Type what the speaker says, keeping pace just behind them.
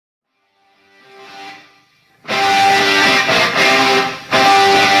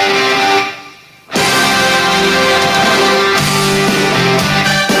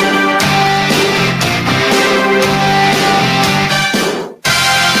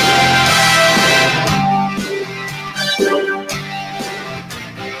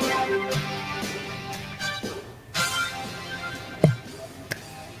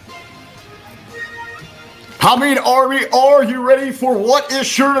Hameen Army, are you ready for what is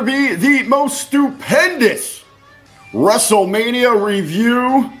sure to be the most stupendous WrestleMania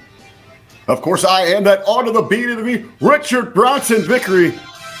review? Of course, I am that onto the beat of the beat, Richard Bronson Vickery.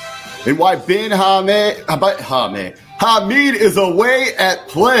 And why Ben Hamid is away at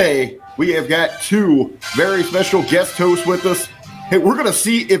play, we have got two very special guest hosts with us. Hey, we're going to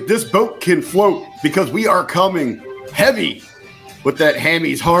see if this boat can float because we are coming heavy with that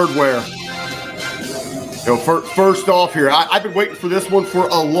Hammy's hardware. You know, first off here, I've been waiting for this one for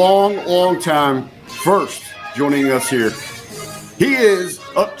a long time. First, joining us here, he is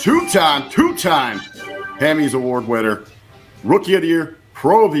a two-time Hammy's Award winner, Rookie of the Year,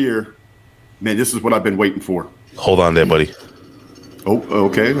 Pro of the Year. Man, this is what I've been waiting for. Hold on there, buddy. Oh,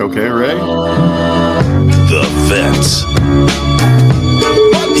 okay, ready? The Vet.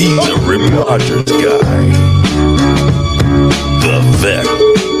 He's a Rip Rogers guy. The Vet.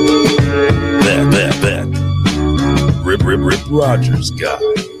 Vet. Rip Rogers guy.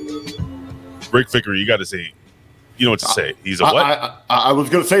 Rick Vickery, you got to say, you know what to say. He's a what? I was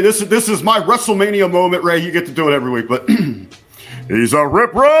going to say, this is my WrestleMania moment, Ray. You get to do it every week, but he's a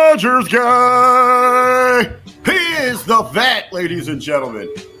Rip Rogers guy. He is the Vet, ladies and gentlemen.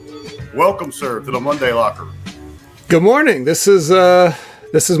 Welcome, sir, to the Monday Locker Room. Good morning. This is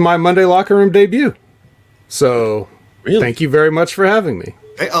my Monday Locker Room debut. So, Really? Thank you very much for having me.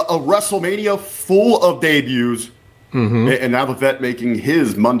 A WrestleMania full of debuts. Mm-hmm. And now the Vet making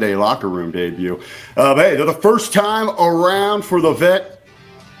his Monday Locker Room debut. Hey, they're the first time around for the Vet.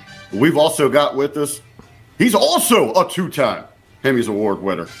 We've also got with us, he's also a two-time Hammy's Award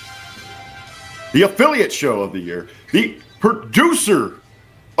winner. The affiliate show of the year, the producer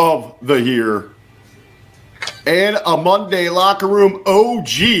of the year, and a Monday Locker Room OG.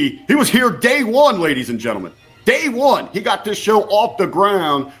 He was here day one, ladies and gentlemen. Day one. He got this show off the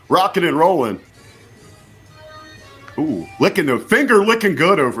ground, rocking and rolling. Ooh, finger licking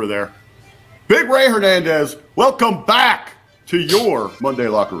good over there. Big Ray Hernandez, welcome back to your Monday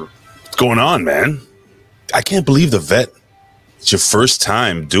Locker Room. What's going on, man? I can't believe the Vet. It's your first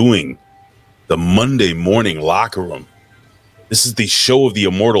time doing the Monday morning locker room. This is the show of the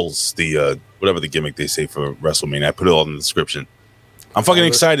immortals, the whatever the gimmick they say for WrestleMania. I put it all in the description. I'm fucking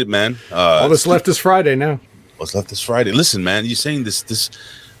excited, man. All that's left is Friday now. What's left is Friday. Listen, man, you're saying this.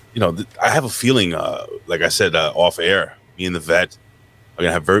 You know, I have a feeling, like I said off air, me and the Vet are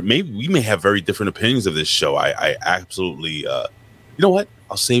gonna have we may have very different opinions of this show. I absolutely, you know what?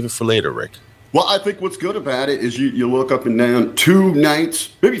 I'll save it for later, Rick. Well, I think what's good about it is you look up and down 2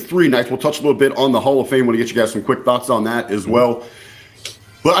 nights, maybe 3 nights. We'll touch a little bit on the Hall of Fame when we get you guys some quick thoughts on that as well.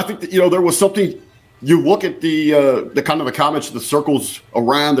 But I think that, there was something. You look at the kind of the comments, the circles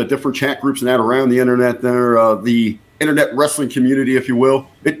around the different chat groups and that around the internet there, the internet wrestling community, if you will.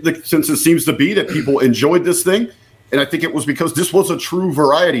 Since it seems to be that people enjoyed this thing, and I think it was because this was a true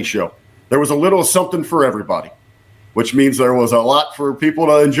variety show. There was a little something for everybody, which means there was a lot for people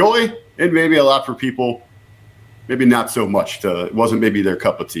to enjoy and maybe a lot for people, maybe not so much. It wasn't maybe their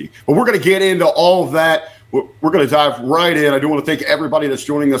cup of tea. But we're going to get into all of that. We're going to dive right in. I do want to thank everybody that's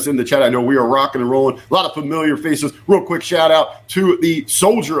joining us in the chat. I know we are rocking and rolling. A lot of familiar faces. Real quick shout out to the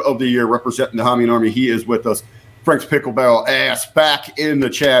Soldier of the Year representing the Hameen Army. He is with us. Frank's Picklebell ass back in the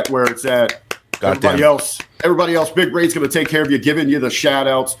chat where it's at. Everybody else, Big Ray's going to take care of you, giving you the shout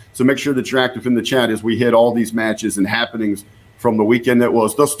outs. So make sure that you're active in the chat as we hit all these matches and happenings from the weekend that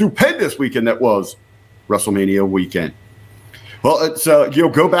was, the stupendous weekend that was WrestleMania weekend. Well, it's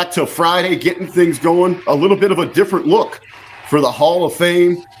go back to Friday, getting things going. A little bit of a different look for the Hall of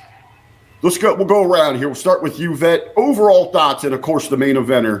Fame. We'll go around here. We'll start with you, Vet. Overall thoughts, and of course the main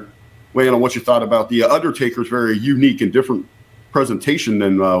eventer. Weigh in on what you thought about the Undertaker's very unique and different presentation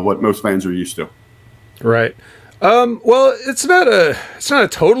than what most fans are used to. Right. Well, it's not a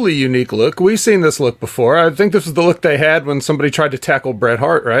totally unique look. We've seen this look before. I think this is the look they had when somebody tried to tackle Bret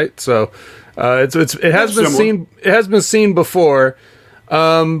Hart, right? So it has been seen before.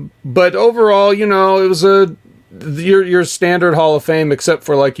 But overall, it was your standard Hall of Fame, except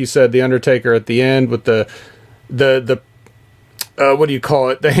for, like you said, the Undertaker at the end with the what do you call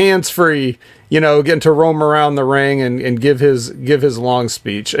it? The hands-free, getting to roam around the ring and give his long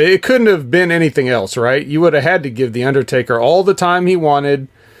speech. It couldn't have been anything else, right? You would have had to give the Undertaker all the time he wanted,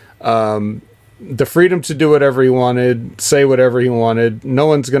 the freedom to do whatever he wanted, say whatever he wanted. No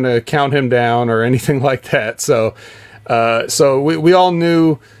one's going to count him down or anything like that. So we all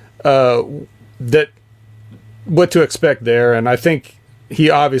knew that what to expect there, and I think he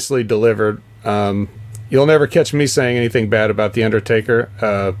obviously delivered. You'll never catch me saying anything bad about The Undertaker.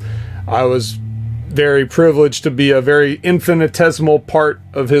 I was very privileged to be a very infinitesimal part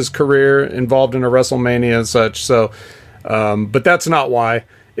of his career involved in a WrestleMania and such. So, but that's not why.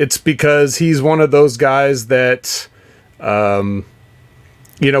 It's because he's one of those guys that, when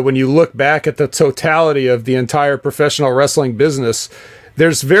you look back at the totality of the entire professional wrestling business,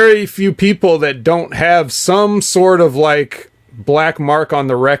 there's very few people that don't have some sort of like black mark on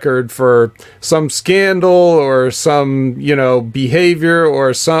the record for some scandal or some, behavior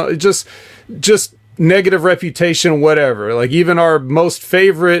or some just negative reputation, whatever. Like even our most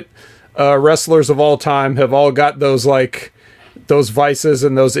favorite wrestlers of all time have all got those vices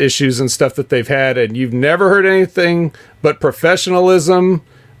and those issues and stuff that they've had, and you've never heard anything but professionalism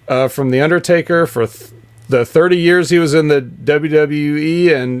from The Undertaker for the 30 years he was in the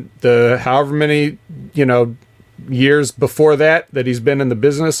WWE and the however many, years before that he's been in the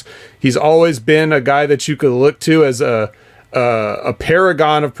business. He's always been a guy that you could look to as a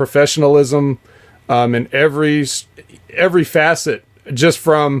paragon of professionalism in every facet, just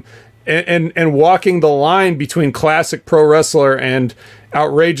from and walking the line between classic pro wrestler and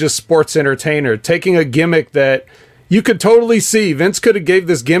outrageous sports entertainer, taking a gimmick that you could totally see Vince could have gave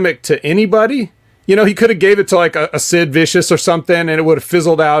this gimmick to anybody. He could have gave it to like a Sid Vicious or something, and it would have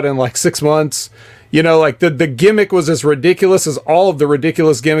fizzled out in like 6 months. The gimmick was as ridiculous as all of the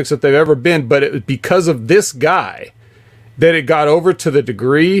ridiculous gimmicks that they've ever been, but it was because of this guy that it got over to the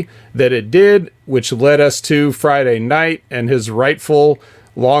degree that it did, which led us to Friday night and his rightful,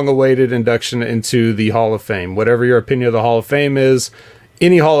 long-awaited induction into the Hall of Fame. Whatever your opinion of the Hall of Fame is,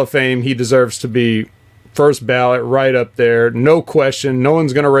 any Hall of Fame, he deserves to be first ballot, right up there, no question. No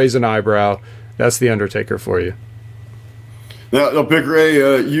one's going to raise an eyebrow. That's The Undertaker for you. Now, Big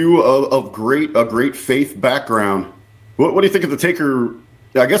Ray, you of a great faith background. What do you think of the Taker?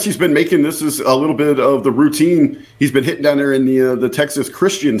 I guess he's been making this as a little bit of the routine. He's been hitting down there in the Texas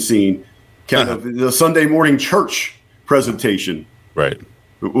Christian scene, kind of the Sunday morning church presentation. Right.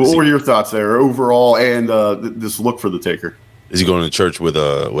 What were your thoughts there overall, and this look for the Taker? Is he going to church with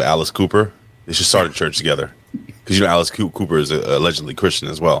Alice Cooper? They should start a church together, because Alice Cooper is allegedly Christian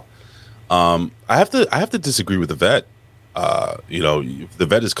as well. I have to disagree with the vet. The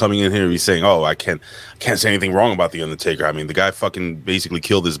vet is coming in here. He's saying, "Oh, I can't say anything wrong about the Undertaker." I mean, the guy fucking basically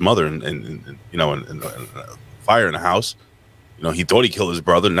killed his mother in a fire in a house. He thought he killed his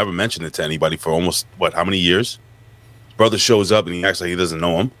brother. Never mentioned it to anybody for almost how many years? His brother shows up and he acts like he doesn't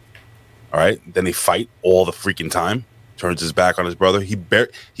know him. All right, then they fight all the freaking time. Turns his back on his brother. He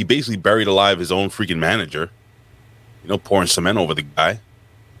basically buried alive his own freaking manager. Pouring cement over the guy.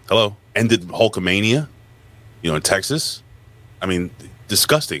 Hello, ended Hulkamania. In Texas. I mean,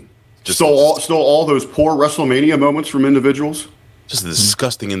 disgusting. Just stole all those poor WrestleMania moments from individuals. Just a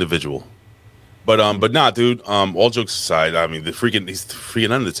disgusting individual. But nah, dude. All jokes aside, I mean, he's the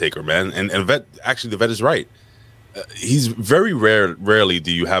freaking Undertaker, man. And the vet is right. He's very rarely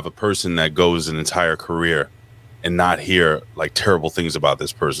do you have a person that goes an entire career and not hear like terrible things about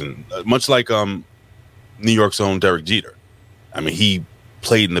this person. Much like New York's own Derek Jeter. I mean, he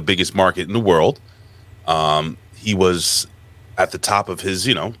played in the biggest market in the world. He was at the top of his,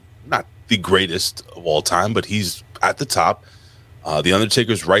 not the greatest of all time, but he's at the top. The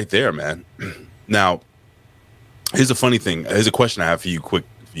Undertaker's right there, man. Now, here's a funny thing. Here's a question I have for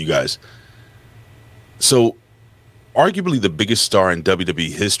you guys. So, arguably the biggest star in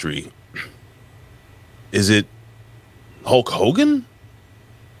WWE history, is it Hulk Hogan,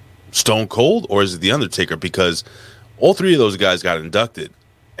 Stone Cold, or is it The Undertaker? Because all three of those guys got inducted.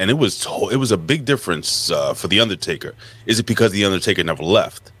 And it was a big difference for The Undertaker. Is it because The Undertaker never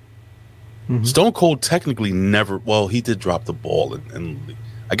left? Mm-hmm. Stone Cold technically never. Well, he did drop the ball, and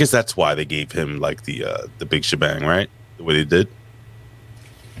I guess that's why they gave him like the big shebang, right? The way they did.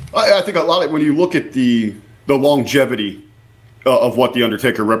 I think a lot of when you look at the longevity of what The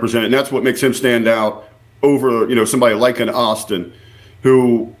Undertaker represented, and that's what makes him stand out over somebody like an Austin,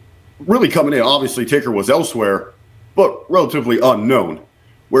 who really coming in. Obviously, Taker was elsewhere, but relatively unknown.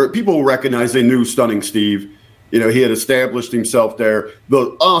 Where people recognize, they knew Stunning Steve. He had established himself there.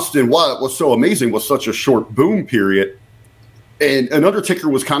 The Austin, why it was so amazing, was such a short boom period. And an Undertaker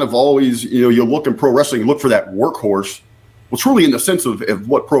was kind of always, you look in pro wrestling, you look for that workhorse. Well, truly in the sense of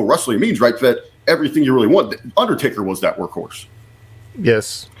what pro wrestling means, right? That everything you really want. Undertaker was that workhorse.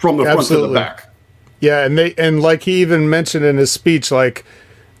 Yes. From the front to the back. Yeah, and like he even mentioned in his speech, like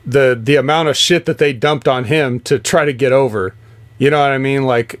the amount of shit that they dumped on him to try to get over. You know what I mean?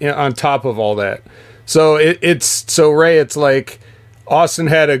 Like on top of all that. So Ray, it's like Austin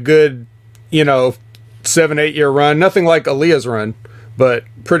had a good, 7-8 year run. Nothing like Aaliyah's run, but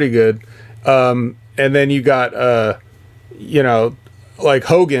pretty good. And then you got, like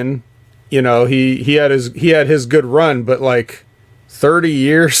Hogan, you know, he had his good run, but like 30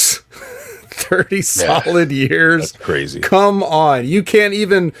 years, 30 solid years. That's crazy. Come on.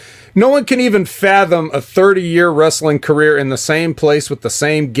 No one can even fathom a 30-year wrestling career in the same place with the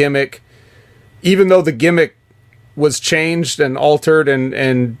same gimmick, even though the gimmick was changed and altered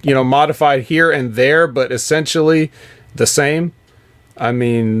and you know, modified here and there, but essentially the same. I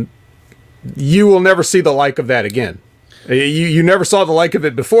mean, you will never see the like of that again. You never saw the like of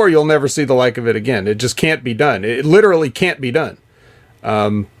it before. You'll never see the like of it again. It just can't be done. It literally can't be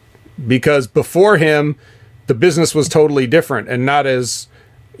done. Because before him, the business was totally different and not as,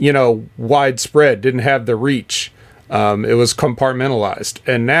 you know, widespread, didn't have the reach. It was compartmentalized.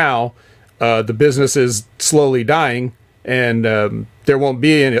 And now the business is slowly dying, and there won't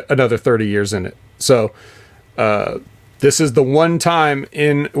be another 30 years in it. So this is the one time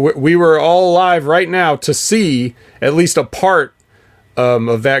we were all alive right now to see at least a part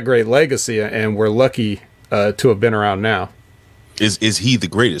of that great legacy, and we're lucky to have been around now. Is he the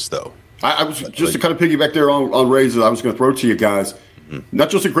greatest, though? I was just to kind of piggyback there on Ray's that I was going to throw to you guys. Not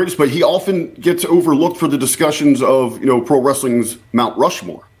just the greatest, but he often gets overlooked for the discussions of, you know, pro wrestling's Mount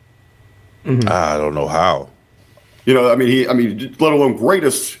Rushmore. I don't know how. You know, I mean, let alone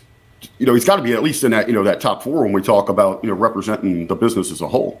greatest. You know, he's got to be at least in that, you know, that top four when we talk about, you know, representing the business as a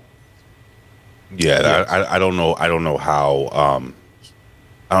whole. Yeah, I don't know. I don't know how.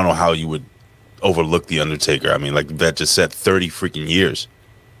 I don't know how you would overlook the Undertaker. I mean, like that just said, 30 freaking years,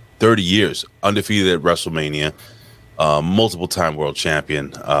 30 years undefeated at WrestleMania, multiple time world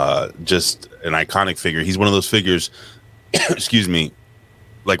champion, just an iconic figure. He's one of those figures. Excuse me,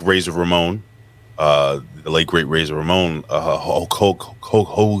 like Razor Ramon. The late great Razor Ramon, Hulk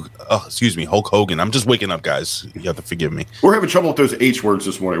Hogan. I'm just waking up, guys. You have to forgive me. We're having trouble with those H words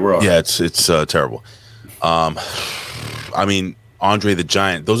this morning. We're all yeah, it's terrible. I mean, Andre the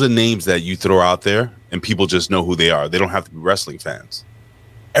Giant. Those are names that you throw out there, and people just know who they are. They don't have to be wrestling fans.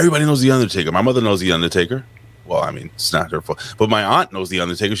 Everybody knows the Undertaker. My mother knows the Undertaker. Well, I mean, it's not her fault, but my aunt knows the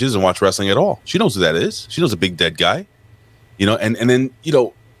Undertaker. She doesn't watch wrestling at all. She knows who that is. She knows a big dead guy. You know, and then, you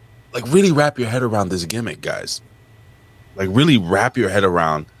know, like, really wrap your head around this gimmick, guys. Like, really wrap your head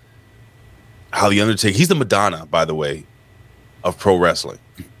around how the Undertaker, he's the Madonna, by the way, of pro wrestling.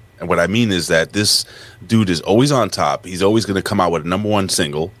 And what I mean is that this dude is always on top. He's always going to come out with a number one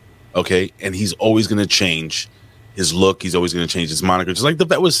single, okay? And he's always going to change his look. He's always going to change his moniker. Just like the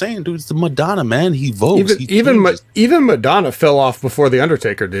vet was saying, dude, it's the Madonna, man. He votes. Even Madonna fell off before the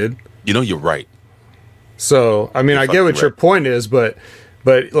Undertaker did. You know, you're right. So, I mean, I get what your point is, but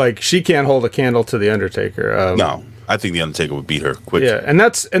like, she can't hold a candle to the Undertaker. No, I think the Undertaker would beat her quick. Yeah, and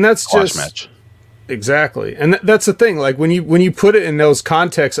that's just match. Exactly, and that's the thing. Like, when you put it in those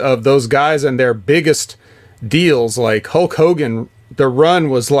contexts of those guys and their biggest deals, like Hulk Hogan, the run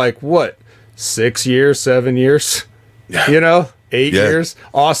was like what, 6 years, 7 years, you know, 8 years.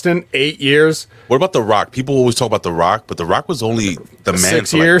 Austin, 8 years. What about The Rock? People always talk about The Rock, but The Rock was only the man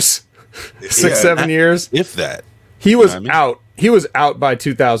 6 years, 7 years, if that. He was out. He was out by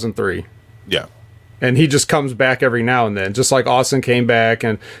 2003. Yeah. And he just comes back every now and then, just like Austin came back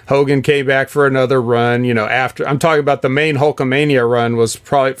and Hogan came back for another run. You know, after I'm talking about the main Hulkamania run was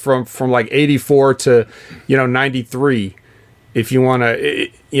probably from like 84 to, you know, 93, if you want to,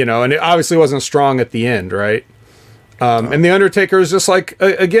 you know, and it obviously wasn't strong at the end, right? And the Undertaker is just like,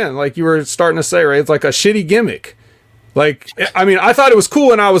 again, like you were starting to say, right? It's like a shitty gimmick. Like, I mean, I thought it was cool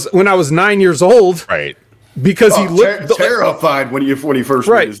when I was 9 years old, right? Because he looked terrified when he first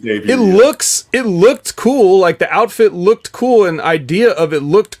made his debut. It looked cool. Like, the outfit looked cool and idea of it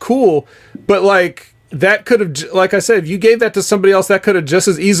looked cool. But like, that could have, like I said, if you gave that to somebody else, that could have just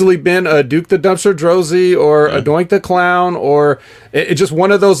as easily been a Duke the Dumpster Droese or a Doink the Clown or it just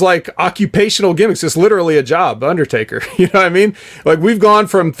one of those like occupational gimmicks. It's literally a job, Undertaker. You know what I mean? Like, we've gone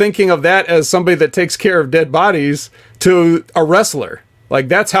from thinking of that as somebody that takes care of dead bodies to a wrestler. Like,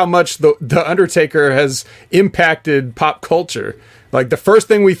 that's how much the Undertaker has impacted pop culture. Like, the first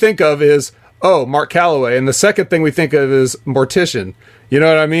thing we think of is, oh, Mark Calloway. And the second thing we think of is Mortician. You know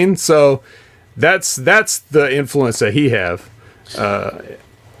what I mean? So that's the influence that he have. I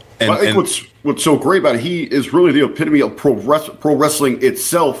think what's so great about it, he is really the epitome of pro wrestling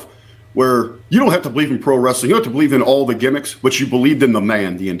itself, where you don't have to believe in pro wrestling. You don't have to believe in all the gimmicks, but you believed in the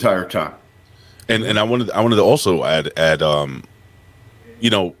man the entire time. And I wanted to also add you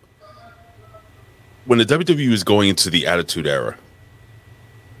know, when the WWE was going into the Attitude Era,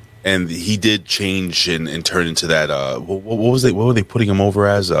 and he did change and turn into that. What were they putting him over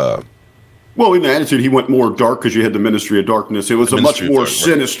as? Well, in the Attitude, he went more dark because you had the Ministry of Darkness. It was a much more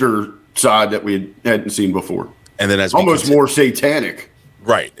sinister side that we hadn't seen before, and then as almost more satanic.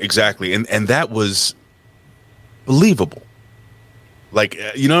 Right, exactly. And that was believable. Like,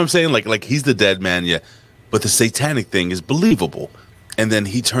 you know what I'm saying? Like he's the dead man, yeah. But the satanic thing is believable. And then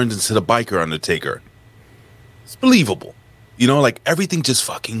he turns into the biker Undertaker. It's believable. You know, like everything just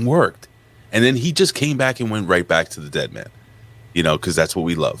fucking worked. And then he just came back and went right back to the dead man. You know, because that's what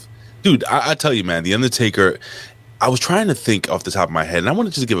we love. Dude, I tell you, man, the Undertaker, I was trying to think off the top of my head, and I want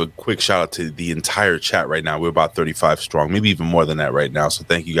to just give a quick shout out to the entire chat right now. We're about 35 strong, maybe even more than that right now. So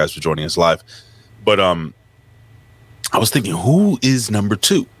thank you guys for joining us live. But I was thinking, who is number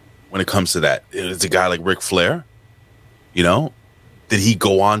 2 when it comes to that? Is a guy like Ric Flair? You know, did he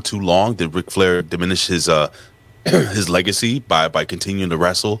go on too long? Did Ric Flair diminish his his legacy by continuing to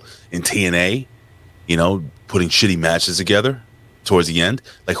wrestle in TNA? You know, putting shitty matches together towards the end.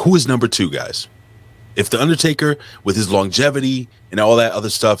 Like, who is number 2, guys? If the Undertaker, with his longevity and all that other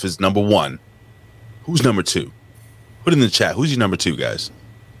stuff, is number 1, who's number 2? Put it in the chat. Who's your number 2, guys?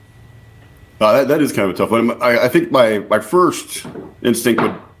 That is kind of a tough one. I think my first instinct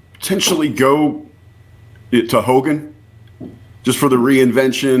would potentially go to Hogan, just for the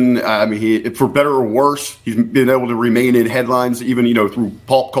reinvention. I mean, for better or worse, he's been able to remain in headlines, even through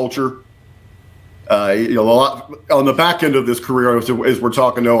pop culture. A lot on the back end of this career, as we're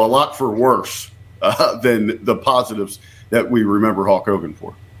talking, a lot for worse. Than the positives that we remember Hulk Hogan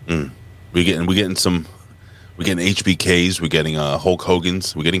for. We're getting HBKs, we're getting Hulk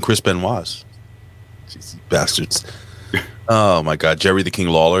Hogan's, we're getting Chris Benoit's. Jeez, bastards. Oh my God, Jerry the King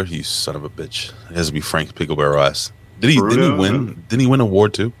Lawler, you son of a bitch. It has to be Frank Picklebaro ass. Didn't he win? Didn't he win an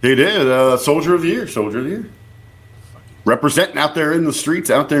award too? He did. Soldier of the Year. Representing out there in the streets.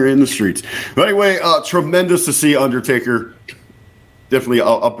 But anyway, tremendous to see Undertaker. Definitely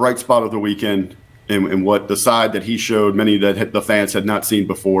a bright spot of the weekend. And what the side that he showed, many that the fans had not seen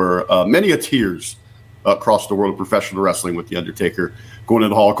before, many a tears across the world of professional wrestling with the Undertaker going to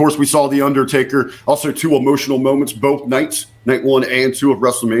the Hall. Of course, we saw the Undertaker, also 2 emotional moments, both nights, night 1 and 2 of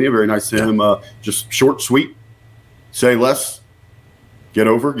WrestleMania. Very nice to him. Just short, sweet, say less, get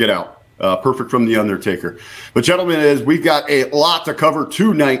over, get out. Perfect from the Undertaker. But gentlemen, as we've got a lot to cover,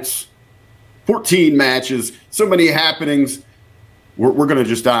 2 nights, 14 matches, so many happenings. We're going to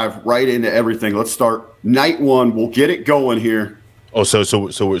just dive right into everything. Let's start night 1. We'll get it going here. Oh, so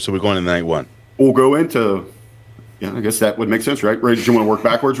we're going to night 1. We'll go into. Yeah, I guess that would make sense, right? Ray, did you want to work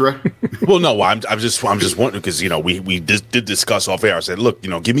backwards, Ray? Well, no, I'm just wondering because we did discuss off air. I said, look,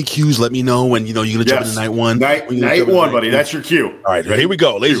 give me cues, let me know when you're going to jump into night 1. Night 1, buddy. That's your cue. All right, here we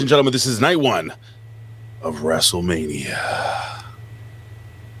go, ladies and gentlemen. This is night 1 of WrestleMania.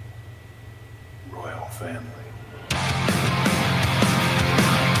 Royal family.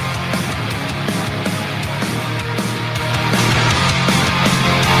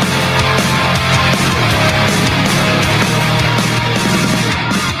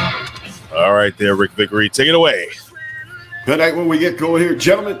 All right there, Rick Vickery. Take it away. Good night when we get going here.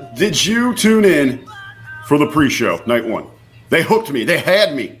 Gentlemen, did you tune in for the pre-show, night 1? They hooked me. They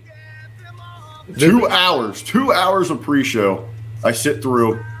had me. 2 hours. 2 hours of pre-show I sit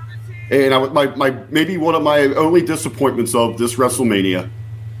through. And my maybe one of my only disappointments of this WrestleMania,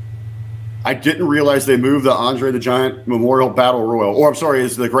 I didn't realize they moved the Andre the Giant Memorial Battle Royal. Or, I'm sorry,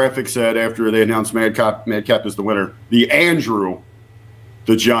 as the graphic said after they announced Madcap is the winner, the Andrew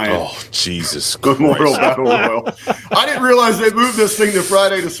the Giant. Oh, Jesus Memorial Christ. Battle Royal. I didn't realize they moved this thing to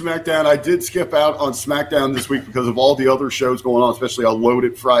Friday to SmackDown. I did skip out on SmackDown this week because of all the other shows going on, especially a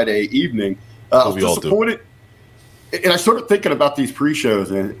loaded Friday evening. I was disappointed. And I started thinking about these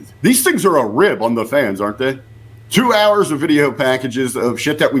pre-shows. And these things are a rib on the fans, aren't they? 2 hours of video packages of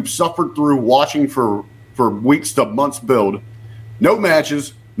shit that we've suffered through watching for weeks to months build. No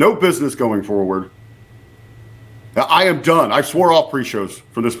matches, no business going forward. I am done. I swore off pre-shows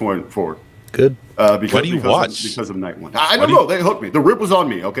from this point forward. Good. What do you watch? Because of night 1. I don't know. They hooked me. The rip was on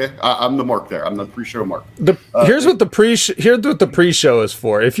me. Okay, I'm the mark there. I'm the pre-show mark. Here's what the pre-show is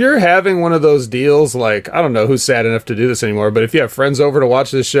for. If you're having one of those deals, like, I don't know who's sad enough to do this anymore, but if you have friends over to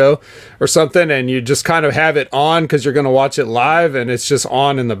watch this show or something, and you just kind of have it on because you're going to watch it live, and it's just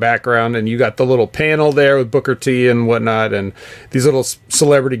on in the background, and you got the little panel there with Booker T and whatnot, and these little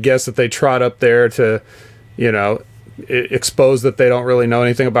celebrity guests that they trot up there to, expose that they don't really know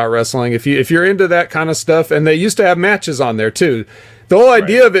anything about wrestling. If you're into that kind of stuff, and they used to have matches on there too. The whole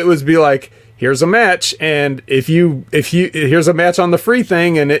idea of it was be like, here's a match, and if you here's a match on the free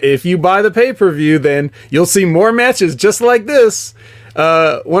thing, and if you buy the pay-per-view, then you'll see more matches just like this.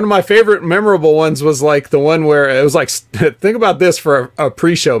 One of my favorite memorable ones was like the one where it was like, think about this for a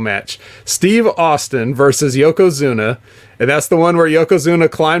pre-show match: Steve Austin versus Yokozuna, and that's the one where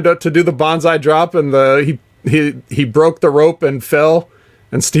Yokozuna climbed up to do the bonsai drop, and he broke the rope and fell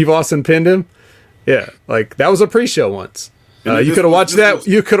and Steve Austin pinned him. Yeah, like that was a pre-show once. You could have watched that.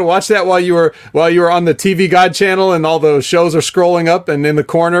 You could have watched that while you were on the TV Guide channel, and all those shows are scrolling up. And in the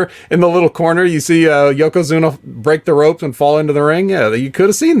little corner, you see Yokozuna break the ropes and fall into the ring. Yeah, you could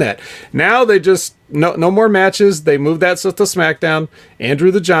have seen that. Now they just no more matches. They moved that to SmackDown. Andrew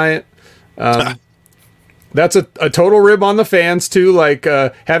the Giant. That's a total rib on the fans too. Like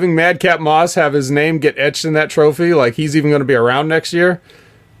having Madcap Moss have his name get etched in that trophy. Like he's even going to be around next year.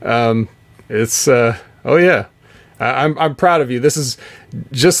 It's oh yeah. I'm proud of you. This is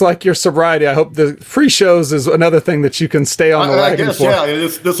just like your sobriety. I hope the free shows is another thing that you can stay on the wagon for. Yeah,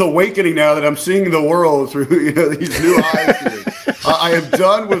 this awakening now that I'm seeing the world through these new eyes. I am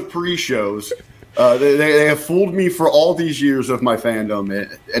done with pre-shows. They have fooled me for all these years of my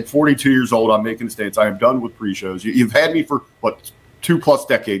fandom. At 42 years old, I'm making a stance. I am done with pre-shows. You've had me for, 2+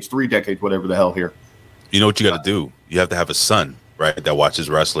 decades, 3 decades, whatever the hell here. You know what you got to do? You have to have a son, right, that watches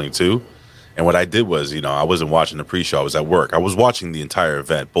wrestling too. And what I did was, I wasn't watching the pre-show. I was at work. I was watching the entire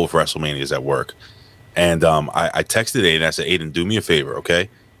event, both WrestleManias at work. And I texted Aiden. I said, Aiden, do me a favor, okay?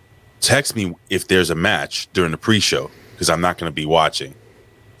 Text me if there's a match during the pre-show because I'm not going to be watching.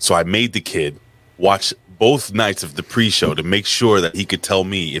 So I made the kid watch both nights of the pre-show to make sure that he could tell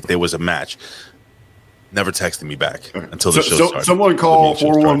me if there was a match. Never texted me back until the show started. Someone call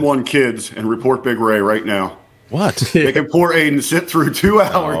 411 Kids and report Big Ray right now. What? Making poor Aiden sit through 2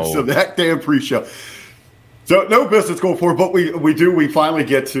 hours of that damn pre-show. So no business going forward, but we finally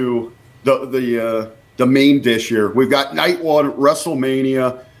get to the main dish here. We've got night one,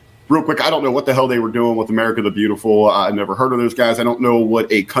 WrestleMania. Real quick, I don't know what the hell they were doing with America the Beautiful. I never heard of those guys. I don't know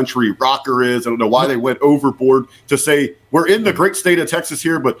what a country rocker is. I don't know why they went overboard to say we're in the great state of Texas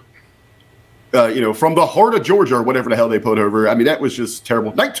here, but from the heart of Georgia or whatever the hell they put over. I mean, that was just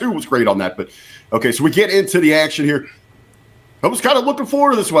terrible. Night 2 was great on that, but okay, so we get into the action here. I was kind of looking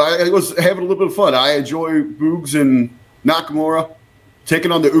forward to this one. I was having a little bit of fun. I enjoy Boogs and Nakamura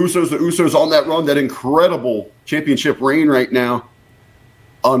taking on the Usos. The Usos on that run, that incredible championship reign right now.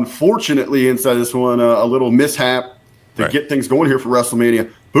 Unfortunately, inside this one, a little mishap to get things going here for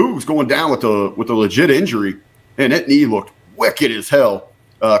WrestleMania. Boogs going down with a legit injury, and that knee looked wicked as hell.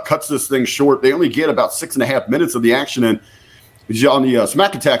 Cuts this thing short. They only get about 6.5 minutes of the action. And on the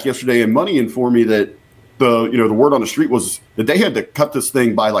Smack Attack yesterday, and Money informed me that the word on the street was that they had to cut this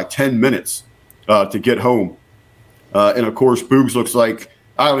thing by like 10 minutes to get home. And of course, Boogs looks like,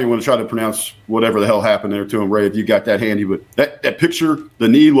 I don't even want to try to pronounce whatever the hell happened there to him, Ray, if you got that handy. But that picture, the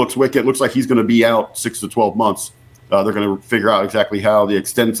knee looks wicked. It looks like he's going to be out 6 to 12 months. They're going to figure out exactly how the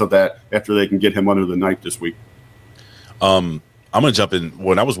extent of that after they can get him under the knife this week. I'm going to jump in.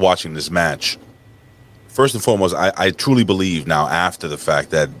 When I was watching this match, first and foremost, I truly believe now after the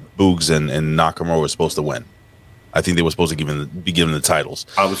fact that Boogs and Nakamura were supposed to win. I think they were supposed to be given the titles.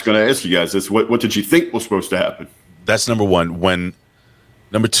 I was going to ask you guys this. What did you think was supposed to happen? That's number one.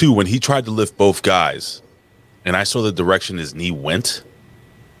 Number two, when he tried to lift both guys, and I saw the direction his knee went,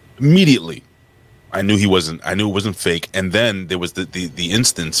 immediately I knew it wasn't fake. And then there was the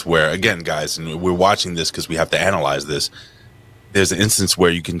instance where, again, guys, and we're watching this because we have to analyze this. There's an instance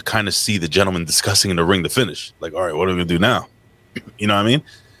where you can kind of see the gentleman discussing in the ring the finish. Like, all right, what are we going to do now? You know what I mean?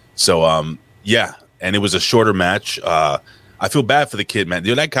 So, yeah. And it was a shorter match. I feel bad for the kid, man.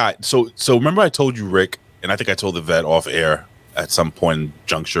 That guy. So remember I told you, Rick, and I think I told the vet off air at some point in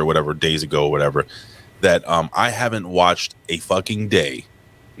juncture, whatever, days ago, whatever, that I haven't watched a fucking day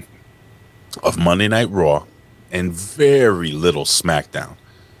of Monday Night Raw and very little SmackDown.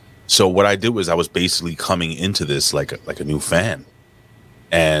 So what I did was I was basically coming into this like a new fan.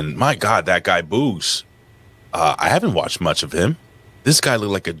 And my God, that guy Boogs, I haven't watched much of him. This guy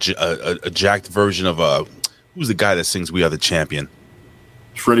looked like a jacked version of who's the guy that sings "We Are the Champion"?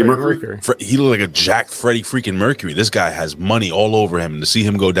 Freddie Mercury. He looked like a jacked Freddie freaking Mercury. This guy has money all over him, and to see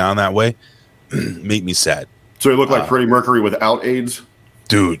him go down that way made me sad. So he looked like Freddie Mercury without AIDS?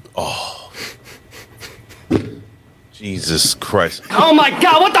 Dude, oh. Jesus Christ. Oh my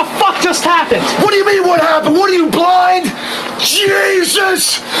God, what the fuck just happened? What do you mean what happened? What are you, blind?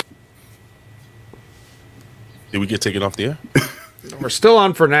 Jesus! Did we get taken off the air? We're still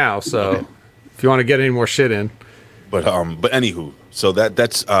on for now, so if you want to get any more shit in. But anywho, so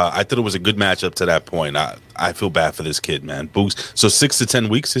that's I thought it was a good matchup to that point. I feel bad for this kid, man. Boogs. So 6 to 10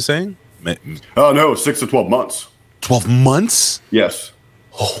 weeks, you're saying? Oh no, 6 to 12 months. 12 months? Yes.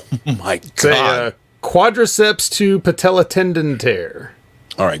 Oh my God. It's a quadriceps to patella tendon tear.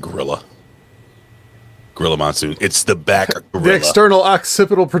 All right, Gorilla Monsoon. It's the back gorilla. The external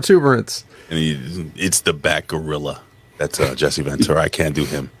occipital protuberance. And it's the back gorilla. That's Jesse Ventura. I can't do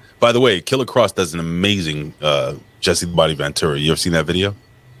him. By the way, Killer Cross does an amazing Jesse the Body Ventura. You ever seen that video?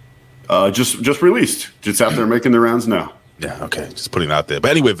 Just released. Just out there making the rounds now. Yeah, okay. Just putting it out there.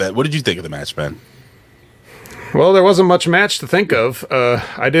 But anyway, Vet, what did you think of the match, man? Well, there wasn't much match to think of.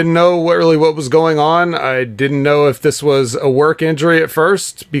 I didn't know what was going on. I didn't know if this was a work injury at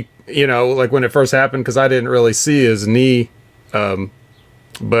first, like when it first happened, because I didn't really see his knee.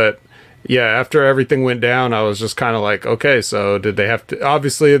 But yeah, after everything went down, I was just kind of like, okay, so did they have to?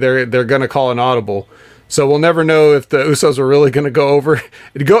 Obviously, they're going to call an audible. So we'll never know if the Usos were really going to go over.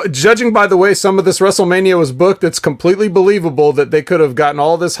 Judging by the way some of this WrestleMania was booked, it's completely believable that they could have gotten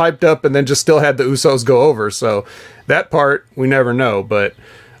all this hyped up and then just still had the Usos go over. So that part, we never know. But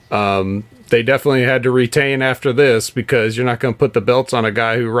they definitely had to retain after this, because you're not going to put the belts on a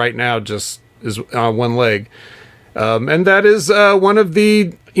guy who right now just is on one leg. And that is one of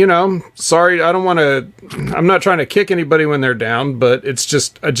the, sorry, I'm not trying to kick anybody when they're down, but it's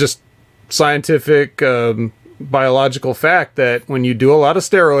just scientific biological fact that when you do a lot of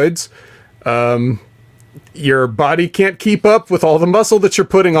steroids, your body can't keep up with all the muscle that you're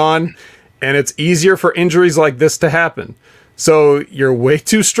putting on, and it's easier for injuries like this to happen. So you're way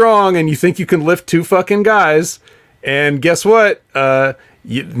too strong and you think you can lift two fucking guys, and guess what,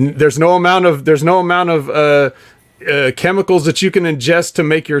 there's no amount of chemicals that you can ingest to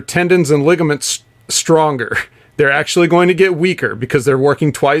make your tendons and ligaments stronger. They're actually going to get weaker because they're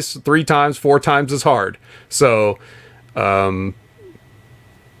working twice, 3 times, 4 times as hard. So there's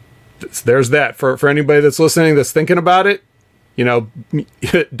that. For anybody that's listening, that's thinking about it,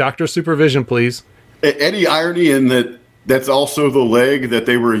 doctor supervision, please. Any irony in that's also the leg that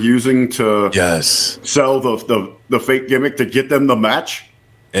they were using to sell the fake gimmick to get them the match?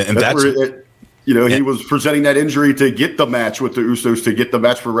 And that's where he was presenting that injury to get the match with the Usos, to get the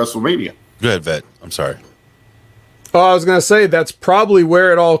match for WrestleMania. Go ahead, Vet. I'm sorry. Oh, I was going to say that's probably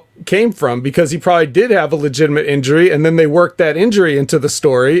where it all came from, because he probably did have a legitimate injury, and then they worked that injury into the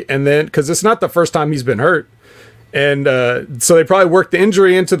story, and then because it's not the first time he's been hurt, and so they probably worked the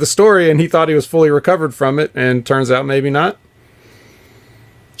injury into the story, and he thought he was fully recovered from it, and turns out maybe not.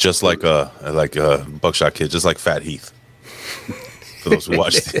 Just like Buckshot Kid, just like Fat Heath. For those who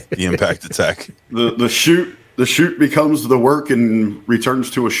watched the Impact Attack, the shoot becomes the work and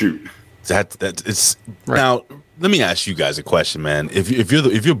returns to a shoot. That it's right. Now. Let me ask you guys a question, man. If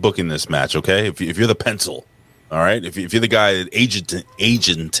you're booking this match, okay? If you're the pencil, all right? If you're the guy that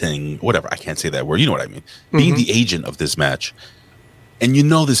agenting, whatever, I can't say that word. You know what I mean? Mm-hmm. Being the agent of this match, and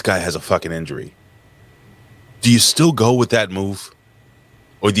this guy has a fucking injury. Do you still go with that move,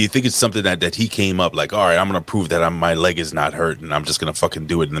 or do you think it's something that he came up like, all right, I'm gonna prove that my leg is not hurt, and I'm just gonna fucking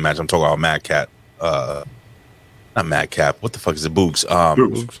do it in the match? I'm talking about Madcap, not Madcap. What the fuck is it? Boogs.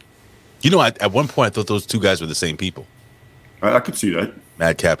 Boogs. At one point I thought those two guys were the same people. I could see that.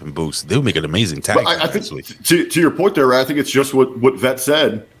 Madcap and Boogs. They would make an amazing tag. I think to your point there, I think it's just what Vet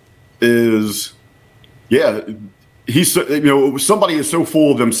said is, yeah, he's somebody is so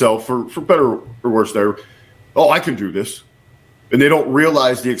full of themselves for better or worse. There, I can do this, and they don't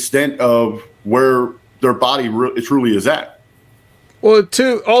realize the extent of where their body truly is at. Well,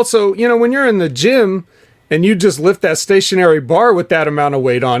 also, when you're in the gym and you just lift that stationary bar with that amount of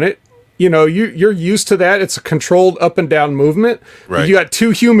weight on it, you're used to that. It's a controlled up and down movement. Right. You got 2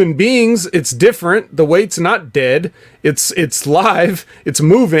 human beings. It's different. The weight's not dead. It's live. It's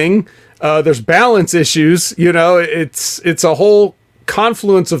moving. There's balance issues. It's a whole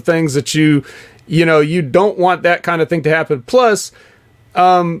confluence of things that you don't want that kind of thing to happen. Plus,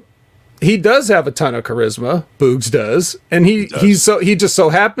 he does have a ton of charisma. Boogs does, and he just so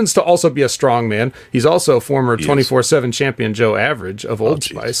happens to also be a strong man. He's also former 24/7 champion Joe Average of Old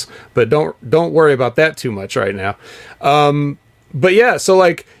Spice, but don't worry about that too much right now. But yeah, so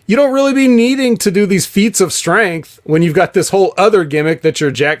you don't really be needing to do these feats of strength when you've got this whole other gimmick that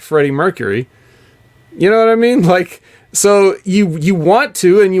you're Jack Freddie Mercury. You know what I mean? So you want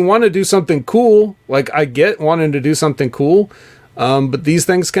to, and you want to do something cool. I get wanting to do something cool, but these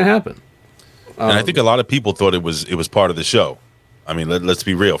things can happen. And I think a lot of people thought it was part of the show. I mean, let's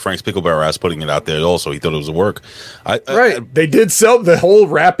be real. Frank Spicklebarrow putting it out there also. He thought it was a work. They did sell the whole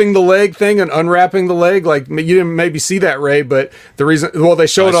wrapping the leg thing and unwrapping the leg. You didn't maybe see that, Ray, but the reason, they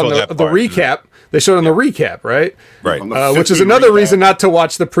showed on the recap. Yeah. They showed on the recap, right? Right. Which is another reason not to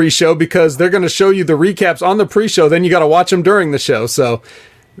watch the pre-show, because they're going to show you the recaps on the pre-show. Then you got to watch them during the show. So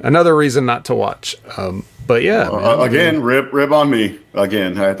another reason not to watch. But yeah. Again, rib on me.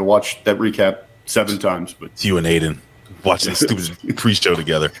 Again, I had to watch that recap 7 times. But it's you and Aiden watching the stupid pre-show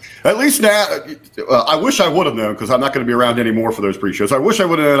together. At least now, I wish I would have known, because I'm not going to be around anymore for those pre-shows. I wish I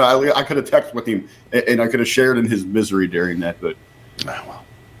would have known. I could have texted with him, and I could have shared in his misery during that. But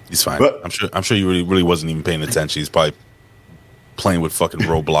He's fine. But- I'm sure he really wasn't even paying attention. He's probably playing with fucking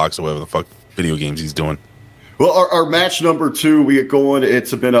Roblox or whatever the fuck video games he's doing. Well, our match number 2, we get going.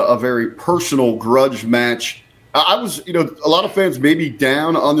 It's been a very personal grudge match. I was, a lot of fans may be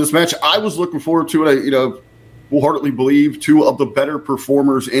down on this match. I was looking forward to it. I, wholeheartedly believe 2 of the better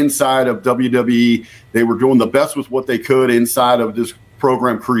performers inside of WWE. They were doing the best with what they could inside of this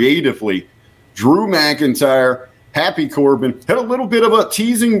program creatively. Drew McIntyre, Happy Corbin had a little bit of a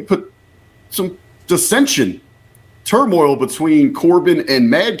teasing, some dissension, turmoil between Corbin and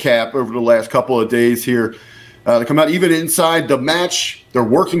Madcap over the last couple of days here. They come out even inside the match. They're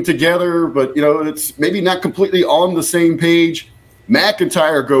working together, but it's maybe not completely on the same page.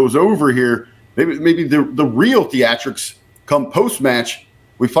 McIntyre goes over here. Maybe the real theatrics come post match.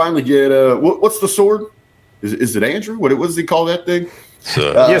 We finally get what's the sword? Is it Andrew? What does he call that thing?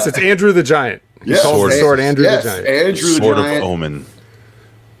 Yes, it's Andrew the Giant. He calls the sword Andrew the Giant. Andrew the Sword Giant. of Omen.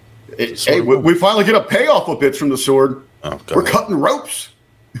 Hey, we finally get a payoff of bits from the sword. Oh, God. We're cutting ropes.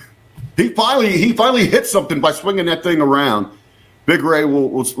 He finally hit something by swinging that thing around. Big Ray,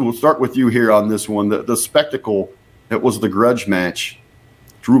 we'll start with you here on this one. The spectacle that was the grudge match.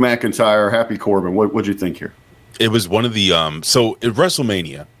 Drew McIntyre, Happy Corbin. What'd you think here? It was one of the so at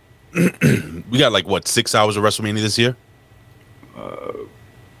WrestleMania, we got 6 hours of WrestleMania this year.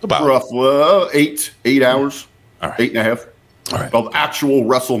 About Roughly 8 hours. All right. 8.5. All right. Of actual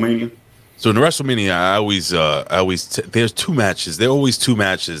WrestleMania. So in the WrestleMania, I always there's 2 matches. There are always 2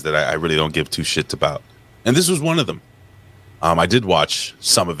 matches that I really don't give 2 shits about, and this was one of them. I did watch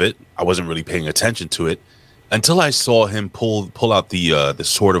some of it. I wasn't really paying attention to it until I saw him pull out the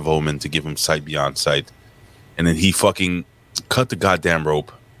Sword of Omen to give him sight beyond sight, and then he fucking cut the goddamn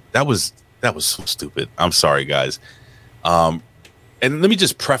rope. That was so stupid. I'm sorry, guys. And let me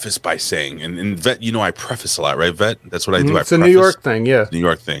just preface by saying, and Vet, I preface a lot, right, Vet? That's what I do. It's a New York thing, yeah. New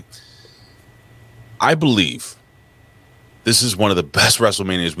York thing. I believe this is one of the best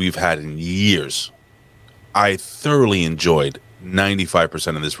WrestleManias we've had in years. I thoroughly enjoyed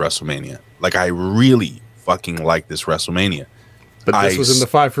 95% of this WrestleMania. Like, I really fucking like this WrestleMania. But this was in the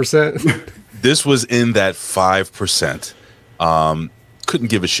 5%. This was in that 5%. Couldn't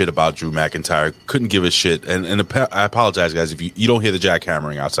give a shit about Drew McIntyre. Couldn't give a shit. And I apologize, guys, if you don't hear the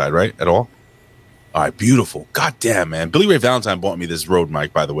jackhammering outside, right? At all? All right, beautiful. God damn, man. Billy Ray Valentine bought me this Rode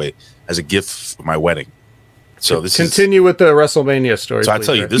mic, by the way, as a gift for my wedding. So this Continue with the WrestleMania story. So I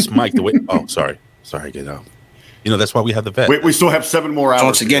tell you, this mic, the way. Oh, sorry, get out. That's why we have the Vet. We still have 7 more hours.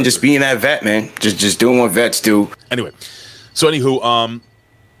 Once again, just being that vet, man. Just doing what vets do. Anyway, so anywho,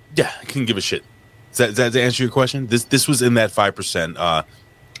 yeah, I couldn't give a shit. Does that answer your question? This was in that 5%.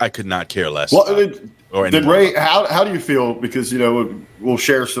 I could not care less. Well, then Ray, how do you feel? Because we'll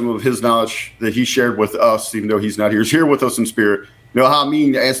share some of his knowledge that he shared with us, even though he's not here. He's here with us in spirit. How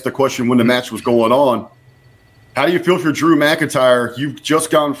Amin asked the question when the match was going on. How do you feel for Drew McIntyre? You've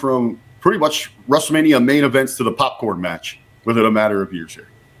just gone from pretty much WrestleMania main events to the popcorn match within a matter of years here.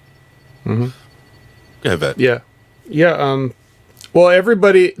 Mm-hmm. Go ahead, Vet. Yeah. Well,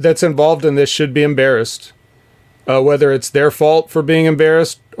 everybody that's involved in this should be embarrassed, whether it's their fault for being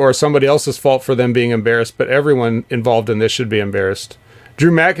embarrassed or somebody else's fault for them being embarrassed. But everyone involved in this should be embarrassed.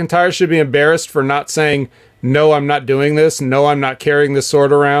 Drew McIntyre should be embarrassed for not saying, no, I'm not doing this. No, I'm not carrying this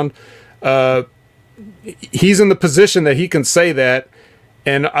sword around. He's in the position that he can say that.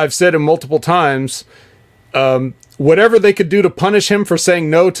 And I've said it multiple times, whatever they could do to punish him for saying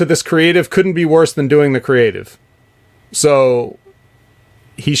no to this creative couldn't be worse than doing the creative. So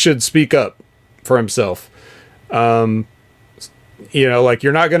he should speak up for himself. You're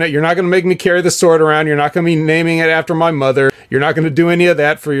not gonna make me carry the sword around. You're not gonna be naming it after my mother. You're not gonna do any of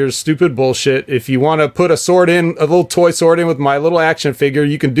that for your stupid bullshit. If you want to put a little toy sword in with my little action figure,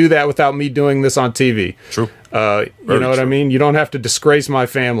 you can do that without me doing this on TV. True. You know what I mean? You don't have to disgrace my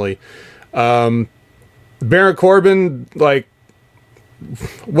family. Baron Corbin,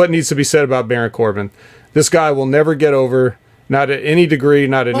 what needs to be said about Baron Corbin? This guy will never get over, not at any degree,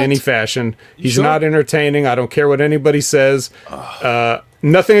 not in any fashion. He's not entertaining. I don't care what anybody says.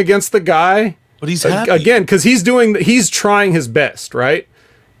 Nothing against the guy. But he's happy. Again, because he's trying his best, right?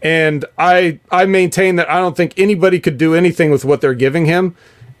 And I maintain that I don't think anybody could do anything with what they're giving him.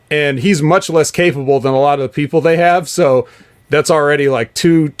 And he's much less capable than a lot of the people they have. So that's already that's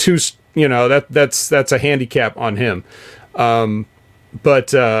a handicap on him. Yeah,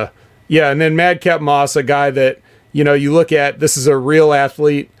 and then Madcap Moss, a guy that, you look at, this is a real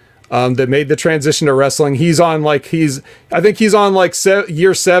athlete that made the transition to wrestling. I think he's on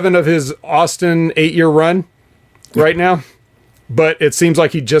year 7 of his Austin 8-year run right now. But it seems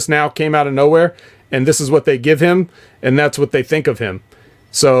like he just now came out of nowhere, and this is what they give him, and that's what they think of him.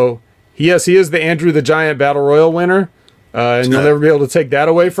 So yes, he is the Andrew the Giant Battle Royal winner, and you'll never be able to take that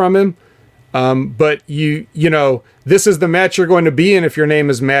away from him. But you know, this is the match you're going to be in if your name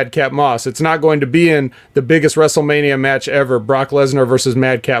is Madcap Moss. It's not going to be in the biggest WrestleMania match ever, Brock Lesnar versus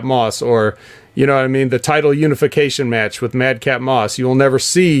Madcap Moss, or, you know what I mean, the title unification match with Madcap Moss. You will never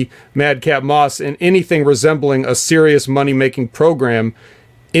see Madcap Moss in anything resembling a serious money-making program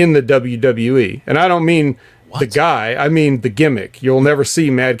in the WWE. And I don't mean the guy, I mean the gimmick. You'll never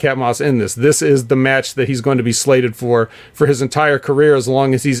see Madcap Moss in this. This is the match that he's going to be slated for his entire career as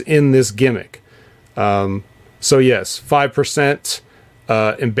long as he's in this gimmick. So yes, 5%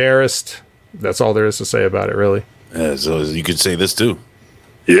 embarrassed. That's all there is to say about it, really. Yeah, so you could say this too.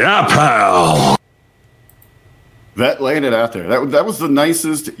 Yeah, pal. That laying it out there. That was the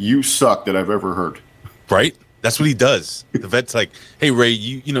nicest "you suck" that I've ever heard. Right? That's what he does. The vet's like, "Hey Ray,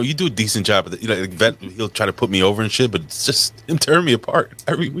 you know you do a decent job." You know, the vet, he'll try to put me over and shit, but it's just him tearing me apart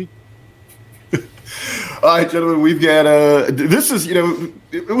every week. All right, gentlemen, we've got this is, you know,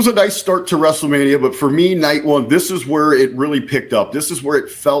 it was a nice start to WrestleMania, but for me, night one, this is where it really picked up. This is where it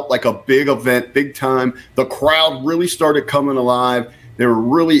felt like a big event, big time. The crowd really started coming alive. They were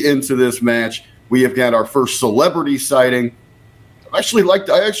really into this match. We have got our first celebrity sighting. I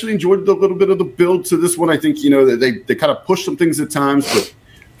actually enjoyed a little bit of the build to this one. I think, you know, they kind of pushed some things at times, but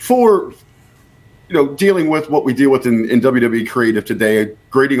for, you know, dealing with what we deal with in WWE Creative today,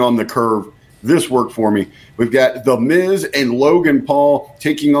 grading on the curve, this worked for me. We've got The Miz and Logan Paul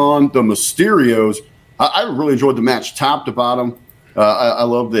taking on the Mysterios. I really enjoyed the match top to bottom. I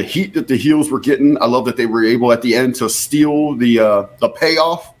love the heat that the heels were getting. I love that they were able at the end to steal the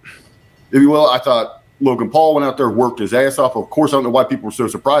payoff, if you will. I thought Logan Paul went out there, worked his ass off. Of course, I don't know why people were so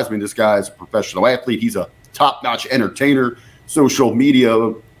surprised. I mean, this guy is a professional athlete. He's a top-notch entertainer, social media,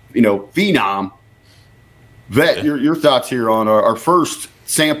 you know, phenom. Vet, your thoughts here on our first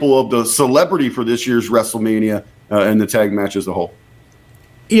sample of the celebrity for this year's WrestleMania and the tag match as a whole.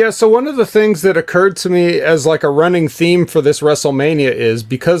 Yeah, so one of the things that occurred to me as like a running theme for this WrestleMania is,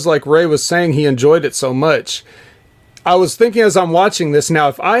 because like Ray was saying, he enjoyed it so much, I was thinking as I'm watching this now,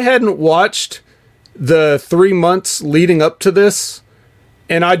 if I hadn't watched the 3 months leading up to this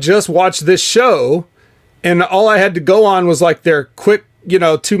and I just watched this show and all I had to go on was like their quick, you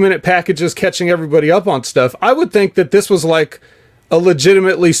know, 2-minute packages catching everybody up on stuff, I would think that this was like a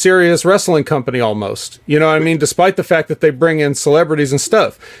legitimately serious wrestling company almost. You know what I mean? Despite the fact that they bring in celebrities and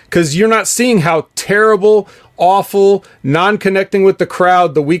stuff. Because you're not seeing how terrible, awful, non-connecting with the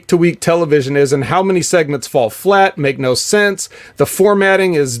crowd the week-to-week television is, and how many segments fall flat, make no sense. The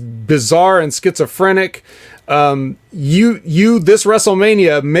formatting is bizarre and schizophrenic. This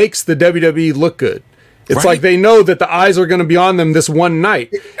WrestleMania makes the WWE look good. It's right. like they know that the eyes are going to be on them this one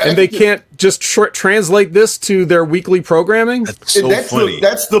night, and they can't just translate this to their weekly programming. That's so funny.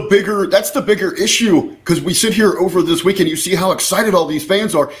 That's the bigger issue, because we sit here over this weekend. You see how excited all these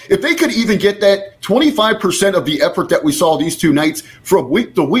fans are. If they could even get that 25% of the effort that we saw these 2 nights from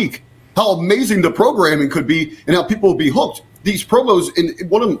week to week, how amazing the programming could be, and how people will be hooked. These promos, and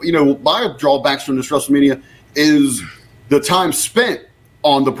one of, you know, my drawbacks from this WrestleMania is the time spent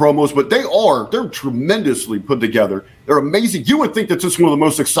on the promos, but they're tremendously put together. They're amazing. You would think that this is one of the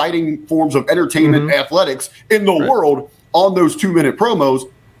most exciting forms of entertainment athletics in the world on those 2-minute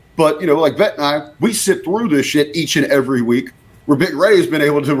promos. But, you know, like Vet and I, we sit through this shit each and every week, where Big Ray has been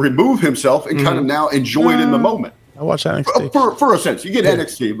able to remove himself and kind of now enjoy it in the moment. I watch NXT. For a sense. You get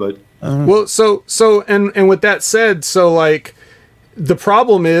NXT, but... Well, so and with that said, so like the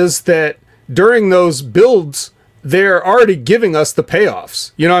problem is that during those builds, they're already giving us the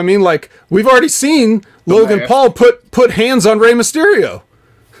payoffs. You know what I mean? Like, we've already seen Logan Paul put hands on Rey Mysterio.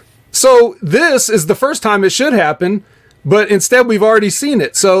 So this is the first time it should happen, but instead we've already seen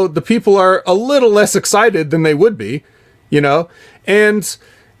it. So the people are a little less excited than they would be, you know? And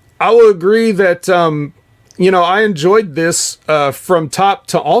I will agree that, you know, I enjoyed this from top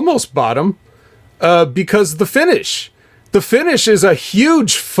to almost bottom because the finish is a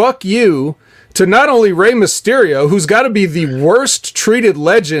huge fuck you to not only Rey Mysterio, who's got to be the worst treated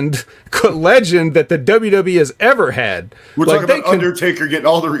legend that the WWE has ever had. We're talking about Undertaker getting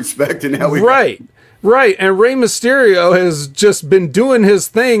all the respect, and now we right. And Rey Mysterio has just been doing his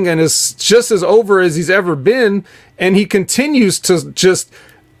thing and is just as over as he's ever been, and he continues to just,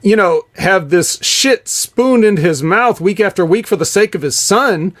 you know, have this shit spooned into his mouth week after week for the sake of his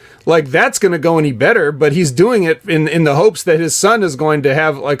son. Like, that's going to go any better, but he's doing it in the hopes that his son is going to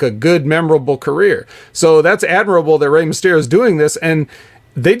have like a good, memorable career. So that's admirable that Rey Mysterio is doing this. And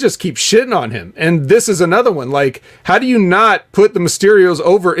they just keep shitting on him. And this is another one. Like, how do you not put the Mysterios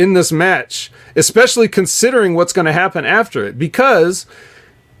over in this match, especially considering what's going to happen after it? Because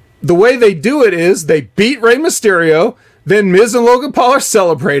the way they do it is they beat Rey Mysterio, then Miz and Logan Paul are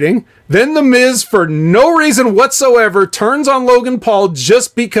celebrating, then the Miz, for no reason whatsoever, turns on Logan Paul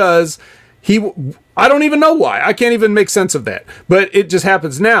just because I don't even know why. I can't even make sense of that. But it just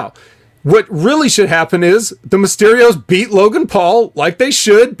happens now. What really should happen is the Mysterios beat Logan Paul like they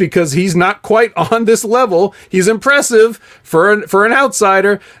should, because he's not quite on this level. He's impressive for an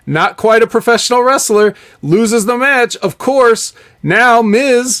outsider, not quite a professional wrestler, loses the match. Of course, now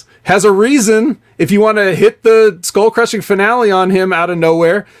Miz has a reason. If you want to hit the skull-crushing finale on him out of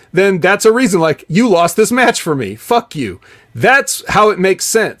nowhere, then that's a reason. Like, you lost this match for me. Fuck you. That's how it makes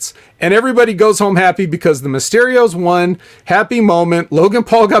sense. And everybody goes home happy because the Mysterios won. Happy moment. Logan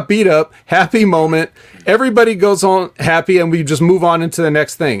Paul got beat up. Happy moment. Everybody goes home happy, and we just move on into the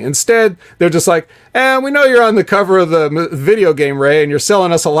next thing. Instead, they're just like, we know you're on the cover of the video game, Ray, and you're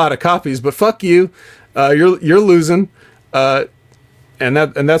selling us a lot of copies, but fuck you. You're losing. And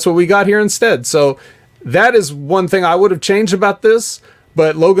that's what we got here instead. So that is one thing I would have changed about this.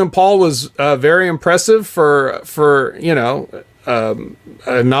 But Logan Paul was very impressive for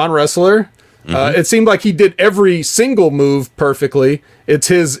a non-wrestler. It seemed like he did every single move perfectly. It's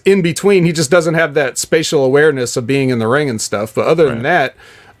his in between. He just doesn't have that spatial awareness of being in the ring and stuff. But other than that,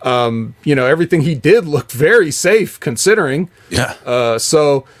 everything he did looked very safe considering. Yeah.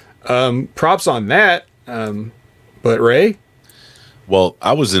 So props on that. But Ray? Well,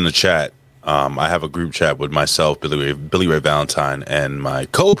 I was in the chat. I have a group chat with myself, Billy Ray Valentine, and my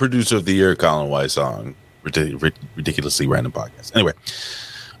co-producer of the year, Colin Weiss, on Ridiculously Random Podcast. Anyway,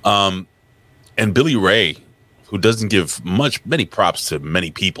 and Billy Ray, who doesn't give many props to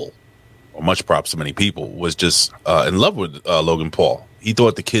many people, was just in love with Logan Paul. He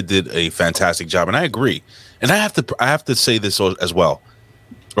thought the kid did a fantastic job, and I agree. And I have to say this as well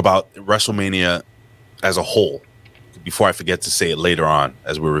about WrestleMania as a whole, before I forget to say it later on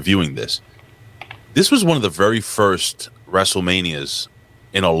as we're reviewing this. This was one of the very first WrestleManias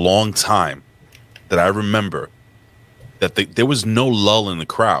in a long time that I remember that there was no lull in the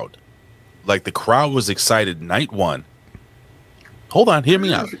crowd. Like, the crowd was excited night one. Hold on, hear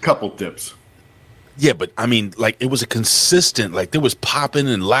me out. A couple dips. Yeah, but I mean, like, it was a consistent, like, there was popping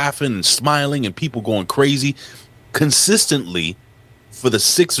and laughing and smiling and people going crazy consistently for the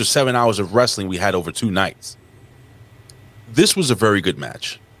 6 or 7 hours of wrestling we had over 2 nights. This was a very good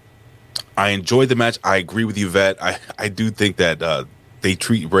match. I enjoyed the match. I agree with you, Vet. I do think that they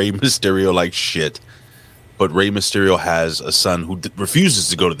treat Rey Mysterio like shit, but Rey Mysterio has a son who refuses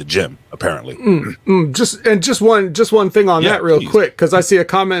to go to the gym, apparently. Just one thing on that real quick, because I see a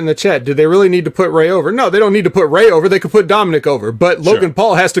comment in the chat. Do they really need to put Rey over? No, they don't need to put Rey over. They could put Dominic over, but Logan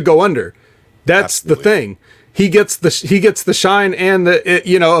Paul has to go under. That's the thing. He gets the shine and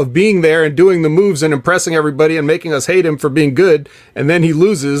of being there and doing the moves and impressing everybody and making us hate him for being good, and then he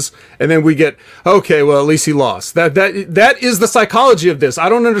loses, and then we get, okay, well, at least he lost. That is the psychology of this. I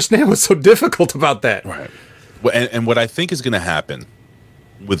don't understand what's so difficult about that. Right. Well, and what I think is going to happen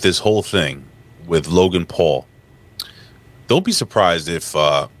with this whole thing with Logan Paul, don't be surprised if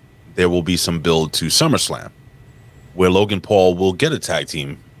there will be some build to SummerSlam where Logan Paul will get a tag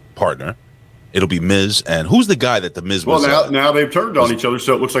team partner. It'll be Miz, and who's the guy that the Miz was? Well, now they've turned on each other,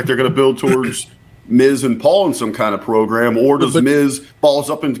 so it looks like they're going to build towards Miz and Paul in some kind of program, or does Miz balls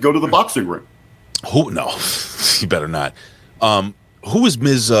up and go to the boxing ring? Who? No, you better not. Who is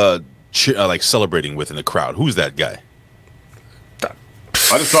Miz like celebrating with in the crowd? Who's that guy? I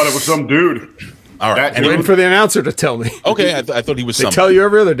just thought it was some dude. All right, I'm waiting for the announcer to tell me. Okay, I thought he was. They tell you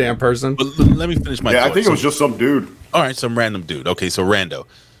every other damn person. But let me finish my. Yeah, I think it was just some dude. All right, some random dude. Okay, so rando.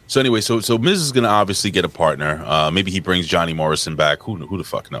 So anyway, so Miz is going to obviously get a partner. Maybe he brings Johnny Morrison back. Who the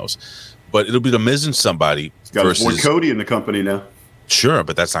fuck knows? But it'll be the Miz and somebody versus his boy Cody in the company now. Sure,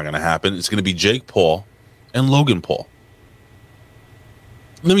 but that's not going to happen. It's going to be Jake Paul and Logan Paul.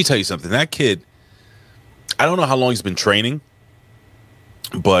 Let me tell you something. That kid, I don't know how long he's been training,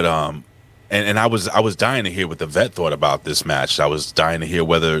 but and I was dying to hear what the vet thought about this match. I was dying to hear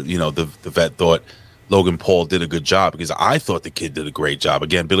whether the vet thought Logan Paul did a good job, because I thought the kid did a great job.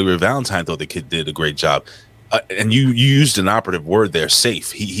 Again, Billy Ray Valentine thought the kid did a great job. And you used an operative word there,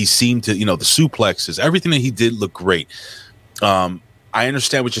 safe. He seemed to, the suplexes, everything that he did looked great. I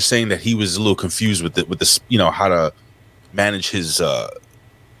understand what you're saying, that he was a little confused with the how to manage his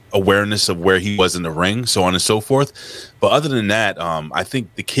awareness of where he was in the ring, so on and so forth. But other than that, I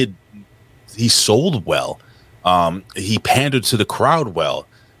think the kid, he sold well. He pandered to the crowd well.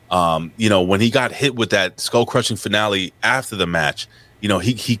 When he got hit with that skull crushing finale after the match,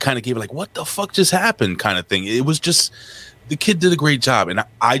 he kind of gave it like, what the fuck just happened kind of thing. It was just, the kid did a great job. And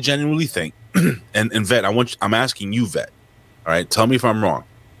I genuinely think, and Vet, I'm asking you, Vet, all right, tell me if I'm wrong.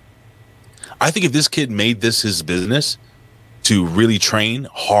 I think if this kid made this his business to really train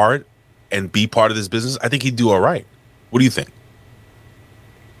hard and be part of this business, I think he'd do all right. What do you think?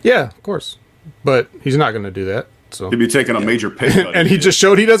 Yeah, of course. But he's not going to do that. So He'd be taking a major pay cut. and he just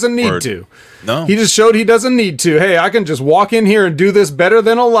showed he doesn't need to. No. He just showed he doesn't need to. Hey, I can just walk in here and do this better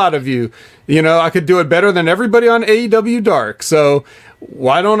than a lot of you. I could do it better than everybody on AEW Dark. So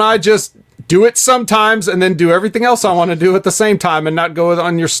why don't I just do it sometimes and then do everything else I want to do at the same time and not go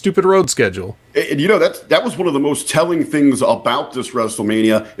on your stupid road schedule? And that was one of the most telling things about this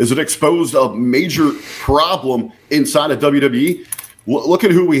WrestleMania is it exposed a major problem inside of WWE. Look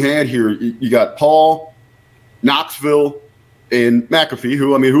at who we had here. You got Paul, Knoxville, and McAfee,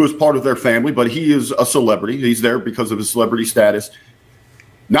 who is part of their family, but he is a celebrity. He's there because of his celebrity status.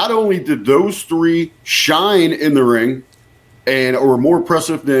 Not only did those three shine in the ring and were more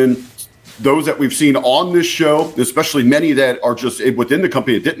impressive than those that we've seen on this show, especially many that are just within the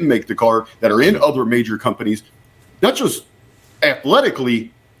company that didn't make the card, that are in other major companies, not just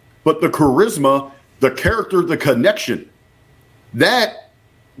athletically, but the charisma, the character, the connection. That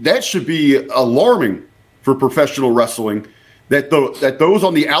should be alarming for professional wrestling, that those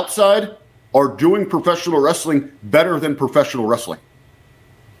on the outside are doing professional wrestling better than professional wrestling.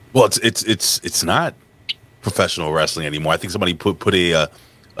 Well, it's not professional wrestling anymore. I think somebody put a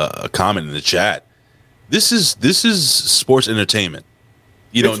comment in the chat. This is sports entertainment.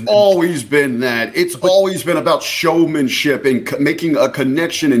 It's always been that. It's always been about showmanship and making a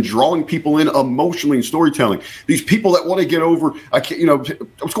connection and drawing people in emotionally and storytelling. These people that want to get over, I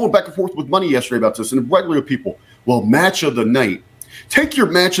was going back and forth with Money yesterday about this, and regular people, well, match of the night. Take your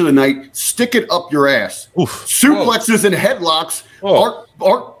match of the night, stick it up your ass. Oof. Suplexes and headlocks aren't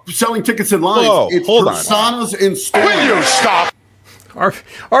selling tickets in lines. It's personas and stories. Will you stop?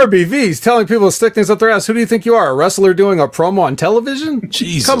 RBV's telling people to stick things up their ass. Who do you think you are? A wrestler doing a promo on television?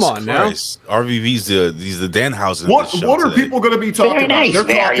 Jesus Come on Christ. Now. RBV's the Danhausen. What are people going to be talking about? They're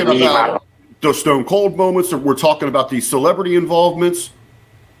talking about the Stone Cold moments. We're talking about these celebrity involvements.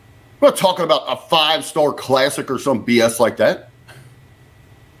 We're not talking about a 5-star classic or some BS like that.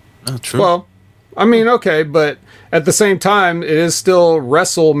 Oh, true. Well, okay, but at the same time, it is still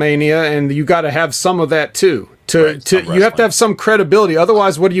WrestleMania, and you got to have some of that too. You have to have some credibility.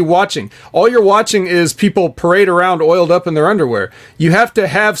 Otherwise, what are you watching? All you're watching is people parade around oiled up in their underwear. You have to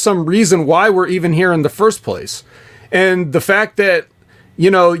have some reason why we're even here in the first place. And the fact that,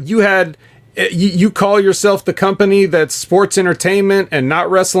 you call yourself the company that's sports entertainment and not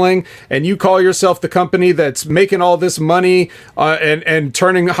wrestling, and you call yourself the company that's making all this money and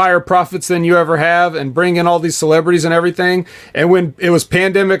turning higher profits than you ever have and bringing all these celebrities and everything. And when it was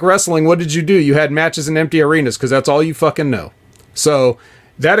pandemic wrestling, what did you do? You had matches in empty arenas because that's all you fucking know. So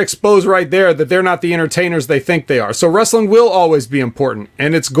that exposed right there that they're not the entertainers they think they are. So wrestling will always be important,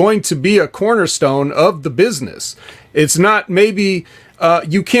 and it's going to be a cornerstone of the business. It's not maybe...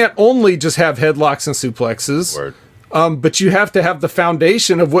 you can't only just have headlocks and suplexes, but you have to have the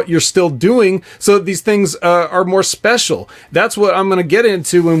foundation of what you're still doing so that these things are more special. That's what I'm going to get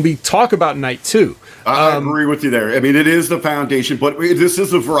into when we talk about Night 2. I agree with you there. It is the foundation, but this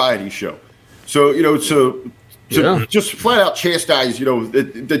is a variety show. So, to just flat out chastise,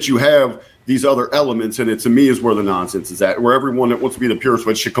 that you have these other elements, and it to me is where the nonsense is at, where everyone that wants to be the purist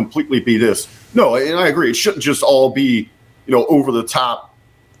which should completely be this. No, and I agree. It shouldn't just all be over the top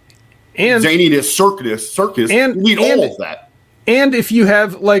and zaniness circus. And you need all of that. And if you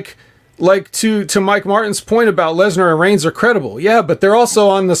have like to Mike Martin's point about Lesnar and Reigns are credible, yeah, but they're also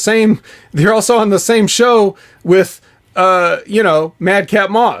on the same show with Madcap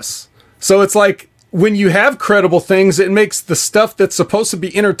Moss. So it's like when you have credible things, it makes the stuff that's supposed to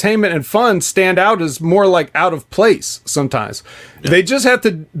be entertainment and fun stand out as more like out of place sometimes. Yeah. They just have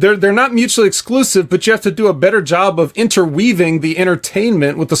to, they're not mutually exclusive, but you have to do a better job of interweaving the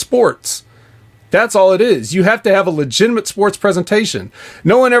entertainment with the sports. That's all it is. You have to have a legitimate sports presentation.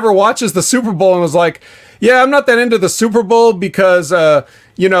 No one ever watches the Super Bowl and was like, yeah, I'm not that into the Super Bowl because,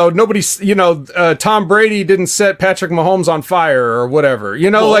 Tom Brady didn't set Patrick Mahomes on fire or whatever,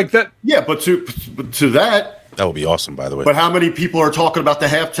 like that. Yeah, but to that would be awesome, by the way. But how many people are talking about the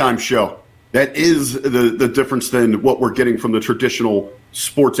halftime show? That is the difference than what we're getting from the traditional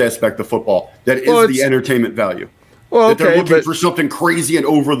sports aspect of football. That is the entertainment value. Well, they're looking for something crazy and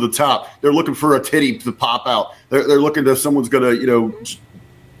over the top. They're looking for a titty to pop out. They're looking to someone's going to,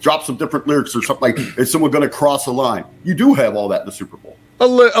 drop some different lyrics or something like. Is someone going to cross a line? You do have all that in the Super Bowl. A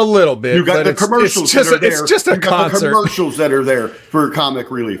little bit. You got but the commercials it's that are there. It's just a you got concert. the commercials that are there for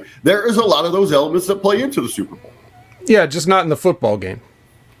comic relief. There is a lot of those elements that play into the Super Bowl. Yeah, just not in the football game.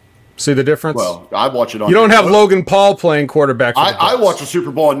 See the difference? Well, I watch it on. You don't have Logan Paul playing quarterback. For the I Bucs. watch the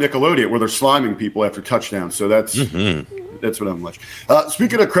Super Bowl on Nickelodeon where they're sliming people after touchdowns. So that's what I'm watching.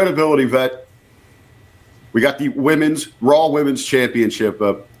 Speaking of credibility, Vet, we got the Raw Women's Championship.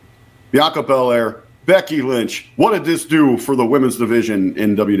 Bianca Belair, Becky Lynch. What did this do for the women's division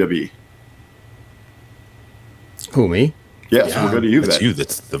in WWE? Who, me? Yes, we'll go to you, That's Vet. you.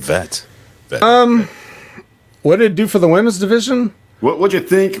 That's the vet. What did it do for the women's division? What'd you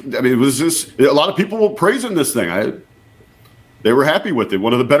think? I mean, was this a lot of people were praising this thing? They were happy with it.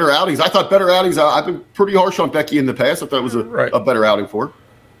 One of the better outings. I thought better outings. I've been pretty harsh on Becky in the past. I thought it was a better outing for her.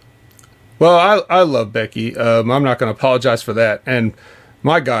 Well, I love Becky. I'm not going to apologize for that. And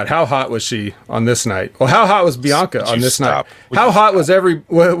my God, how hot was she on this night? Well, how hot was Bianca on this night? How hot was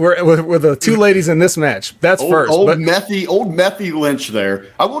were the two ladies in this match? That's first. Old methy Lynch there.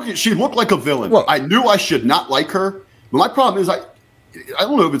 She looked like a villain. Well, I knew I should not like her. But my problem is I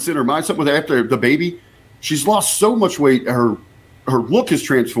don't know if it's in her mind, something with after the baby. She's lost so much weight. Her look has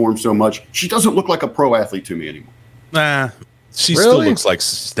transformed so much. She doesn't look like a pro athlete to me anymore. Nah, she Really? still looks like.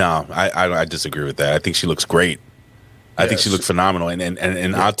 No, I disagree with that. I think she looks great. I think she looked phenomenal.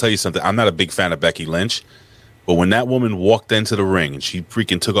 And I'll tell you something. I'm not a big fan of Becky Lynch, but when that woman walked into the ring and she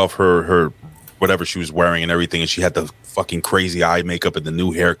freaking took off her whatever she was wearing and everything, and she had the fucking crazy eye makeup and the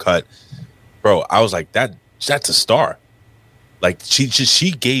new haircut, bro, I was like, that's a star. Like she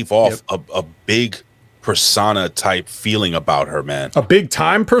gave off a big persona type feeling about her, man. A big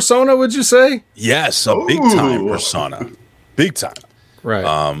time persona, would you say? Yes, a big time persona, big time. Right.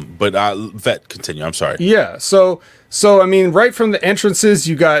 But Vet, continue. I'm sorry. Yeah. So I mean, right from the entrances,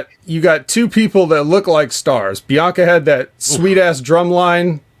 you got two people that look like stars. Bianca had that sweet ass drum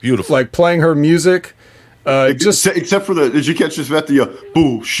line, Beautiful, like playing her music. Except for did you catch this, Vet? The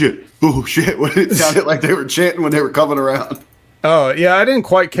bullshit. When it sounded like they were chanting when they were coming around. Oh yeah, I didn't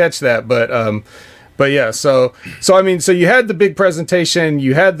quite catch that, but yeah. So I mean, so you had the big presentation,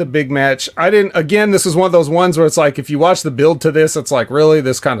 you had the big match. Again, this is one of those ones where it's like if you watch the build to this, it's like really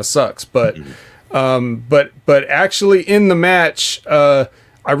this kind of sucks. But actually in the match, I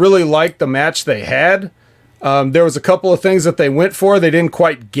really liked the match they had. There was a couple of things that they went for they didn't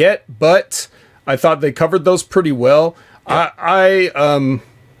quite get, but I thought they covered those pretty well. Yeah.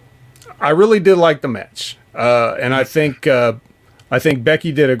 I really did like the match, and I think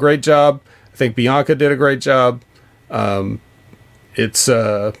Becky did a great job. I think Bianca did a great job. I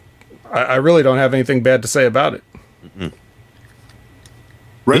really don't have anything bad to say about it. Mm-hmm.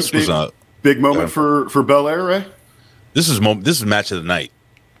 This was a big moment for Belair, right? This is match of the night,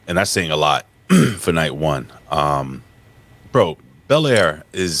 and that's saying a lot for night one. Bro, Belair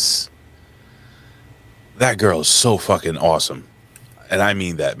that girl is so fucking awesome, and I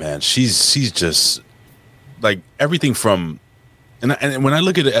mean that, man. She's just like everything from. And when I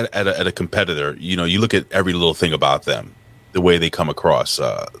look at a competitor, you know, you look at every little thing about them, the way they come across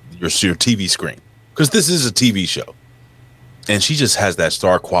your TV screen, because this is a TV show, and she just has that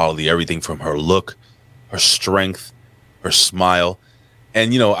star quality. Everything from her look, her strength, her smile,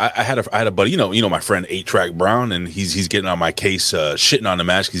 and you know, I had a buddy, you know, my friend 8-Track Brown, and he's getting on my case, shitting on the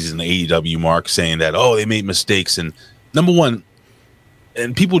match because he's an AEW mark, saying that they made mistakes. And number one,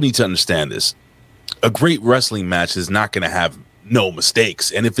 and people need to understand this: a great wrestling match is not going to have no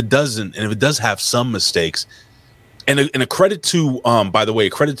mistakes, and if it does have some mistakes, and a credit to by the way,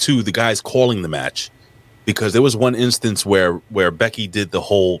 credit to the guys calling the match, because there was one instance where Becky did the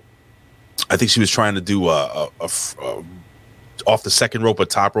whole, I think she was trying to do a off the second rope or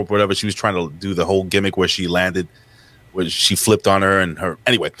top rope or whatever, she was trying to do the whole gimmick where she landed, where she flipped on her and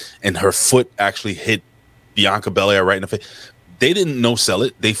her foot actually hit Bianca Belair right in the face. They didn't no-sell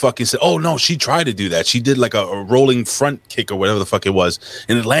it. They fucking said, oh, no, she tried to do that. She did like a rolling front kick or whatever the fuck it was,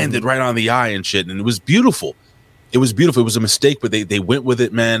 and it landed right on the eye and shit, and it was beautiful. It was beautiful. It was a mistake, but they went with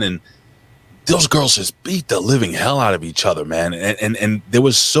it, man, and those girls just beat the living hell out of each other, man, and there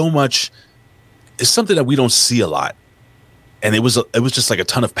was so much. It's something that we don't see a lot, and it was just like a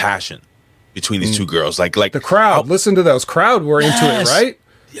ton of passion between these two girls. Like the crowd. Listen to those crowd were into it, right?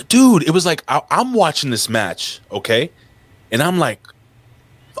 Dude, it was like I'm watching this match, okay? And I'm like,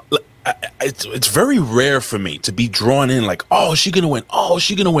 it's very rare for me to be drawn in like, oh, is she going to win? Oh, is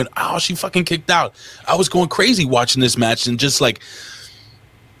she going to win? Oh, she fucking kicked out. I was going crazy watching this match, and just like,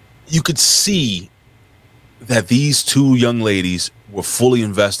 you could see that these two young ladies were fully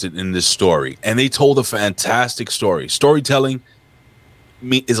invested in this story, and they told a fantastic story. Storytelling,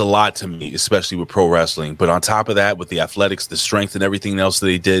 is a lot to me, especially with pro wrestling. But on top of that, with the athletics, the strength, and everything else that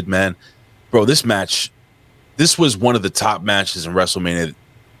they did, man, bro, this was one of the top matches in WrestleMania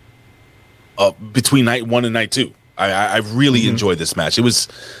between night 1 and night 2. I really enjoyed this match. It was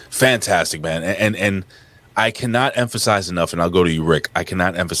fantastic, man. And I cannot emphasize enough, and I'll go to you, Rick. I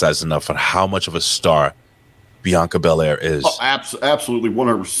cannot emphasize enough on how much of a star Bianca Belair is. Oh, absolutely,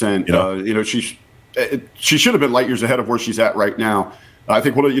 100%. She should have been light years ahead of where she's at right now. I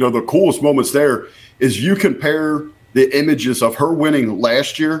think one of the coolest moments there is you compare the images of her winning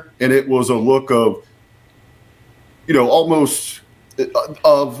last year, and it was a look of, almost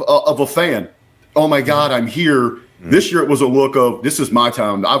of a fan. Oh my God, I'm here. This year it was a look of, this is my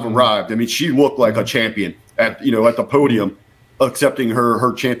time. I've arrived. I mean, she looked like a champion at the podium, accepting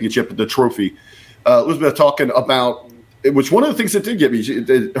her championship, the trophy. Elizabeth talking about, which one of the things that did get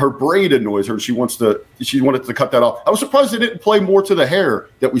me, her braid annoys her. She wanted to cut that off. I was surprised they didn't play more to the hair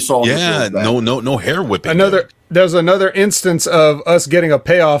that we saw. Yeah, no hair whipping. There's another instance of us getting a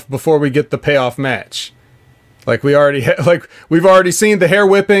payoff before we get the payoff match. Like we've already seen the hair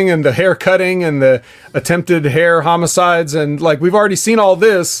whipping and the hair cutting and the attempted hair homicides, and like we've already seen all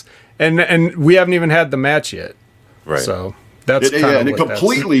this, and we haven't even had the match yet. Right. So that's and it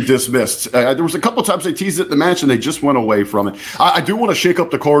completely dismissed. There was a couple times they teased it in the match and they just went away from it. I do want to shake up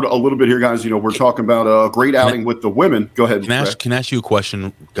the card a little bit here, guys. We're talking about a great outing with the women. Go ahead. Can I ask you a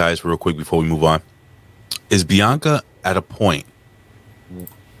question, guys, real quick before we move on? Is Bianca at a point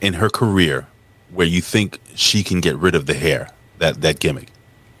in her career where you think she can get rid of the hair, that gimmick?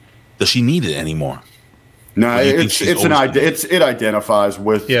 Does she need it anymore? No, it identifies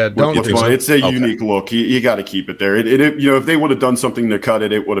with. Yeah, it's a unique look. You got to keep it there. If they would have done something to cut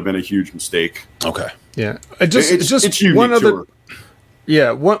it, it would have been a huge mistake. Okay. Yeah, it's unique one other.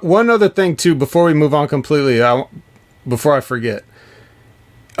 Yeah, one other thing too before we move on completely. Before I forget.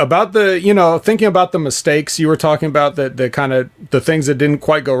 About thinking about the mistakes you were talking about, the kind of the things that didn't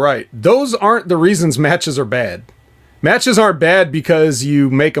quite go right. Those aren't the reasons matches are bad. Matches aren't bad because you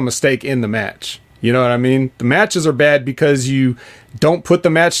make a mistake in the match. You know what I mean? The matches are bad because you don't put the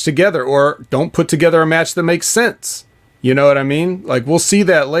match together or don't put together a match that makes sense. You know what I mean? Like, we'll see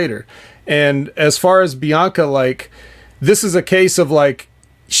that later. And as far as Bianca, like, this is a case of like,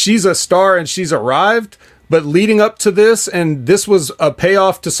 she's a star and she's arrived. But leading up to this, and this was a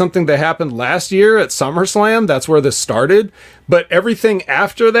payoff to something that happened last year at SummerSlam. That's where this started. But everything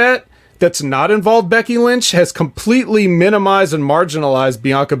after that, that's not involved Becky Lynch, has completely minimized and marginalized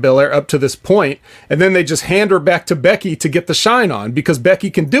Bianca Belair up to this point. And then they just hand her back to Becky to get the shine on because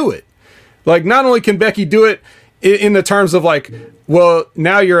Becky can do it. Like, not only can Becky do it in the terms of like, well,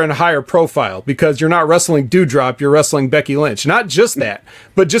 now you're in a higher profile because you're not wrestling Doudrop, you're wrestling Becky Lynch. Not just that,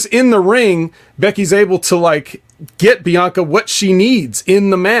 but just in the ring, Becky's able to like get Bianca what she needs in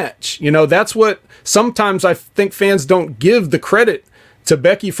the match. That's what sometimes I think fans don't give the credit to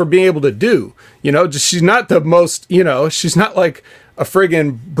Becky for being able to do. She's not the most, she's not like a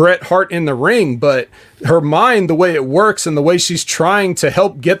friggin' Bret Hart in the ring, but her mind, the way it works and the way she's trying to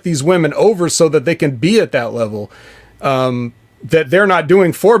help get these women over so that they can be at that level, that they're not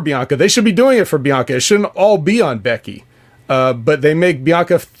doing for Bianca. They should be doing it for Bianca. It shouldn't all be on Becky. But they make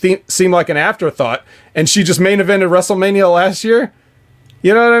Bianca seem like an afterthought, and she just main evented WrestleMania last year.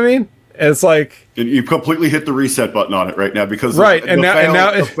 You know what I mean? And it's like, and you completely hit the reset button on it right now because right, and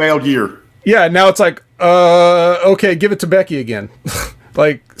now the failed year. Yeah, now it's like, okay, give it to Becky again.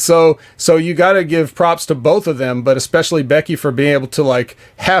 Like, so you got to give props to both of them, but especially Becky for being able to like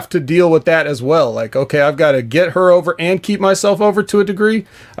have to deal with that as well. Like, okay, I've got to get her over and keep myself over to a degree.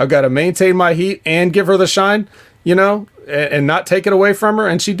 I've got to maintain my heat and give her the shine, and not take it away from her.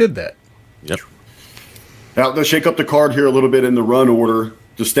 And she did that. Yep. Now, let's shake up the card here a little bit in the run order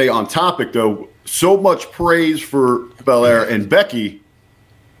to stay on topic, though. So much praise for Belair and Becky.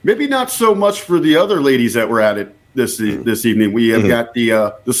 Maybe not so much for the other ladies that were at it this evening. We have got the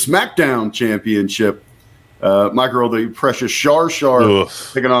SmackDown Championship. My girl, the precious Shar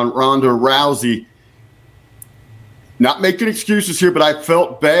taking on Ronda Rousey. Not making excuses here, but I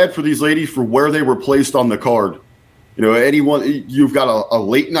felt bad for these ladies for where they were placed on the card. You've got a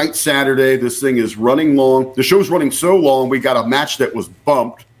late night Saturday. This thing is running long. The show's running so long, we got a match that was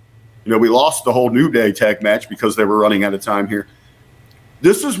bumped. We lost the whole New Day tag match because they were running out of time here.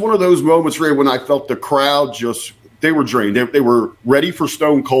 This is one of those moments, Ray, when I felt the crowd they were drained. They were ready for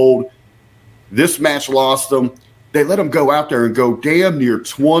Stone Cold. This match lost them. They let them go out there and go damn near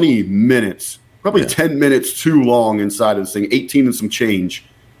 20 minutes, probably 10 minutes too long inside of this thing, 18 and some change.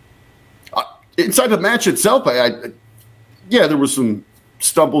 Inside the match itself, there was some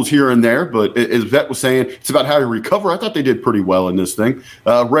stumbles here and there, but as Vet was saying, it's about how you recover. I thought they did pretty well in this thing.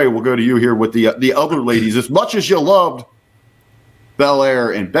 Ray, we'll go to you here with the other ladies. As much as you loved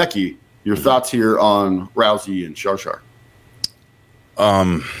Belair and Becky, your thoughts here on Rousey and Shar.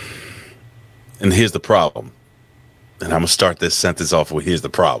 And here's the problem. And I'm going to start this sentence off with, here's the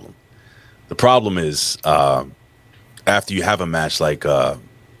problem. The problem is, after you have a match like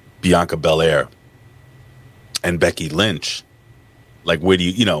Bianca Belair and Becky Lynch, like, where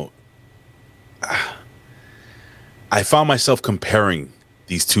do I found myself comparing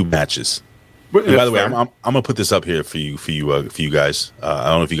these two matches. And by the way, I'm gonna put this up here for you guys. I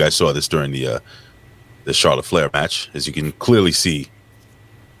don't know if you guys saw this during the Charlotte Flair match. As you can clearly see,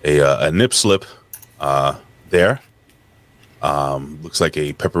 a nip slip there. Looks like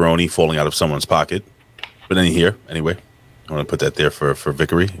a pepperoni falling out of someone's pocket. But anyway, I'm gonna put that there for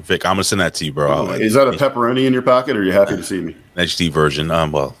Vickery. Vic, I'm gonna send that to you, bro. Is that a pepperoni in your pocket, or are you happy to see me? An HD version.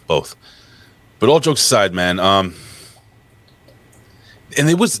 Well, both. But all jokes aside, man. And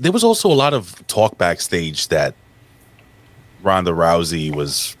there was also a lot of talk backstage that Ronda Rousey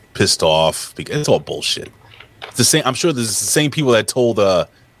was pissed off because it's all bullshit. It's the same. I'm sure there's the same people that told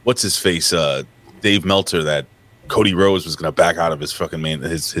what's his face, Dave Meltzer, that Cody Rhodes was gonna back out of his fucking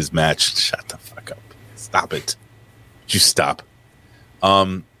his match. Shut the fuck up. Stop it. You stop.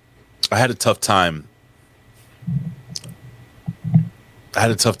 I had a tough time.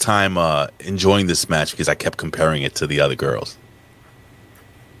 Enjoying this match because I kept comparing it to the other girls.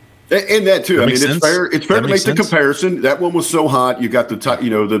 And that too. That I mean, makes it's sense? fair. It's fair That to makes make the sense? comparison. That one was so hot. You got the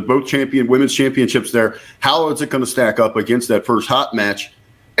both women's championships there. How is it going to stack up against that first hot match?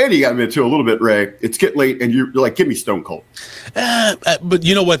 And you got me too a little bit, Ray. It's getting late, and you're like, give me Stone Cold. But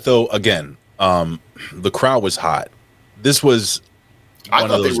you know what, though? Again, the crowd was hot. This was. I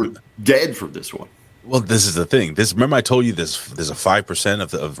thought they were dead for this one. Well, this is the thing. Remember, I told you there's a 5%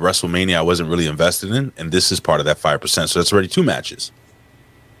 of WrestleMania I wasn't really invested in, and this is part of that 5%. So that's already two matches.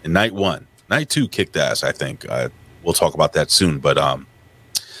 In night one, night two kicked ass. I think we'll talk about that soon. But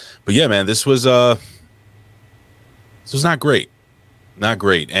yeah, man, this was not great, not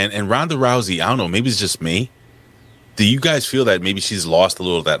great. And Ronda Rousey, I don't know, maybe it's just me. Do you guys feel that maybe she's lost a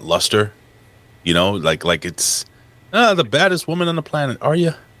little of that luster? You know, like it's the baddest woman on the planet. Are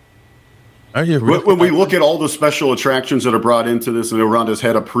you? Are you? Really? When we look at all the special attractions that are brought into this, and Ronda's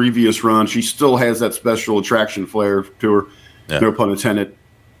had a previous run, she still has that special attraction flair to her. Yeah. No pun intended.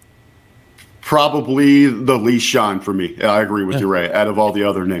 Probably the least shine for me. I agree with you, Ray, out of all the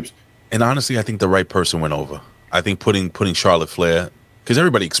other names. And honestly, I think the right person went over. I think putting Charlotte Flair, because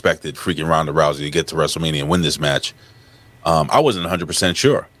everybody expected freaking Ronda Rousey to get to WrestleMania and win this match. I wasn't 100%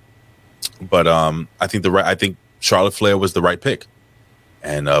 sure, but I think Charlotte Flair was the right pick.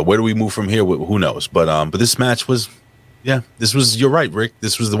 And where do we move from here? Who knows? But this match was, you're right, Rick.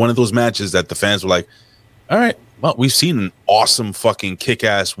 This was one of those matches that the fans were like, all right, well, we've seen an awesome fucking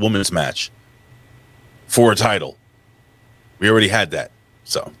kick-ass women's match for a title. We already had that.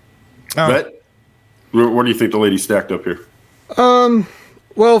 So, where do you think the lady stacked up here?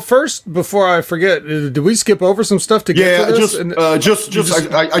 Well, first, before I forget, did we skip over some stuff to get to this? I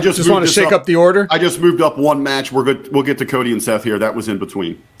just want to shake up the order. I just moved up one match. We're good. We'll get to Cody and Seth here. That was in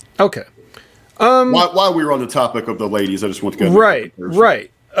between. Okay. While we were on the topic of the ladies, I just want to go.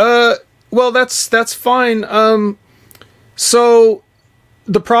 Right. Well, that's fine. So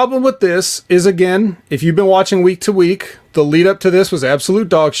the problem with this is, again, if you've been watching week to week, the lead up to this was absolute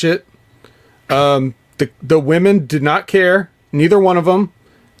dog shit. The women did not care. Neither one of them.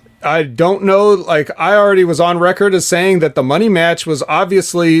 I don't know. Like, I already was on record as saying that the money match was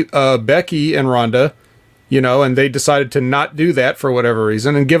obviously Becky and Ronda, and they decided to not do that for whatever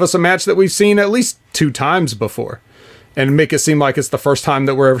reason and give us a match that we've seen at least 2 times before and make it seem like it's the first time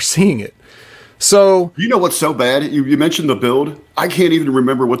that we're ever seeing it. So, you know what's so bad? You mentioned the build. I can't even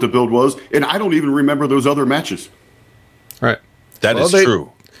remember what the build was, and I don't even remember those other matches. Right. That is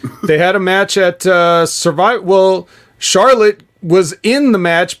true. They had a match at Survivor. Well, Charlotte was in the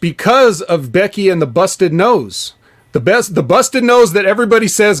match because of Becky and the busted nose. The busted nose that everybody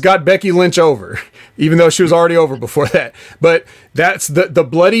says got Becky Lynch over, even though she was already over before that. But that's the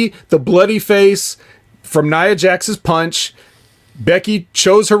bloody face from Nia Jax's punch. Becky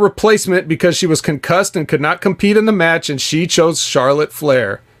chose her replacement because she was concussed and could not compete in the match, and she chose Charlotte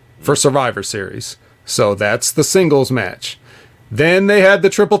Flair for Survivor Series. So that's the singles match. Then they had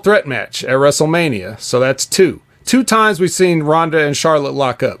the triple threat match at WrestleMania. So that's 2. 2 times we've seen Ronda and Charlotte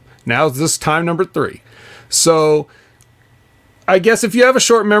lock up. Now this is time number 3. So I guess if you have a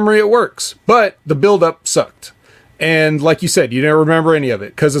short memory, it works. But the build-up sucked. And like you said, you didn't remember any of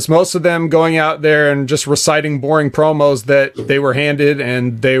it because it's most of them going out there and just reciting boring promos that they were handed,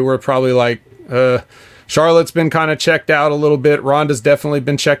 and they were probably like, Charlotte's been kind of checked out a little bit. Ronda's definitely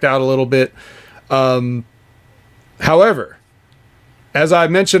been checked out a little bit. However, as I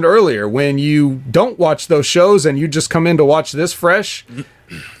mentioned earlier, when you don't watch those shows and you just come in to watch this fresh,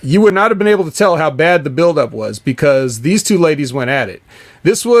 you would not have been able to tell how bad the buildup was because these two ladies went at it.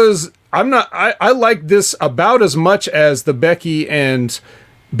 This was... I like this about as much as the Becky and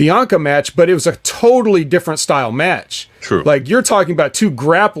Bianca match, but it was a totally different style match. True. Like, you're talking about two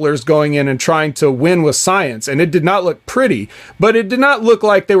grapplers going in and trying to win with science, and it did not look pretty, but it did not look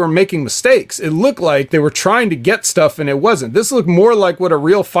like they were making mistakes. It looked like they were trying to get stuff, and it wasn't. This looked more like what a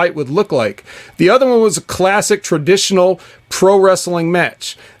real fight would look like. The other one was a classic, traditional pro wrestling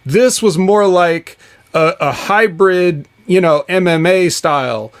match. This was more like a hybrid, MMA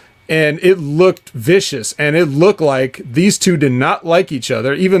style. And it looked vicious, and it looked like these two did not like each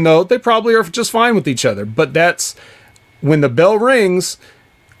other, even though they probably are just fine with each other. But that's when the bell rings,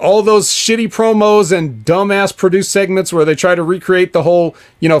 all those shitty promos and dumbass produced segments where they try to recreate the whole,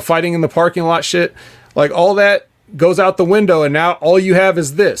 fighting in the parking lot shit, like all that goes out the window, and now all you have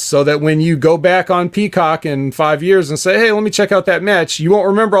is this, so that when you go back on Peacock in 5 years and say, hey, let me check out that match, you won't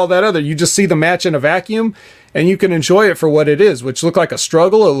remember all that other. You just see the match in a vacuum, and you can enjoy it for what it is, which looked like a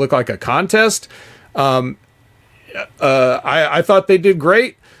struggle. It looked like a contest. I thought they did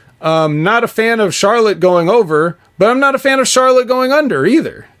great. Not a fan of Charlotte going over, but I'm not a fan of Charlotte going under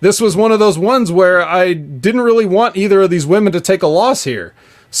either. This was one of those ones where I didn't really want either of these women to take a loss here.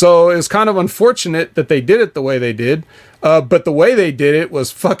 So it was kind of unfortunate that they did it the way they did. But the way they did it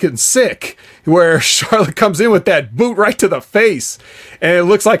was fucking sick, where Charlotte comes in with that boot right to the face, and it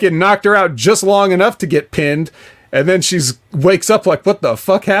looks like it knocked her out just long enough to get pinned. And then wakes up like, what the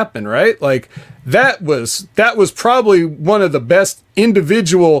fuck happened, right? Like, that was probably one of the best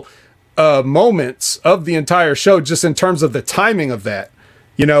individual moments of the entire show, just in terms of the timing of that.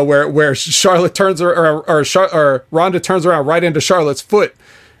 Where Charlotte turns her, or Ronda turns around right into Charlotte's foot,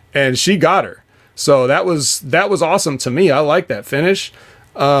 and she got her. So that was awesome to me. I like that finish.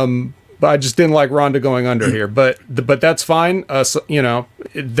 But I just didn't like Ronda going under here. But that's fine.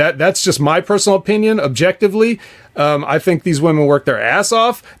 That's just my personal opinion. Objectively, I think these women worked their ass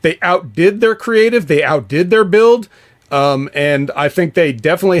off. They outdid their creative. They outdid their build. And I think they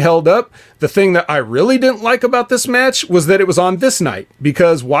definitely held up. The thing that I really didn't like about this match was that it was on this night,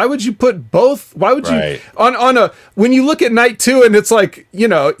 because why would you put both? Why would you when you look at night 2 and it's like, you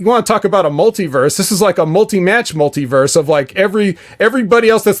want to talk about a multiverse. This is like a multi-match multiverse of like everybody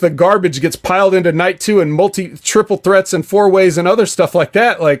else that's the garbage gets piled into night 2 and triple threats and 4-ways and other stuff like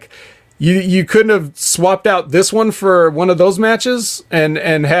that. Like, you couldn't have swapped out this one for one of those matches and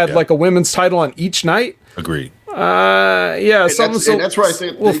had like a women's title on each night. Agreed. That's why I say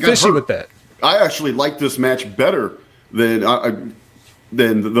a little fishy with that. I actually like this match better than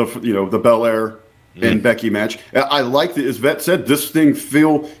the Belair and Becky match. I like that, as Vet said, this thing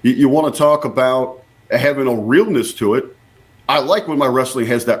you want to talk about having a realness to it. I like when my wrestling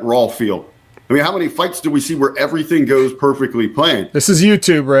has that raw feel. I mean, how many fights do we see where everything goes perfectly planned? This is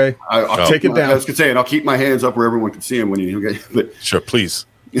YouTube, Ray. I'll take it down. I was going to say, and I'll keep my hands up where everyone can see them when you. Sure, please.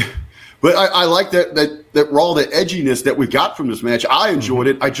 But I like that raw, the edginess that we got from this match. I enjoyed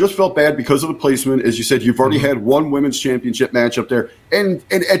it. I just felt bad because of the placement. As you said, you've already had one women's championship match up there. And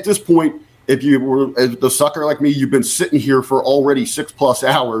at this point, if you were the sucker like me, you've been sitting here for already 6+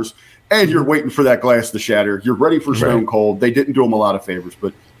 hours, and you're waiting for that glass to shatter. You're ready for Stone Cold. They didn't do him a lot of favors,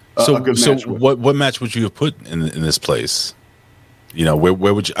 but a good match. So what match would you have put in this place? Where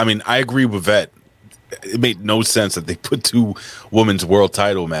would you – I mean, I agree with Vet. It made no sense that they put 2 women's world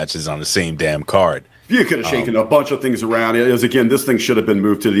title matches on the same damn card. You could have shaken a bunch of things around. This thing should have been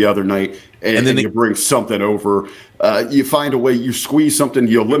moved to the other night, and then you bring something over. You find a way, you squeeze something,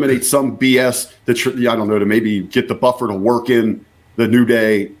 you eliminate some BS to maybe get the buffer to work in the New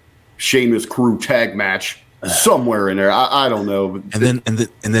Day Sheamus crew tag match somewhere in there. I don't know.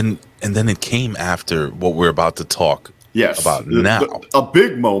 And then it came after what we're about to talk. Yes, about now. A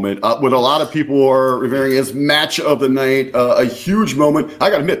big moment, what a lot of people are revering as match of the night, a huge moment. I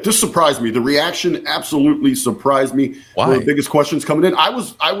got to admit, this surprised me. The reaction absolutely surprised me. Why? One of the biggest questions coming in. I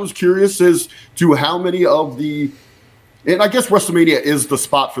was curious as to how many of the, and I guess WrestleMania is the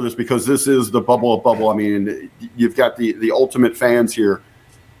spot for this because this is the bubble of bubble. I mean, you've got the ultimate fans here.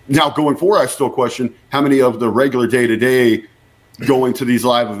 Now, going forward, I still question how many of the regular day-to-day going to these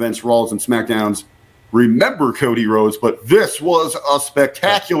live events, Raws and SmackDowns, remember Cody Rhodes, but this was a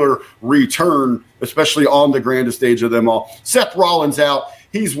spectacular return, especially on the grandest stage of them all. Seth Rollins out.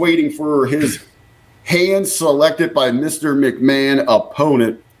 He's waiting for his hand selected by Mr. McMahon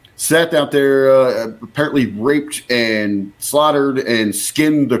opponent. Sat out there, apparently raped and slaughtered and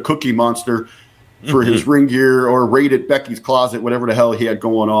skinned the Cookie Monster for his ring gear, or raided Becky's closet, whatever the hell he had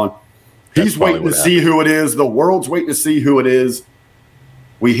going on. He's waiting to see who it is. The world's waiting to see who it is.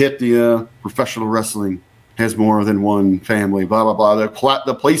 We hit the professional wrestling has more than one family, blah, blah, blah.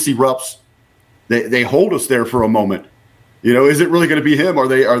 The place erupts. They hold us there for a moment. You know, is it really going to be him? Are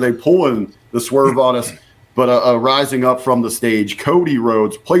they pulling the swerve on us? But rising up from the stage, Cody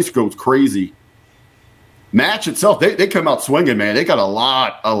Rhodes, place goes crazy. Match itself, they come out swinging, man. They got a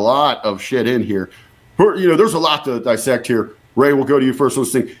lot of shit in here. You know, there's a lot to dissect here. Ray, we'll go to you first on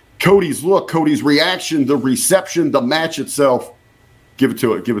this thing. Cody's look, Cody's reaction, the reception, the match itself. Give it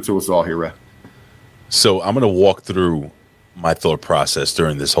to us all here, Ray. So I'm going to walk through my thought process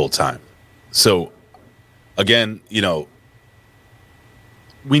during this whole time. So, again, you know,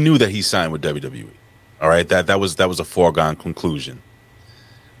 we knew that he signed with WWE. All right, that was a foregone conclusion.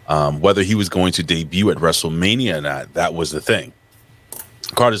 Whether he was going to debut at WrestleMania or not, that was the thing.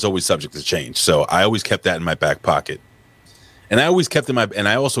 Card is always subject to change, so I always kept that in my back pocket. And I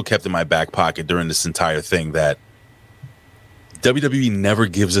also kept in my back pocket during this entire thing that WWE never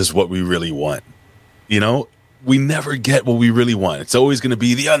gives us what we really want. You know, we never get what we really want. It's always going to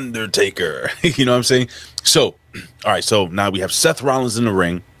be The Undertaker. You know what I'm saying? So, all right, so now we have Seth Rollins in the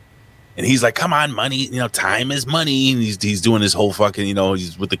ring. And he's like, come on, money, you know, time is money. And he's doing his whole fucking, you know,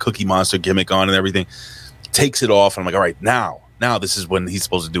 he's with the Cookie Monster gimmick on and everything. Takes it off. And I'm like, all right, now this is when he's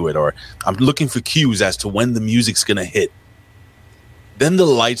supposed to do it. Or I'm looking for cues as to when the music's going to hit. Then the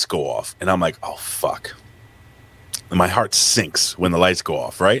lights go off. And I'm like, oh, fuck. And my heart sinks when the lights go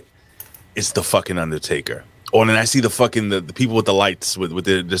off, right? It's the fucking Undertaker. Oh, and then I see the fucking, the people with the lights with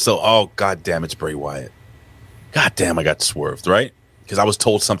their so, oh, God damn, it's Bray Wyatt. God damn, I got swerved, right? Because I was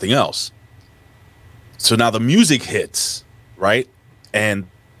told something else. So now the music hits, right? And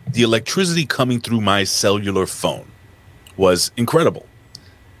the electricity coming through my cellular phone was incredible.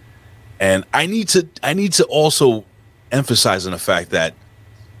 And I need to also emphasize on the fact that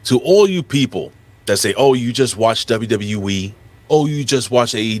to all you people that say, oh, you just watch WWE, oh, you just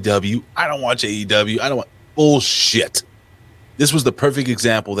watch AEW, I don't watch AEW, I don't want bullshit. This was the perfect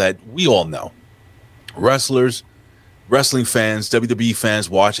example that we all know. Wrestling fans, WWE fans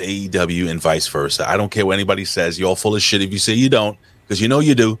watch AEW and vice versa. I don't care what anybody says. You're all full of shit if you say you don't, because you know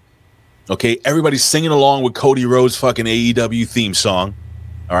you do. Okay, everybody's singing along with Cody Rhodes' fucking AEW theme song.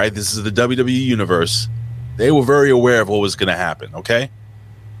 All right, this is the WWE universe. They were very aware of what was going to happen, okay?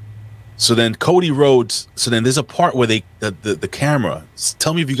 So then Cody Rhodes, so then there's a part where the camera,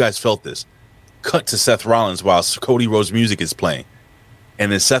 tell me if you guys felt this, cut to Seth Rollins while Cody Rhodes' music is playing.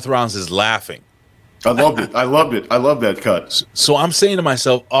 And then Seth Rollins is laughing. I loved it. I love that cut. So I'm saying to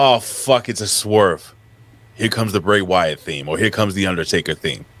myself, oh, fuck, it's a swerve. Here comes the Bray Wyatt theme, or here comes the Undertaker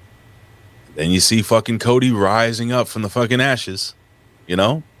theme. Then you see fucking Cody rising up from the fucking ashes, you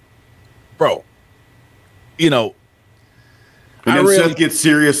know? Bro, you know. And then Seth gets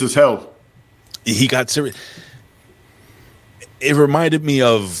serious as hell. He got serious. It reminded me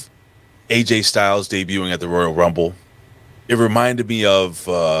of AJ Styles debuting at the Royal Rumble. It reminded me of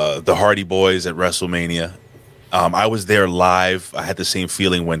the Hardy Boys at WrestleMania. I was there live. I had the same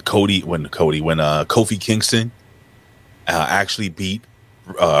feeling when Kofi Kingston actually beat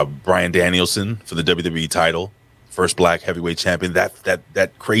Bryan Danielson for the WWE title, first black heavyweight champion.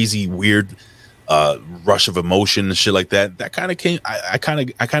 That crazy weird rush of emotion and shit like that. That kind of came. I kind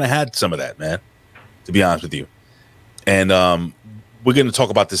of had some of that, man. To be honest with you, and we're going to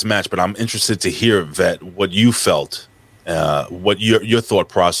talk about this match, but I'm interested to hear, Vet, what you felt. What your thought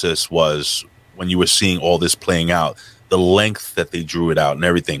process was when you were seeing all this playing out, the length that they drew it out and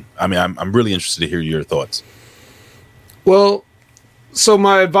everything. I mean, I'm really interested to hear your thoughts. Well, so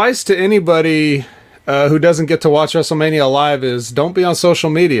my advice to anybody who doesn't get to watch WrestleMania live is don't be on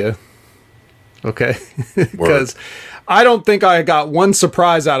social media. Okay? Because I don't think I got one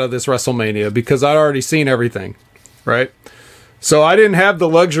surprise out of this WrestleMania because I'd already seen everything, right? So I didn't have the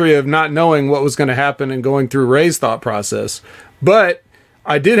luxury of not knowing what was going to happen and going through Ray's thought process. But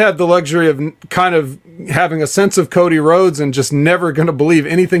I did have the luxury of kind of having a sense of Cody Rhodes and just never going to believe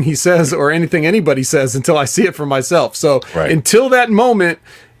anything he says or anything anybody says until I see it for myself. So until that moment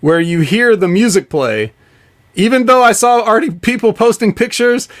where you hear the music play, even though I saw already people posting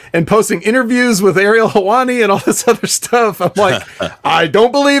pictures and posting interviews with Ariel Helwani and all this other stuff, I'm like, I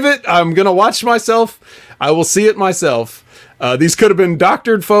don't believe it. I'm going to watch myself. I will see it myself. These could have been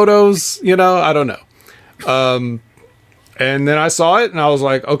doctored photos, you know, I don't know. And then I saw it and I was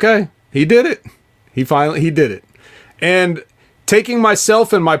like, okay, he did it. He did it. And taking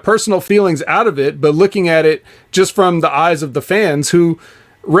myself and my personal feelings out of it, but looking at it just from the eyes of the fans who,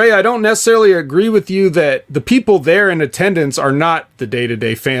 Ray, I don't necessarily agree with you that the people there in attendance are not the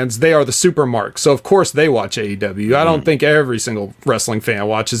day-to-day fans. They are the supermarks. So, of course, they watch AEW. I don't think every single wrestling fan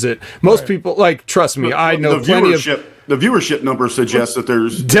watches it. Most people, like, trust me, I know plenty of... The viewership numbers suggest that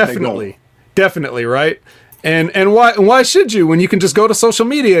there's... Definitely, right? And why should you when you can just go to social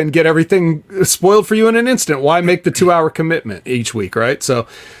media and get everything spoiled for you in an instant? Why make the 2-hour commitment each week, right? So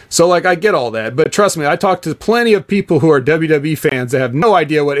like I get all that, but trust me, I talk to plenty of people who are WWE fans that have no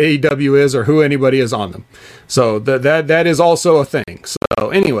idea what AEW is or who anybody is on them. So that is also a thing.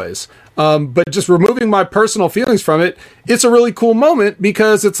 So anyways, but just removing my personal feelings from it, it's a really cool moment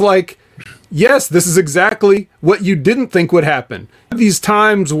because it's like, yes, this is exactly what you didn't think would happen. These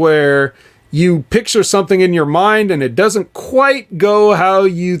times where you picture something in your mind and it doesn't quite go how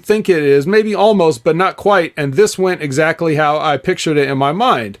you think it is, maybe almost, but not quite. And this went exactly how I pictured it in my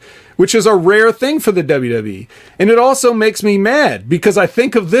mind, which is a rare thing for the WWE. And it also makes me mad because I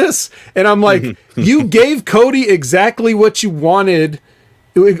think of this and I'm like, you gave Cody exactly what you wanted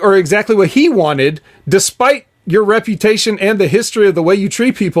or exactly what he wanted, despite your reputation and the history of the way you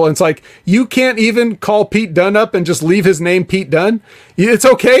treat people. And it's like, you can't even call Pete Dunne up and just leave his name Pete Dunne. It's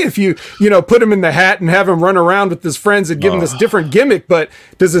okay if you put him in the hat and have him run around with his friends and give him this different gimmick, but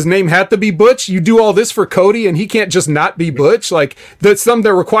does his name have to be Butch? You do all this for Cody and he can't just not be Butch? Like, that's something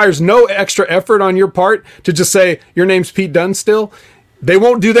that requires no extra effort on your part to just say, your name's Pete Dunne still. They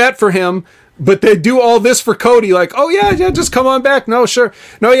won't do that for him. But they do all this for Cody, like, oh, yeah, just come on back. No, sure.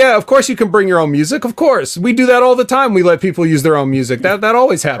 No, yeah, of course you can bring your own music. Of course. We do that all the time. We let people use their own music. That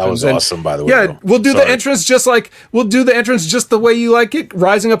always happens. That was awesome, by the way. Yeah, though. we'll do the entrance just the way you like it,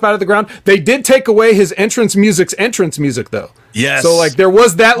 rising up out of the ground. They did take away his entrance music, though. Yes. So, like, there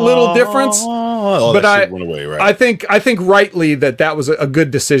was that little difference. But that shit went away, right? I think rightly that was a good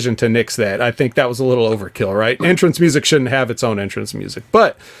decision to nix that. I think that was a little overkill, right? Entrance music shouldn't have its own entrance music.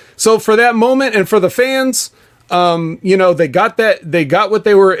 But so for that moment and for the fans, they got what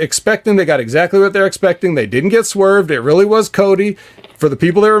they were expecting. They got exactly what they're expecting. They didn't get swerved. It really was Cody. For the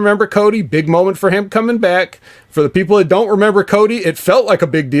people that remember Cody, big moment for him coming back. For the people that don't remember Cody, it felt like a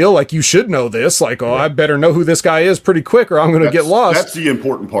big deal. Like, you should know this. Like, I better know who this guy is pretty quick or I'm going to get lost. That's the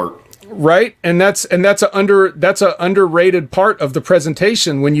important part. Right, and that's a underrated part of the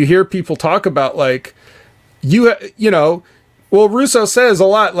presentation when you hear people talk about, like, well, Russo says a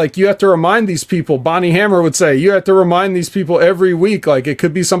lot, like, you have to remind these people. Bonnie Hammer would say you have to remind these people every week, like it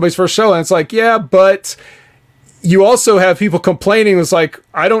could be somebody's first show, and it's like, yeah, but you also have people complaining. It's like,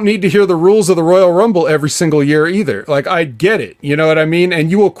 I don't need to hear the rules of the Royal Rumble every single year either. Like, I get it, you know what I mean, and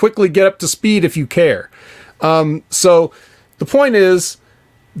you will quickly get up to speed if you care. So the point is,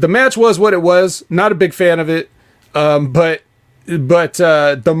 the match was what it was. Not a big fan of it. But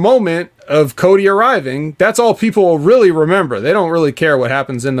the moment of Cody arriving, that's all people will really remember. They don't really care what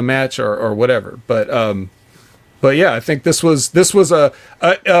happens in the match or whatever. But yeah, I think this was a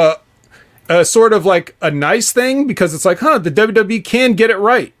sort of like a nice thing because it's like, the WWE can get it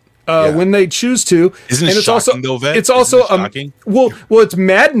right. When they choose to. Isn't it shocking, though, Vet? It's also shocking? Well, it's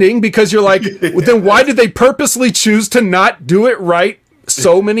maddening because you're like, then why did they purposely choose to not do it right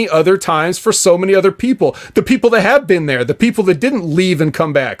so many other times for so many other people? The people that have been there, the people that didn't leave and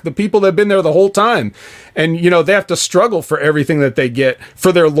come back, the people that have been there the whole time. And, they have to struggle for everything that they get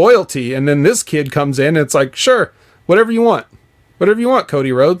for their loyalty. And then this kid comes in and it's like, sure, whatever you want,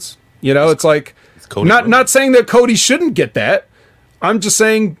 Cody Rhodes. It's like, not saying that Cody shouldn't get that. I'm just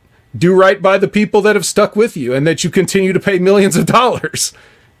saying, do right by the people that have stuck with you and that you continue to pay millions of dollars.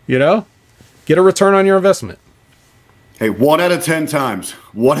 Get a return on your investment. Hey, 1 out of 10 times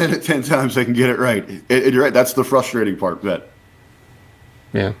they can get it right. And you're right. That's the frustrating part, Vet.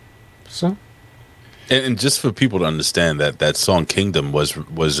 Yeah. So, and just for people to understand that song "Kingdom"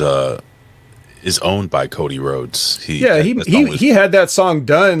 is owned by Cody Rhodes. He had that song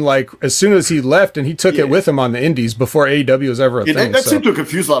done like as soon as he left, and he took it with him on the Indies before AEW was ever a thing. That seemed to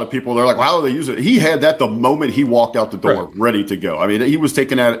confuse a lot of people. They're like, "How do they use it?" He had that the moment he walked out the door, ready to go. I mean, he was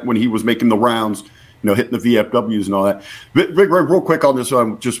taking that when he was making the rounds. Hitting the VFWs and all that. But real quick on this,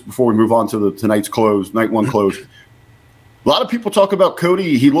 just before we move on to tonight's close, night one close. A lot of people talk about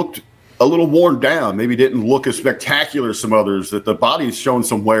Cody. He looked a little worn down. Maybe didn't look as spectacular as some others. That the body's showing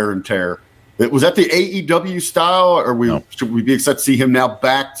some wear and tear. Was that the AEW style, or should we be excited to see him now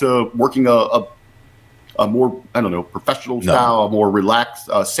back to working a more, professional style, a more relaxed,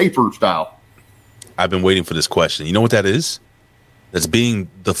 safer style? I've been waiting for this question. You know what that is? That's being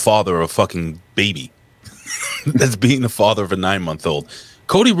the father of a fucking baby. That's being the father of a 9-month-old.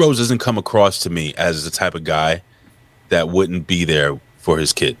 Cody Rhodes doesn't come across to me as the type of guy that wouldn't be there for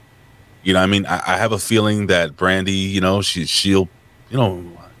his kid. You know what I mean? I have a feeling that Brandy, you know, she'll, you know,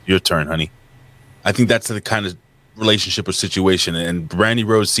 your turn, honey. I think that's the kind of relationship or situation. And Brandy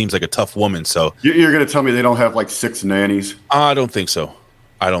Rose seems like a tough woman. So you're going to tell me they don't have like 6 nannies? I don't think so.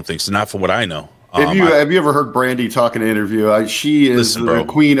 Not from what I know. Have you ever heard Brandy talk in an interview? She is the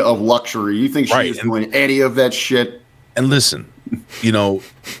queen of luxury. You think she is doing any of that shit? And listen, you know,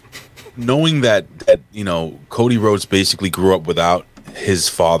 knowing that you know, Cody Rhodes basically grew up without his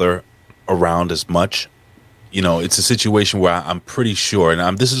father around as much, you know, it's a situation where I'm pretty sure,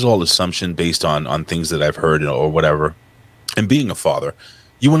 and this is all assumption based on things that I've heard or whatever. And being a father,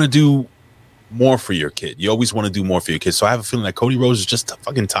 you want to do more for your kid. You always want to do more for your kid. So I have a feeling that Cody Rhodes is just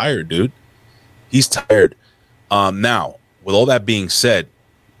fucking tired, dude. He's tired. Now, with all that being said,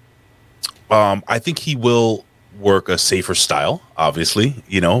 I think he will work a safer style, obviously,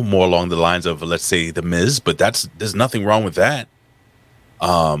 you know, more along the lines of, let's say, The Miz, but there's nothing wrong with that.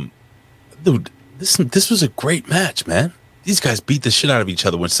 Dude, this was a great match, man. These guys beat the shit out of each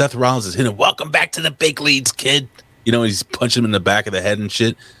other. When Seth Rollins is hitting, welcome back to the big leagues, kid. You know, he's punching him in the back of the head and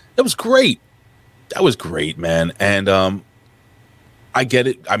shit. That was great. That was great, man. And I get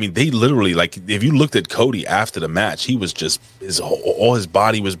it. I mean, they literally, like, if you looked at Cody after the match, he was just, all his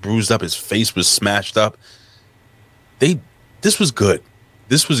body was bruised up. His face was smashed up. This was good.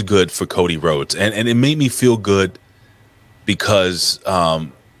 This was good for Cody Rhodes. And it made me feel good because,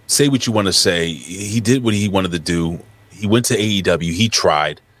 say what you want to say, he did what he wanted to do. He went to AEW. He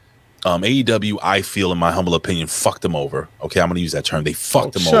tried. AEW, I feel, in my humble opinion, fucked him over. Okay, I'm going to use that term. They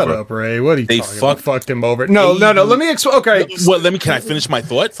fucked him over. Shut up, Ray. What are you talking about? Fucked him over. No. Let me explain. Okay. Well, can I finish my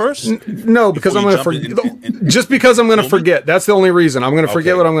thought first? No, because I'm going to forget. Just because I'm going to forget. That's the only reason. I'm going to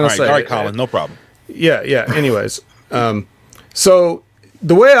forget what I'm going to say. All right, Colin. No problem. Yeah. Anyways, so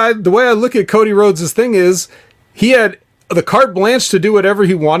the way I look at Cody Rhodes' thing is he had the carte blanche to do whatever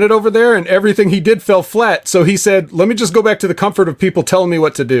he wanted over there, and everything he did fell flat. So he said, let me just go back to the comfort of people telling me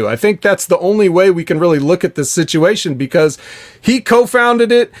what to do. I think that's the only way we can really look at this situation, because he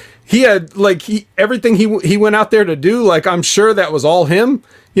co-founded it. He had everything he went out there to do. Like, I'm sure that was all him.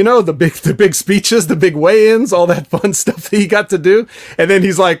 You know, the big speeches, the big weigh-ins, all that fun stuff that he got to do. And then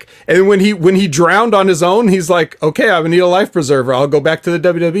he's like, and when he drowned on his own, he's like, okay, I need a life preserver. I'll go back to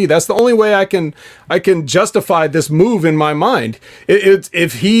the WWE. That's the only way I can justify this move in my mind.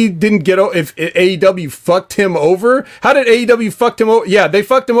 If he didn't if AEW fucked him over, how did AEW fuck him over? Yeah, they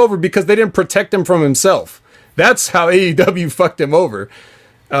fucked him over because they didn't protect him from himself. That's how AEW fucked him over.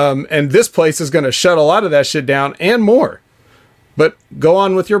 And this place is going to shut a lot of that shit down and more. But go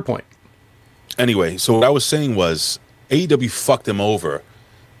on with your point. Anyway, so what I was saying was AEW fucked him over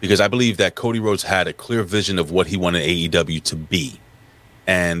because I believe that Cody Rhodes had a clear vision of what he wanted AEW to be.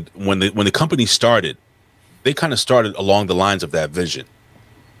 And when the company started, they kind of started along the lines of that vision.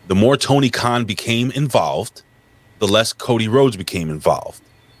 The more Tony Khan became involved, the less Cody Rhodes became involved.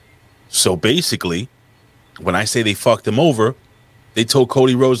 So basically, when I say they fucked him over, they told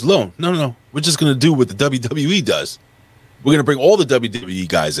Cody Rhodes, no, we're just going to do what the WWE does. We're going to bring all the WWE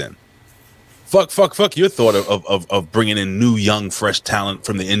guys in. Fuck your thought of bringing in new, young, fresh talent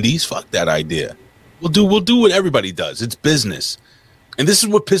from the indies. Fuck that idea. We'll do what everybody does. It's business. And this is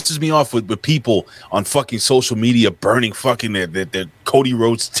what pisses me off with people on fucking social media burning fucking their Cody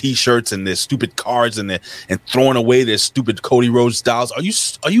Rhodes t-shirts and their stupid cards and throwing away their stupid Cody Rhodes dolls.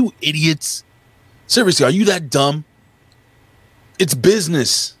 Are you idiots? Seriously, are you that dumb? It's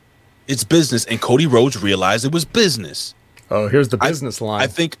business. It's business. And Cody Rhodes realized it was business. Oh, here's the business line. I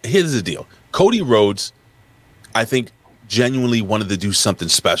think here's the deal. Cody Rhodes, I think, genuinely wanted to do something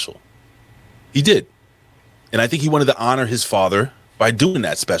special. He did. And I think he wanted to honor his father by doing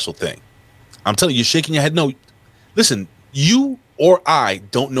that special thing. I'm telling you, you're shaking your head. No, listen, you or I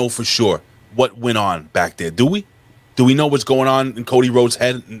don't know for sure what went on back there, do we? Do we know what's going on in Cody Rhodes'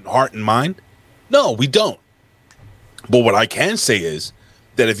 head and heart and mind? No, we don't. But what I can say is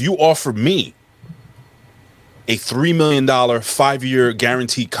that if you offer me a $3 million 5-year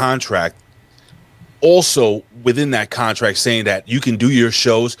guaranteed contract, also within that contract saying that you can do your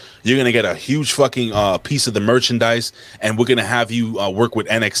shows, you're going to get a huge fucking piece of the merchandise, and we're going to have you work with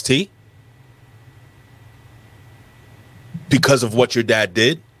NXT because of what your dad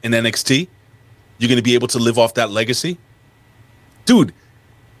did in NXT, you're going to be able to live off that legacy? Dude,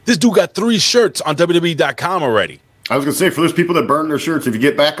 this dude got 3 shirts on WWE.com already. I was going to say, for those people that burn their shirts, if you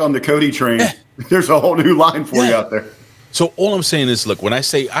get back on the Cody train, there's a whole new line for you out there. So all I'm saying is, look, when I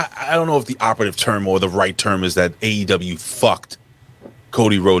say, I don't know if the operative term or the right term is that AEW fucked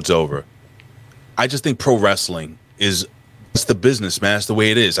Cody Rhodes over. I just think pro wrestling it's the business, man. It's the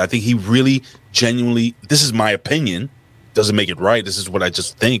way it is. I think he really genuinely, this is my opinion, doesn't make it right. This is what I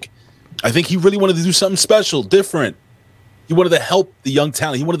just think. I think he really wanted to do something special, different. He wanted to help the young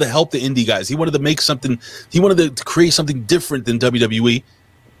talent. He wanted to help the indie guys. He wanted to make something. He wanted to create something different than WWE.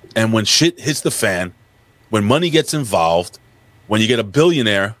 And when shit hits the fan, when money gets involved, when you get a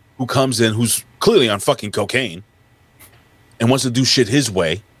billionaire who comes in who's clearly on fucking cocaine and wants to do shit his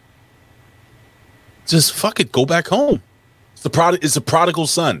way, just fuck it, go back home. It's a prodigal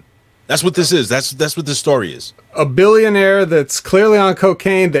son. That's what this is. That's what this story is. A billionaire that's clearly on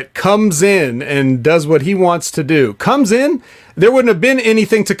cocaine that comes in and does what he wants to do. Comes in. There wouldn't have been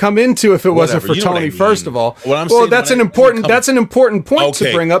anything to come into if it wasn't for Tony. First of all, that's an important point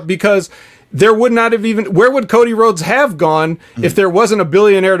to bring up, because there would not have even. Where would Cody Rhodes have gone if there wasn't a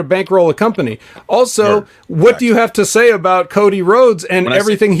billionaire to bankroll a company? Also, what do you have to say about Cody Rhodes and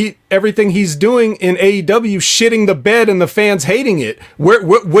everything he's doing in AEW, shitting the bed and the fans hating it?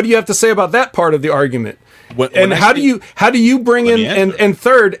 What do you have to say about that part of the argument? How do you bring in and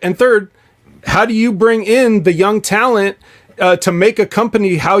third, how do you bring in the young talent to make a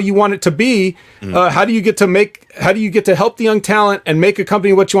company how you want it to be? How do you get to help the young talent and make a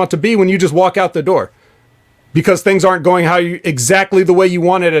company what you want to be when you just walk out the door because things aren't going exactly the way you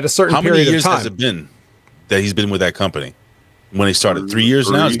want it at a certain period of time? How many years has it been that he's been with that company? When he started, 3 years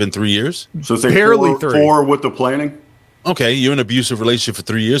now? It's been 3 years? So say barely four with the planning? Okay, you're in an abusive relationship for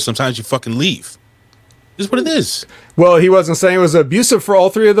 3 years. Sometimes you fucking leave. This is what it is. Well, he wasn't saying it was abusive for all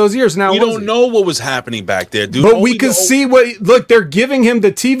 3 of those years. Now we don't know what was happening back there, dude. But we can see look, they're giving him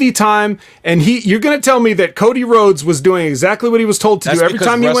the TV time, and you're going to tell me that Cody Rhodes was doing exactly what he was told to do every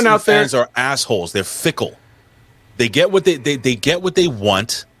time he went out there. Fans are assholes. They're fickle. They get what they get what they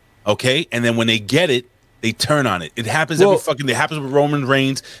want, okay? And then when they get it, they turn on it. It happens it happens with Roman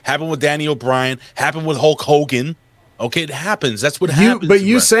Reigns, happened with Danny O'Brien, happened with Hulk Hogan. Okay, it happens. That's what happens. But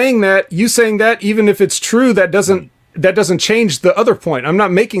you saying that, even if it's true, that doesn't change the other point. I'm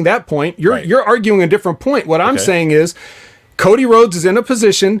not making that point. You're arguing a different point. What I'm saying is, Cody Rhodes is in a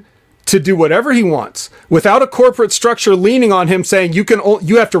position to do whatever he wants without a corporate structure leaning on him saying you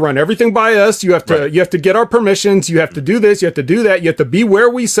have to run everything by us. You have to get our permissions. You have to do this. You have to do that. You have to be where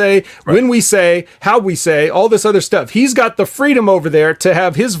we say, when we say, how we say, all this other stuff. He's got the freedom over there to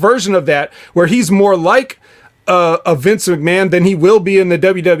have his version of that, where he's more like a Vince McMahon than he will be in the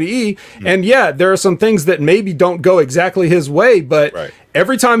WWE. And yeah, there are some things that maybe don't go exactly his way, but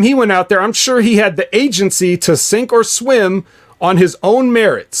every time he went out there, I'm sure he had the agency to sink or swim on his own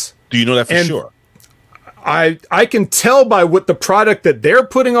merits. Do you know that for sure? I can tell by what the product that they're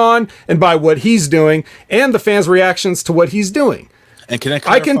putting on and by what he's doing and the fans' reactions to what he's doing. And can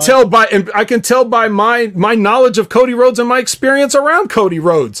I can tell by my knowledge of Cody Rhodes and my experience around Cody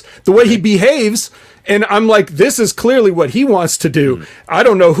Rhodes, the way he behaves. And I'm like, this is clearly what he wants to do. I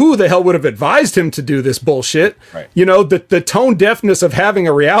don't know who the hell would have advised him to do this bullshit. You know, the tone deafness of having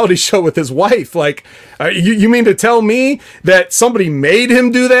a reality show with his wife. Like, you mean to tell me that somebody made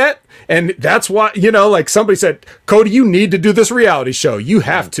him do that? And that's why, like somebody said, Cody, you need to do this reality show. You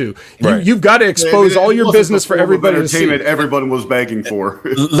have to. You've got to expose all your business for everybody to see. Everyone was begging for.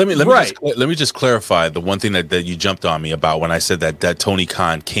 Let me just clarify the one thing that you jumped on me about when I said that Tony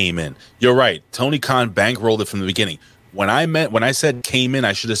Khan came in. You're right. Tony Khan bankrolled it from the beginning. When I said came in,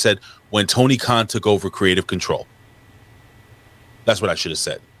 I should have said when Tony Khan took over creative control. That's what I should have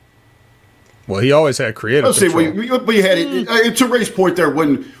said. Well, he always had creative control. We had it to Ray's point there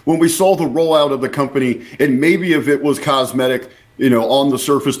when we saw the rollout of the company, and maybe if it was cosmetic, on the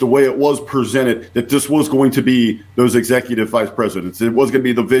surface, the way it was presented, that this was going to be those executive vice presidents. It was going to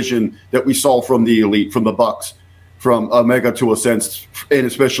be the vision that we saw from the Elite, from the Bucks, from Omega to a sense, and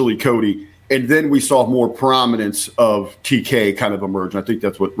especially Cody. And then we saw more prominence of TK kind of emerge. And I think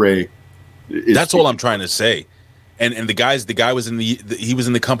that's what Ray is. That's all I'm trying to say. And the guy was he was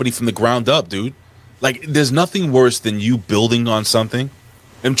in the company from the ground up, dude. Like, there's nothing worse than you building on something.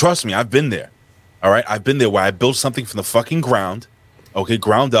 And trust me, I've been there. All right, I've been there where I built something from the fucking ground,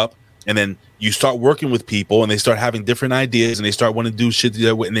 ground up, and then you start working with people, and they start having different ideas, and they start wanting to do shit the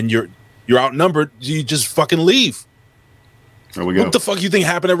other way, and then you're outnumbered. You just fucking leave. There we go. What the fuck you think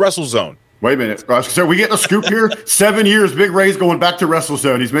happened at WrestleZone? Wait a minute. So we get a scoop here? 7 years, Big Ray's going back to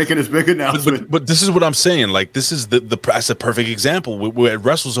WrestleZone. He's making his big announcement. But this is what I'm saying. Like, this is that's a perfect example. We're at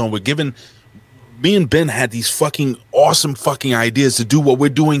WrestleZone. We're given. Me and Ben had these fucking awesome fucking ideas to do what we're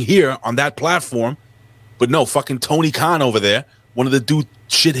doing here on that platform. But no, fucking Tony Khan over there wanted to do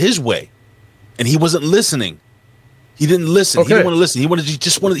shit his way. And he wasn't listening. He didn't listen. He didn't want to listen.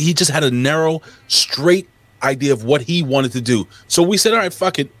 He just had a narrow, straight idea of what he wanted to do. So we said, all right,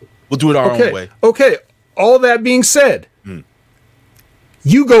 fuck it. We'll do it our own way. Okay. All that being said,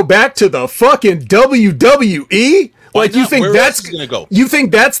 you go back to the fucking WWE? Why Like you not? think Where that's else is it gonna go? You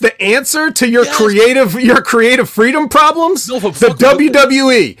think that's the answer to your creative freedom problems? No, but the fuck-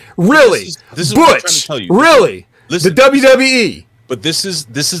 WWE, really? This is what I'm trying to Butch, tell you. really? Listen, the WWE. But this is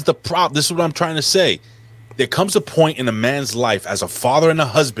the problem. This is what I'm trying to say. There comes a point in a man's life as a father and a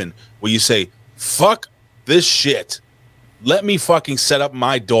husband where you say, fuck this shit. Let me fucking set up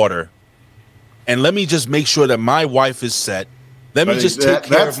my daughter and let me just make sure that my wife is set. Let me just take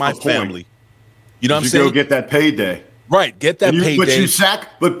care of my family. You know what I'm saying? Go get that payday. Right, get that payday.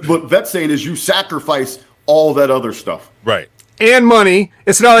 But what Vet's saying is you sacrifice all that other stuff. Right. And money.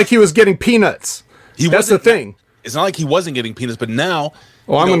 It's not like he was getting peanuts. That's the thing. It's not like he wasn't getting peanuts, but now.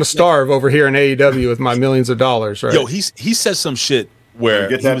 Well, I'm going to starve over here in AEW with my millions of dollars, right? Yo, he says some shit where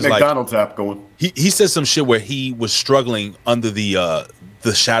get that McDonald's app going. He says some shit where he was struggling under the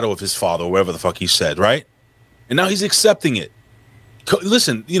shadow of his father, or whatever the fuck he said, right? And now he's accepting it.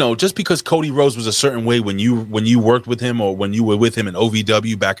 Listen, just because Cody Rhodes was a certain way when you worked with him or when you were with him in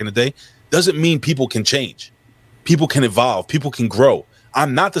OVW back in the day, doesn't mean people can change. People can evolve. People can grow.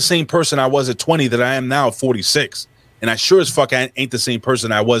 I'm not the same person I was at 20 that I am now at 46. And I sure as fuck ain't the same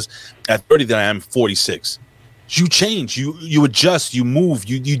person I was at 30 that I am 46. You change. You adjust. You move.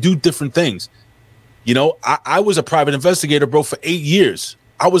 You do different things. I was a private investigator, bro, for 8 years.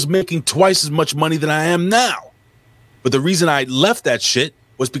 I was making twice as much money than I am now. But the reason I left that shit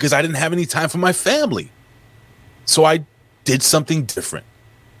was because I didn't have any time for my family. So I did something different.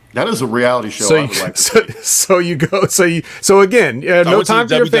 That is a reality show. So again, no time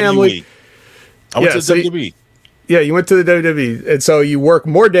for your family. I went to the WWE. Yeah, you went to the WWE, and so you work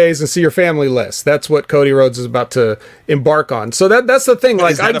more days and see your family less. That's what Cody Rhodes is about to embark on. So that's the thing.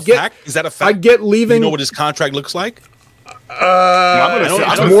 Like, is that a fact? Is that a fact? I get leaving. You know what his contract looks like?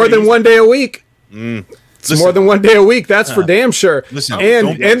 It's more than 1 day a week. It's more than 1 day a week. That's for damn sure. Listen,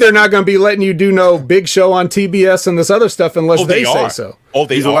 and they're not going to be letting you do no big show on TBS and this other stuff unless they say so. Oh,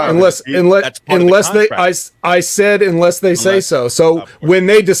 they are. Unless they, I said unless they say so. So when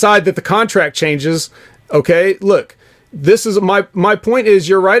they decide that the contract changes, okay, look, this is my point is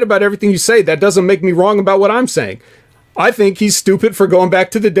you're right about everything you say. That doesn't make me wrong about what I'm saying. I think he's stupid for going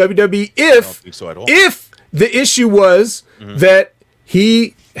back to the WWE if the issue was that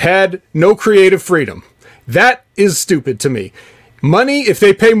he had no creative freedom. That is stupid to me. Money, if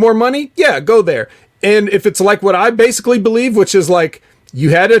they pay more money, yeah, go there. And if it's like what I basically believe, which is like you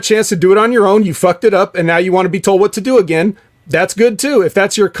had a chance to do it on your own, you fucked it up, and now you want to be told what to do again, that's good too. If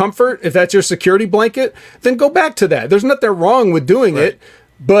that's your comfort, if that's your security blanket, then go back to that. There's nothing wrong with doing it,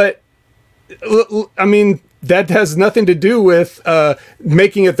 but I mean, that has nothing to do with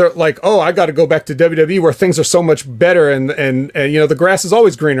making it like, oh, I got to go back to WWE where things are so much better, and the grass is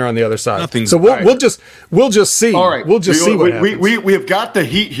always greener on the other side. So we'll just see. All right, we'll just see what happens. We have got the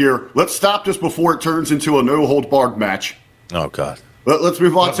heat here. Let's stop this before it turns into a no hold barred match. Oh God. Let's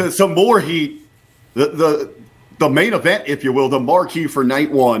move on to some more heat. The main event, if you will, the marquee for night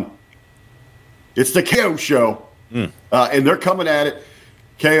one. It's the KO show, and they're coming at it.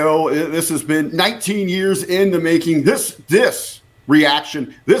 KO, this has been 19 years in the making. This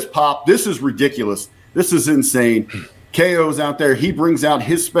reaction, this pop, this is ridiculous. This is insane. KO's out there. He brings out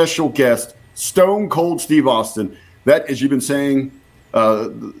his special guest, Stone Cold Steve Austin. That, as you've been saying,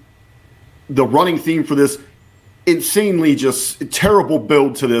 the running theme for this, insanely just terrible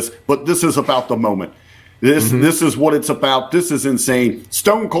build to this, but this is about the moment. This is what it's about. This is insane.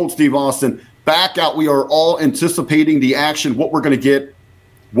 Stone Cold Steve Austin back out. We are all anticipating the action, what we're going to get.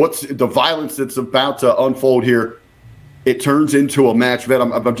 What's the violence that's about to unfold here? It turns into a match. Vet,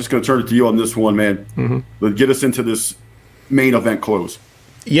 I'm just going to turn it to you on this one, man. Get us into this main event close.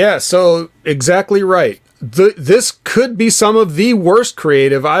 Yeah, so exactly right. This could be some of the worst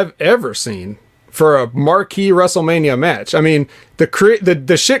creative I've ever seen for a marquee WrestleMania match. I mean,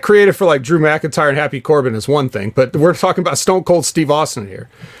 the shit created for like Drew McIntyre and Happy Corbin is one thing, but we're talking about Stone Cold Steve Austin here.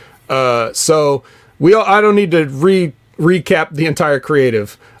 So I don't need to recap the entire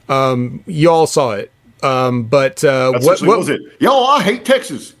creative. Y'all saw it. But what was it? Yo, I hate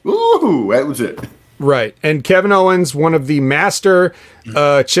Texas. Ooh, that was it. Right. And Kevin Owens, one of the master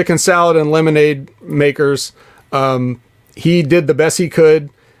chicken salad and lemonade makers, he did the best he could.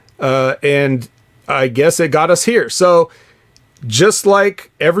 And I guess it got us here. So just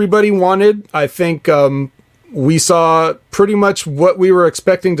like everybody wanted, I think we saw pretty much what we were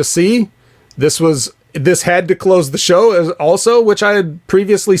expecting to see. This had to close the show also, which I had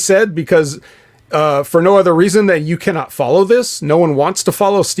previously said, because for no other reason that you cannot follow this. No one wants to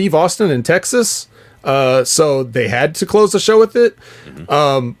follow Steve Austin in Texas. So they had to close the show with it.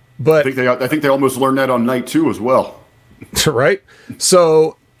 But I think they almost learned that on night 2 as well. Right.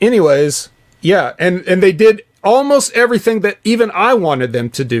 So anyways, yeah. And they did almost everything that even I wanted them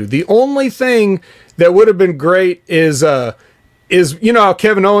to do. The only thing that would have been great is you know how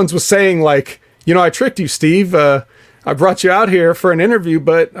Kevin Owens was saying, like, you know, I tricked you, Steve. I brought you out here for an interview,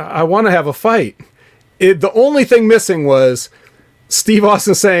 but I want to have a fight. The only thing missing was Steve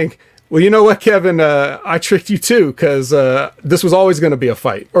Austin saying, well, you know what, Kevin, I tricked you too, because this was always going to be a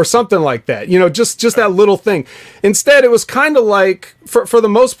fight, or something like that. You know, just that little thing. Instead, it was kind of like, for the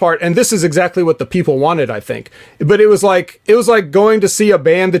most part, and this is exactly what the people wanted, I think. But it was like going to see a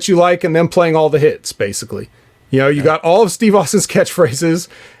band that you like and them playing all the hits, basically. You know, you got all of Steve Austin's catchphrases.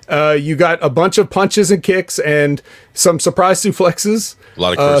 You got a bunch of punches and kicks and some surprise suplexes. A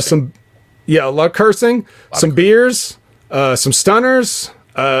lot of cursing. A lot of cursing. Some beers. Some stunners.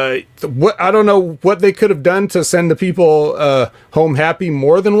 I don't know what they could have done to send the people home happy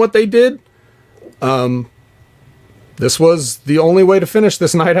more than what they did. This was the only way to finish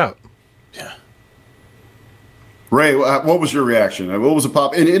this night out. Yeah. Ray, what was your reaction? What was the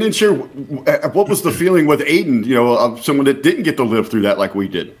pop? And then share, what was the feeling with Aiden? You know, someone that didn't get to live through that like we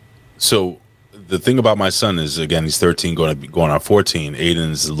did. So the thing about my son is, again, he's 13, going on 14.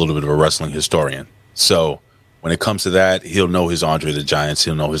 Aiden's a little bit of a wrestling historian. So when it comes to that, he'll know his Andre the Giants.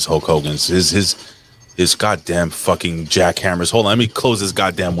 He'll know his Hulk Hogan's, his goddamn fucking jackhammers. Hold on, let me close this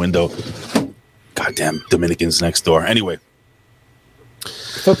goddamn window. Goddamn Dominicans next door. Anyway.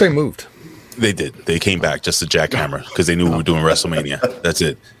 I thought they moved. They did. They came back just to jackhammer because they knew we were doing WrestleMania. That's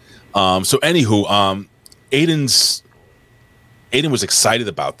it. So anywho, Aiden was excited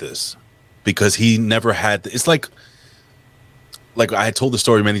about this because he never had. It's like I had told the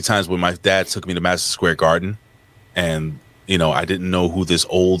story many times when my dad took me to Madison Square Garden, and you know I didn't know who this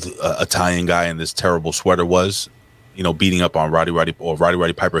old Italian guy in this terrible sweater was. You know, beating up on Roddy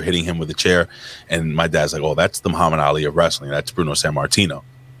Piper, hitting him with a chair, and my dad's like, "Oh, that's the Muhammad Ali of wrestling. That's Bruno Sammartino."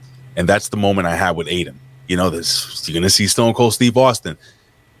 And that's the moment I had with Aiden. You know, you're going to see Stone Cold Steve Austin.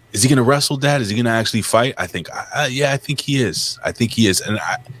 Is he going to wrestle, Dad? Is he going to actually fight? I think, I think he is. I think he is. And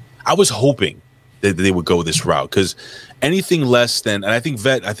I was hoping that they would go this route, because anything less than, and I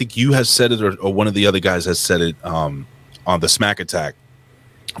think you have said it, or one of the other guys has said it on the Smack Attack.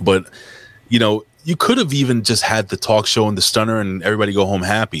 But, you know, you could have even just had the talk show and the stunner and everybody go home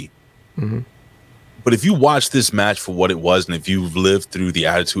happy. Mm-hmm. But if you watch this match for what it was, and if you've lived through the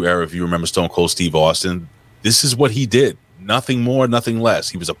Attitude Era, if you remember Stone Cold Steve Austin, this is what he did. Nothing more, nothing less.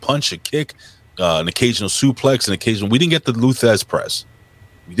 He was a punch, a kick, an occasional suplex, an occasional. We didn't get the Lou Thesz press.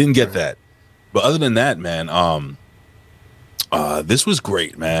 We didn't get that. But other than that, man, this was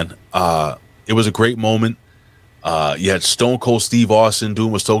great, man. It was a great moment. You had Stone Cold Steve Austin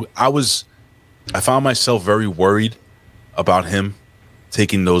doing what I found myself very worried about him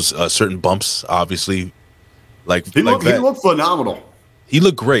taking those certain bumps, obviously. He looked phenomenal. He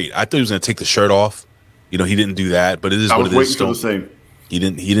looked great. I thought he was going to take the shirt off. You know, he didn't do that, but it is what it is. I was waiting for the same. He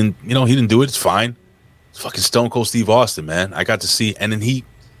didn't do it. It's fine. It's fucking Stone Cold Steve Austin, man. I got to see, and then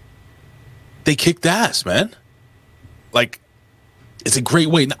they kicked ass, man. Like, it's a great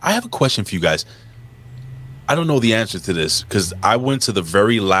way. Now, I have a question for you guys. I don't know the answer to this, because I went to the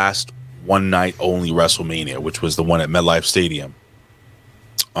very last one night only WrestleMania, which was the one at MetLife Stadium.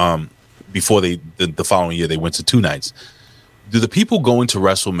 Before the following year, they went to 2 nights. Do the people going to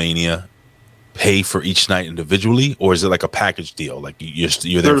WrestleMania pay for each night individually, or is it like a package deal? Like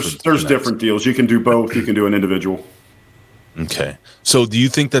you're there. There's different deals. You can do both. You can do an individual. Okay. So do you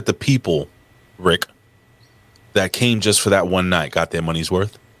think that the people, Rick, that came just for that one night got their money's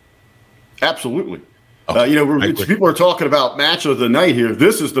worth? Absolutely. Okay. People are talking about match of the night here.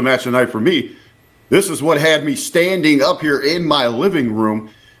 This is the match of the night for me. This is what had me standing up here in my living room.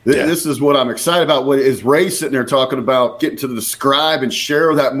 This is what I'm excited about. What is Ray sitting there talking about getting to describe and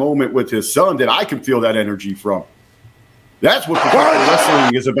share that moment with his son that I can feel that energy from. That's what professional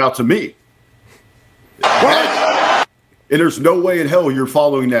wrestling is about to me. And there's no way in hell you're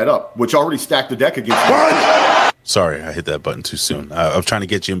following that up, which already stacked the deck against me. Sorry, I hit that button too soon. I was trying to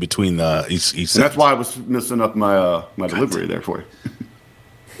get you in between each and that's why I was messing up my delivery there for you.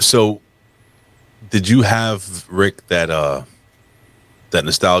 So, did you have, Rick, that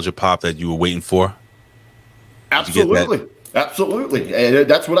nostalgia pop that you were waiting for? Absolutely. Absolutely. And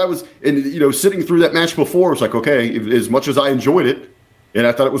that's what I was, and sitting through that match before, it was like, okay, as much as I enjoyed it, and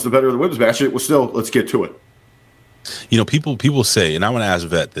I thought it was the better of the women's match, it was still, let's get to it. People say, and I want to ask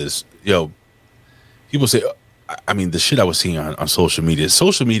Vet this, people say, I mean, the shit I was seeing on social media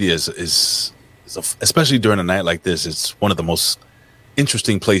is especially during a night like this, it's one of the most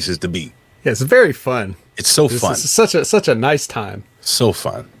interesting places to be. Yeah, it's very fun. It's so fun. It's such a nice time. So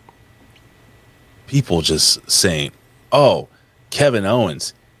fun. People just saying, "Oh, Kevin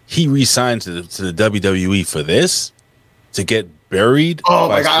Owens, he re-signed to the WWE for this to get buried. Oh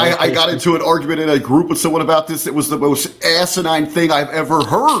my God! I got into an argument in a group with someone about this. It was the most asinine thing I've ever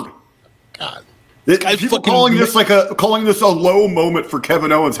heard. God, people calling this a low moment for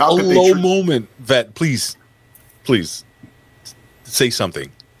Kevin Owens. How could they low moment? Vet, please say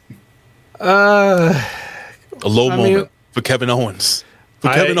something. A low moment for Kevin Owens.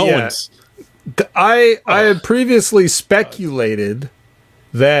 Owens. I had previously speculated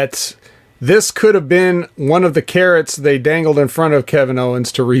that this could have been one of the carrots they dangled in front of Kevin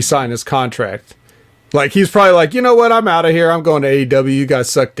Owens to re-sign his contract. Like, he's probably like, you know what, I'm out of here. I'm going to AEW. You guys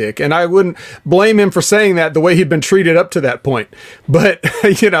suck dick. And I wouldn't blame him for saying that the way he'd been treated up to that point. But,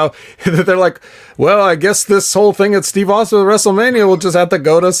 you know, they're like, well, I guess this whole thing at Steve Austin at WrestleMania will just have to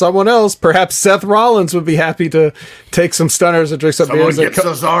go to someone else. Perhaps Seth Rollins would be happy to take some stunners and drink some beers. Someone get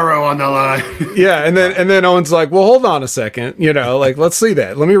Cesaro on the line. Yeah, and then Owens like, well, hold on a second. You know, like, let's see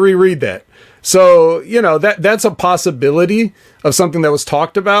that. Let me reread that. So, you know, that's a possibility of something that was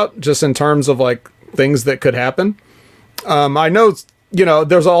talked about just in terms of, like, things that could happen. I know, you know,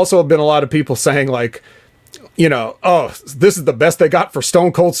 there's also been a lot of people saying, like, you know, oh, this is the best they got for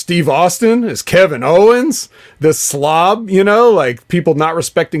Stone Cold Steve Austin is Kevin Owens, this slob, you know, like people not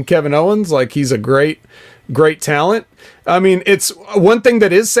respecting Kevin Owens, like he's a great talent. I mean, it's one thing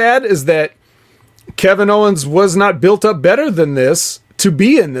that is sad is that Kevin Owens was not built up better than this to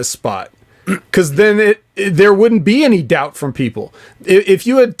be in this spot. Because then there wouldn't be any doubt from people. If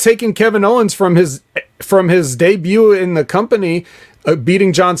you had taken Kevin Owens from his debut in the company,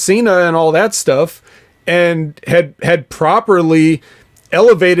 beating John Cena and all that stuff, and had properly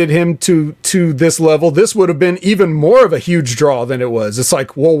elevated him to this level, this would have been even more of a huge draw than it was. It's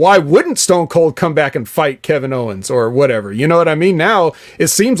like, well, why wouldn't Stone Cold come back and fight Kevin Owens or whatever? You know what I mean? Now it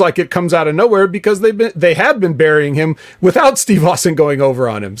seems like it comes out of nowhere because they have been burying him without Steve Austin going over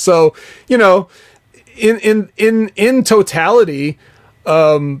on him. So, you know, in totality,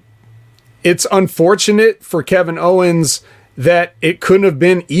 it's unfortunate for Kevin Owens that it couldn't have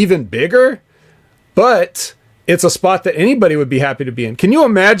been even bigger, but it's a spot that anybody would be happy to be in. Can you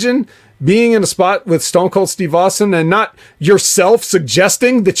imagine being in a spot with Stone Cold Steve Austin and not yourself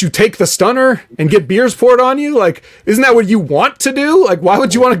suggesting that you take the stunner and get beers poured on you? Like, isn't that what you want to do? Like, why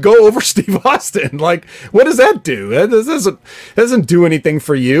would you want to go over Steve Austin? Like, what does that do? That doesn't do anything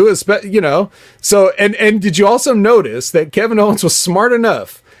for you, you know? So, and did you also notice that Kevin Owens was smart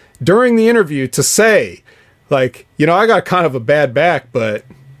enough during the interview to say, like, you know, I got kind of a bad back, but...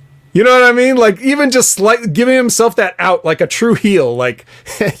 You know what I mean? Like, even just like giving himself that out like a true heel, like,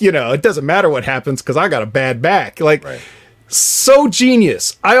 you know, it doesn't matter what happens because I got a bad back. Like, right. So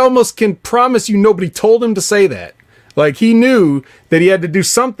genius. I almost can promise you nobody told him to say that. Like, he knew that he had to do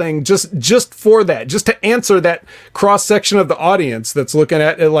something just for that, just to answer that cross section of the audience that's looking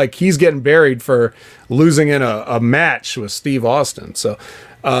at it like he's getting buried for losing in a match with Steve Austin. So,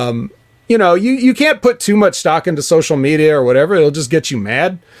 you know, you can't put too much stock into social media or whatever. It'll just get you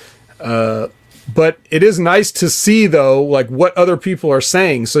mad. But it is nice to see, though, like what other people are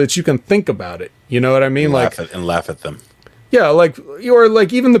saying so that you can think about it. You know what I mean? And laugh at them. Yeah, like, or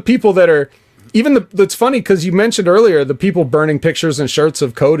like even the people that are, that's funny because you mentioned earlier the people burning pictures and shirts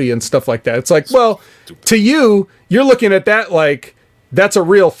of Cody and stuff like that. It's like, well, to you, you're looking at that like that's a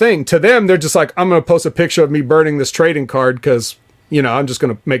real thing. To them, they're just like, I'm going to post a picture of me burning this trading card because, you know, I'm just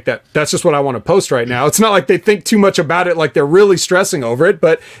going to make that's just what I want to post right now. It's not like they think too much about it, like they're really stressing over it,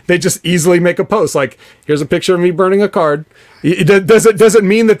 but they just easily make a post. Like, here's a picture of me burning a card. Does it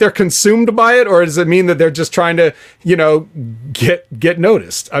mean that they're consumed by it, or does it mean that they're just trying to, you know, get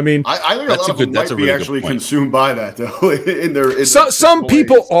noticed? I mean, I think a lot of them might be actually consumed by that, though. Some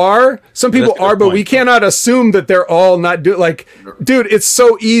people are, but we cannot assume that they're all not like, dude, it's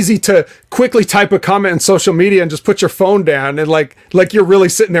so easy to quickly type a comment in social media and just put your phone down and like you're really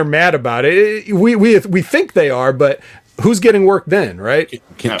sitting there mad about it. We think they are, but who's getting work then, right?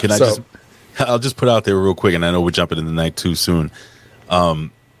 I'll just put out there real quick, and I know we're jumping in the night too soon.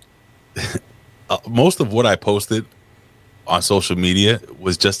 Most of what I posted on social media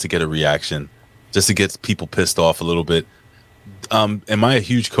was just to get a reaction, just to get people pissed off a little bit. Am I a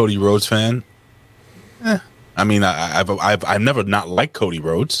huge Cody Rhodes fan? I mean, I've never not liked Cody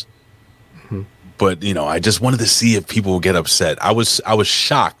Rhodes, but you know, I just wanted to see if people would get upset. I was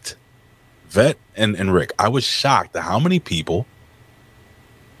shocked, Vet and Rick. I was shocked at how many people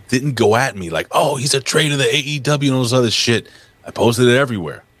didn't go at me like, oh, he's a traitor to the AEW and all this other shit. I posted it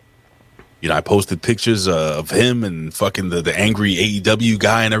everywhere. You know, I posted pictures of him and fucking the angry AEW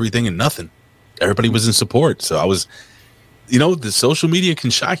guy and everything, and nothing. Everybody was in support. So you know, the social media can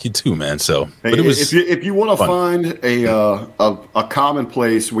shock you too, man. So, Hey, but it was if you want to find a common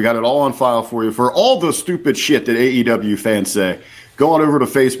place, we got it all on file for you for all the stupid shit that AEW fans say. Go on over to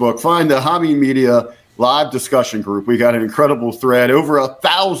Facebook, find the Hami Media live discussion group. We got an incredible thread, over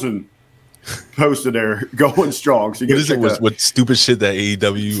 1,000 posted there, going strong. So you what is it? What stupid shit that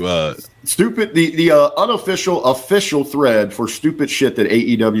AEW? Stupid the unofficial official thread for stupid shit that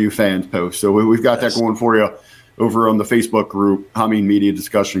AEW fans post. So we've got that going for you over on the Facebook group, Hami Media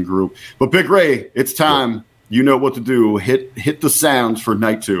discussion group. But Big Ray, it's time. Yeah. You know what to do. Hit the sounds for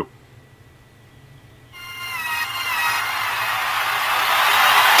night 2.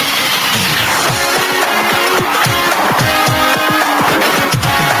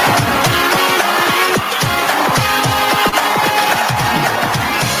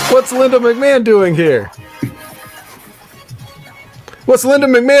 What's Linda McMahon doing here? What's Linda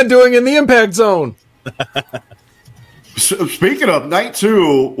McMahon doing in the Impact Zone? So, speaking of night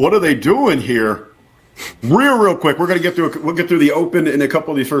 2, what are they doing here? Real quick, we're gonna we'll get through the Open and a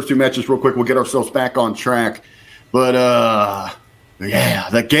couple of these first 2 matches real quick. We'll get ourselves back on track. But yeah,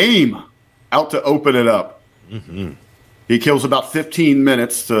 the game out to open it up. Mm-hmm. He kills about 15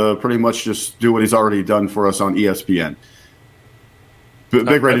 minutes to pretty much just do what he's already done for us on ESPN.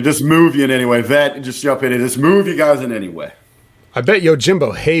 Big Ray, just move you in any way. Vet, just jump in and just move you guys in any way. I bet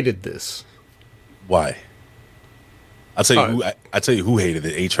Yojimbo hated this. Why? I'll tell you who hated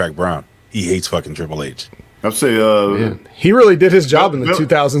it. A-Track Brown. He hates fucking Triple H. I'd say he really did his job in the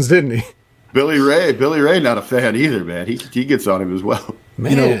 2000s, didn't he? Billy Ray, not a fan either, man. He gets on him as well.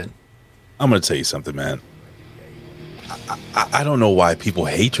 Man, you know, I'm gonna tell you something, man. I don't know why people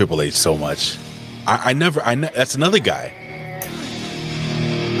hate Triple H so much. I never. That's another guy.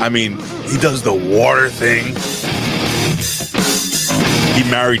 I mean, he does the water thing.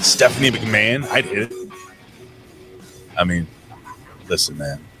 He married Stephanie McMahon. I did it. I mean, listen,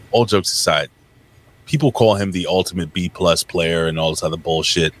 man. All jokes aside, people call him the ultimate B+ player and all this other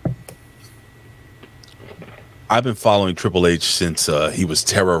bullshit. I've been following Triple H since he was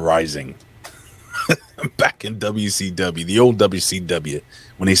terrorizing back in WCW, the old WCW,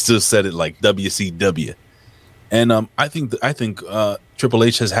 when they still said it like WCW. And I think Triple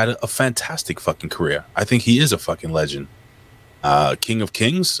H has had a fantastic fucking career. I think he is a fucking legend. King of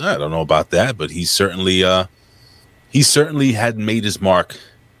Kings, I don't know about that, but he certainly had made his mark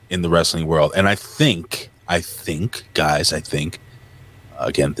in the wrestling world. And I think, guys,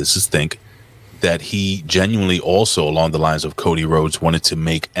 again, this is that he genuinely also, along the lines of Cody Rhodes, wanted to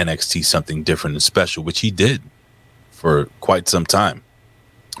make NXT something different and special, which he did for quite some time.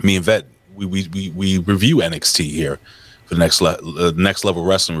 Me and Vet, we review NXT here for the Next Level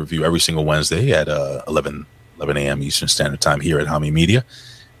Wrestling Review every single Wednesday at 11 a.m. Eastern Standard Time here at Hami Media.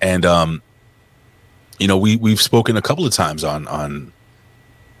 And, you know, we've spoken a couple of times on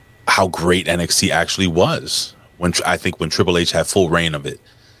how great NXT actually was when Triple H had full reign of it.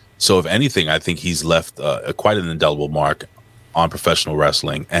 So if anything, I think he's left quite an indelible mark on professional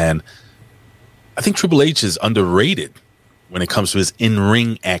wrestling. And I think Triple H is underrated when it comes to his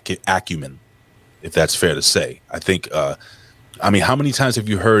in-ring acumen, if that's fair to say. I think, I mean, how many times have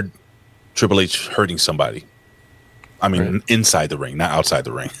you heard Triple H hurting somebody? I mean, right. Inside the ring, not outside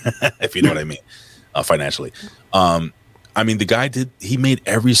the ring, if you know what I mean, financially. I mean, the guy he made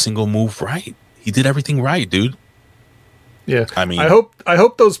every single move right. He did everything right, dude. Yeah. I mean, I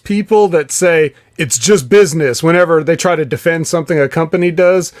hope those people that say it's just business whenever they try to defend something a company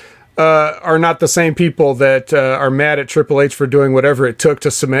does are not the same people that are mad at Triple H for doing whatever it took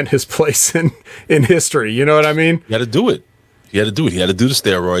to cement his place in history. You know what I mean? He had to do it. He had to do the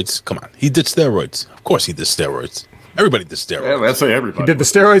steroids. Come on. He did steroids. Of course he did steroids. Everybody did steroids. Yeah, let's say everybody. He did the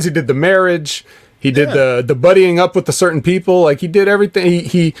steroids. He did the marriage. He did the buddying up with the certain people. Like, he did everything.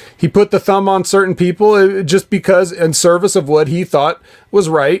 He put the thumb on certain people just because in service of what he thought was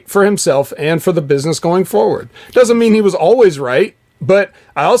right for himself and for the business going forward. Doesn't mean he was always right, but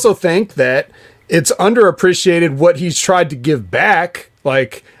I also think that it's underappreciated what he's tried to give back.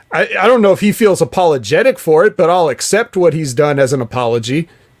 Like, I don't know if he feels apologetic for it, but I'll accept what he's done as an apology.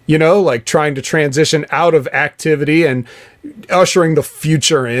 You know, like trying to transition out of activity and ushering the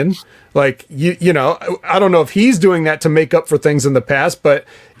future in. Like, you know, I don't know if he's doing that to make up for things in the past, but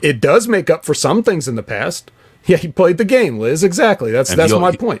it does make up for some things in the past. Yeah, he played the game, Liz. Exactly. That's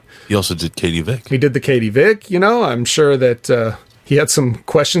my point. He also did Katie Vick. He did the Katie Vick. You know, I'm sure that he had some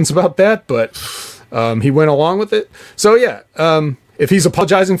questions about that, but he went along with it. So, yeah, if he's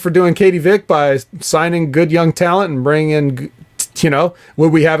apologizing for doing Katie Vick by signing good young talent and bringing in, you know,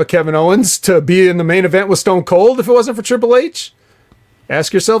 would we have a Kevin Owens to be in the main event with Stone Cold if it wasn't for Triple H?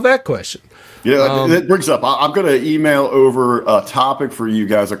 Ask yourself that question. Yeah, that brings up. I'm going to email over a topic for you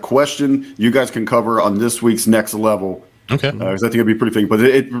guys, a question you guys can cover on this week's Next Level. Okay. Because I think it'd be pretty fitting. But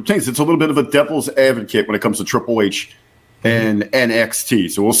it pertains. It's a little bit of a devil's advocate when it comes to Triple H and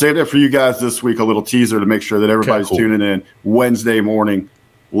NXT. So we'll save that for you guys this week. A little teaser to make sure that everybody's tuning in Wednesday morning,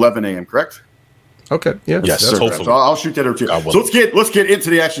 11 a.m. Correct? Okay. Yeah. Yes. Hopefully. So I'll shoot that over to you. So let's get into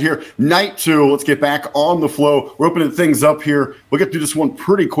the action here. Night 2. Let's get back on the flow. We're opening things up here. We'll get through this one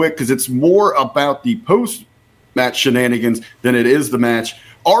pretty quick because it's more about the post-match shenanigans than it is the match.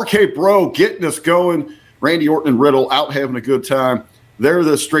 RK Bro getting us going. Randy Orton and Riddle out having a good time. They're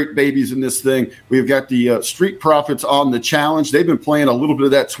the straight babies in this thing. We've got the Street Profits on the challenge. They've been playing a little bit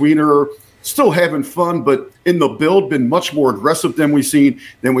of that tweener. Still having fun, but in the build, been much more aggressive than we've seen.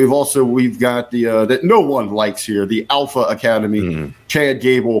 Then we've got the that no one likes here, the Alpha Academy, Chad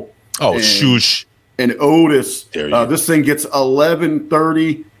Gable, Shoosh, and Otis. This thing gets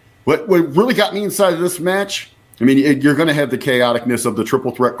 11:30. What really got me inside of this match? I mean, you're going to have the chaoticness of the triple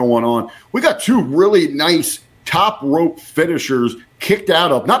threat going on. We got two really nice top rope finishers kicked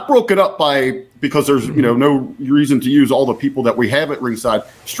out of, not broken up by. Because there's no reason to use all the people that we have at ringside,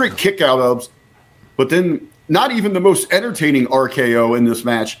 straight kick out ofs. But then not even the most entertaining RKO in this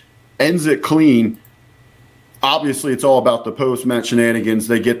match ends it clean. Obviously, it's all about the post-match shenanigans.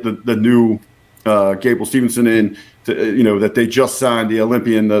 They get the new Gable Stevenson in, that they just signed, the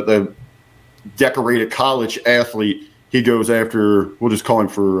Olympian, the decorated college athlete. He goes after, we'll just call him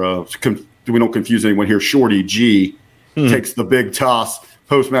for, we don't confuse anyone here, Shorty G. Takes the big toss.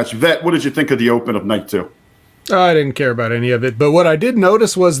 Post-match. Vet, what did you think of the open of night 2? I didn't care about any of it, but what I did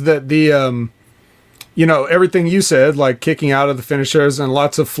notice was that the, everything you said, like kicking out of the finishers and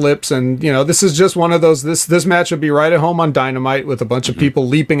lots of flips, and this is just one of those. This match would be right at home on Dynamite with a bunch of people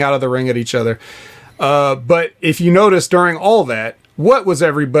leaping out of the ring at each other. But if you notice during all that, what was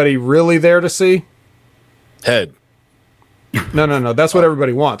everybody really there to see? Head. No. That's what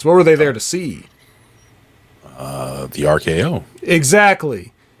everybody wants. What were they there to see? The RKO.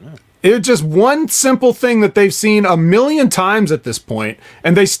 Exactly. Yeah. It was just one simple thing that they've seen a million times at this point,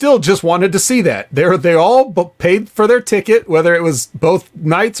 and they still just wanted to see that. They all paid for their ticket, whether it was both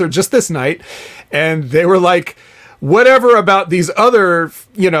nights or just this night, and they were like, whatever about these other,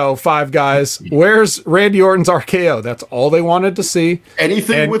 5 guys, where's Randy Orton's RKO? That's all they wanted to see.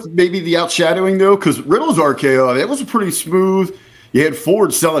 Anything with maybe the outshadowing, though? Because Riddle's RKO, that was pretty smooth. You had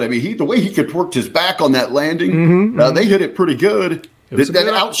Ford selling it. I mean, the way he could work his back on that landing, they hit it pretty good. Did that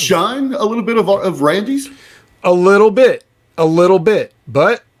outshine a little bit of Randy's? A little bit.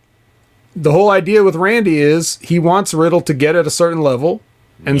 But the whole idea with Randy is he wants Riddle to get at a certain level.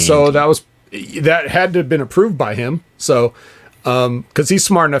 And so that had to have been approved by him. So, because he's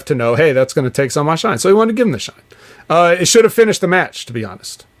smart enough to know, hey, that's going to take some of my shine. So he wanted to give him the shine. It should have finished the match, to be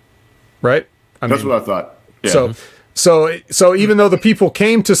honest. Right? That's what I thought. Yeah. So even though the people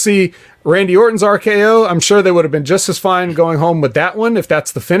came to see Randy Orton's RKO, I'm sure they would have been just as fine going home with that one if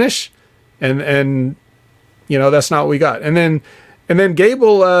that's the finish. And that's not what we got. And then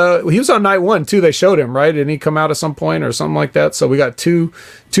Gable, he was on night 1 too. They showed him, right? Didn't he come out at some point or something like that? So we got two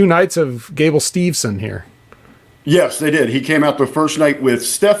nights of Gable Stevenson here. Yes, they did. He came out the first night with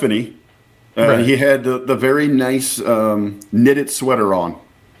Stephanie. Right. He had the very nice knitted sweater on.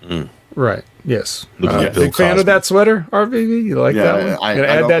 Right. Yes. Big fan of that sweater, RVV? You like that one? You gonna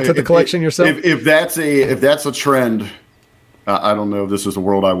add that to the collection yourself? If that's a trend, I don't know if this is the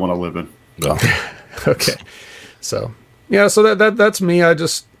world I want to live in. No. Okay. So that's me.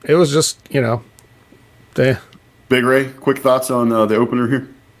 It was just Big Ray, quick thoughts on the opener here.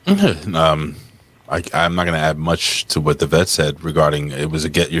 I'm not going to add much to what the vet said regarding it was a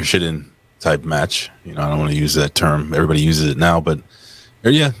get your shit in type match. I don't want to use that term. Everybody uses it now, but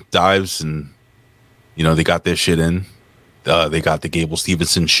dives and they got their shit in. They got the Gable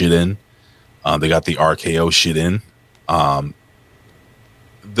Stevenson shit in. They got the RKO shit in. The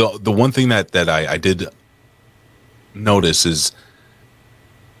one thing that I did notice is,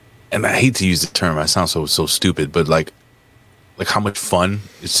 and I hate to use the term, I sound so stupid, but like how much fun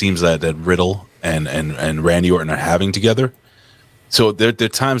it seems that Riddle and Randy Orton are having together. So there are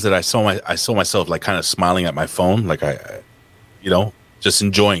times that I saw myself like kind of smiling at my phone, like I just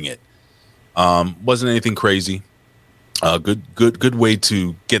enjoying it. Wasn't anything crazy. Good way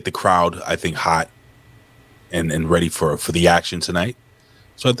to get the crowd, I think, hot and ready for the action tonight.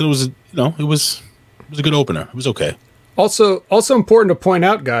 So I thought it was a good opener. It was okay. Also important to point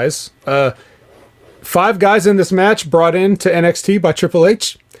out, guys, 5 guys in this match brought in to NXT by Triple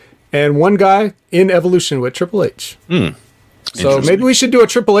H, and 1 guy in Evolution with Triple H. So maybe we should do a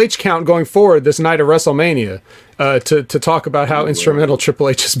Triple H count going forward this night of WrestleMania to talk about how instrumental Triple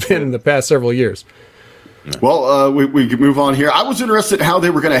H has been in the past several years. Well, we can move on here. I was interested in how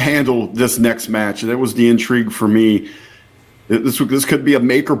they were going to handle this next match. That was the intrigue for me. This could be a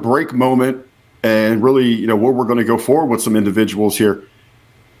make or break moment, and really, where we're going to go forward with some individuals here.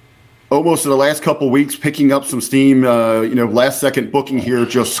 Almost in the last couple of weeks, picking up some steam. Last second booking here,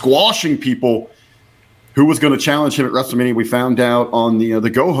 just squashing people. Who was going to challenge him at WrestleMania? We found out on the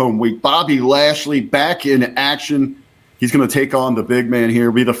go home week. Bobby Lashley back in action. He's going to take on the big man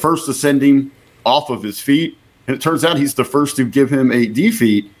here. Be the first to send him off of his feet, and it turns out he's the first to give him a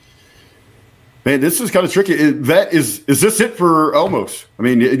defeat. Man, this is kind of tricky. Is this it for Omos? I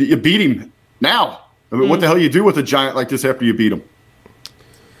mean, you beat him now. I mean, what the hell you do with a giant like this after you beat him?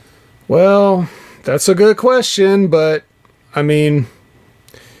 Well, that's a good question, but I mean,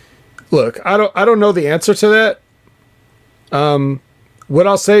 look, I don't know the answer to that. What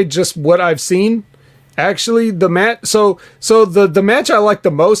I'll say, just what I've seen. Actually, the match. So the match I liked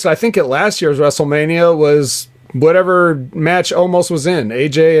the most, I think, at last year's WrestleMania was whatever match Omos was in,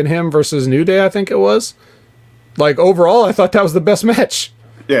 AJ and him versus New Day. I think it was. Like overall, I thought that was the best match.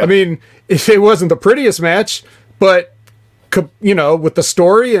 Yeah. I mean, if it wasn't the prettiest match, but with the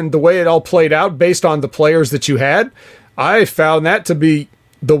story and the way it all played out based on the players that you had, I found that to be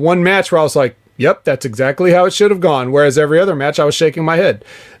the one match where I was like, yep, that's exactly how it should have gone. Whereas every other match, I was shaking my head.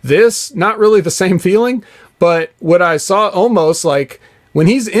 This, not really the same feeling, but what I saw almost like when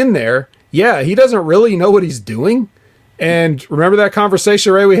he's in there, yeah, he doesn't really know what he's doing. And remember that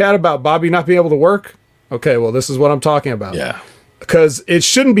conversation, Ray, we had about Bobby not being able to work? Okay, well, this is what I'm talking about. Yeah. Because it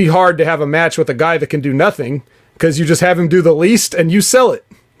shouldn't be hard to have a match with a guy that can do nothing because you just have him do the least and you sell it.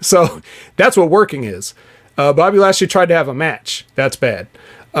 So that's what working is. Bobby Lashley tried to have a match. That's bad.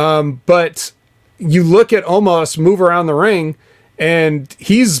 But you look at Omos move around the ring, and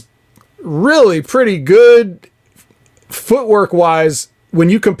he's really pretty good footwork-wise when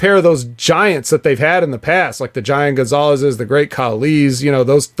you compare those giants that they've had in the past, like the Giant Gonzalez's, the Great Khali's,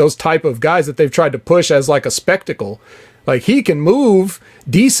 those type of guys that they've tried to push as like a spectacle. Like, he can move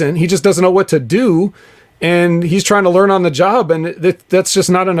decent, he just doesn't know what to do, and he's trying to learn on the job, and that's just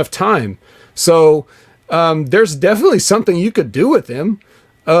not enough time. So there's definitely something you could do with him.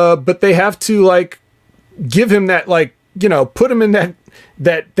 But they have to give him that put him in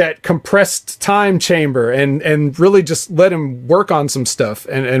that compressed time chamber and really just let him work on some stuff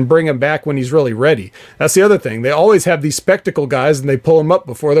and bring him back when he's really ready. That's the other thing. They always have these spectacle guys and they pull them up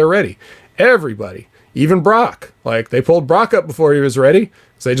before they're ready. Everybody, even Brock, they pulled Brock up before he was ready.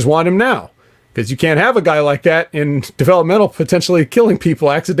 So they just want him now. Because you can't have a guy like that in developmental potentially killing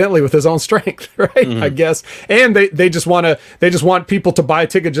people accidentally with his own strength, right? Mm-hmm. I guess. And they just want people to buy a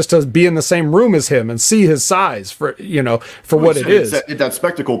ticket just to be in the same room as him and see his size for what it is. That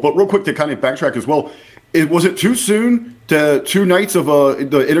spectacle. But real quick to kind of backtrack as well, was it too soon to 2 nights of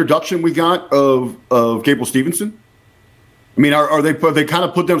the introduction we got of Gable Stevenson? I mean, are they kind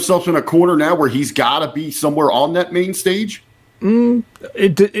of put themselves in a corner now where he's got to be somewhere on that main stage?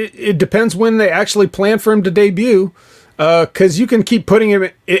 It depends when they actually plan for him to debut, because you can keep putting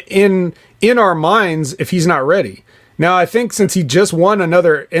him in our minds if he's not ready. Now, I think since he just won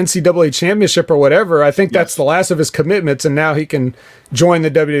another NCAA championship or whatever, I think that's the last of his commitments, and now he can join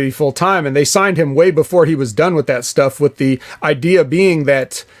the WWE full time. And they signed him way before he was done with that stuff, with the idea being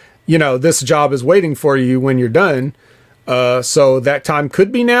that this job is waiting for you when you're done. So that time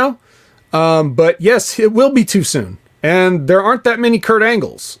could be now, but yes, it will be too soon. And there aren't that many Kurt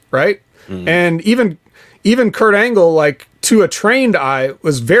Angles, right? Mm. And even Kurt Angle, to a trained eye,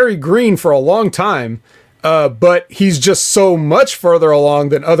 was very green for a long time. But he's just so much further along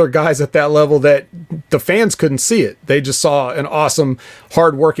than other guys at that level that the fans couldn't see it. They just saw an awesome,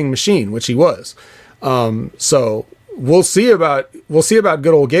 hard-working machine, which he was. So we'll see about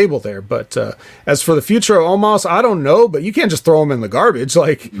good old Gable there. But as for the future of Omos, I don't know. But you can't just throw him in the garbage.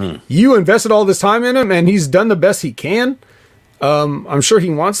 You invested all this time in him, and he's done the best he can. I'm sure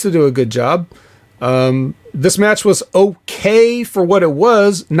he wants to do a good job. This match was okay for what it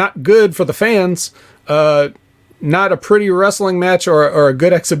was, not good for the fans. Not a pretty wrestling match or a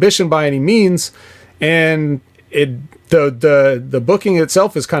good exhibition by any means. And the booking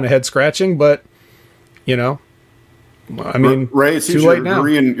itself is kind of head scratching, but I mean, Ray, it seems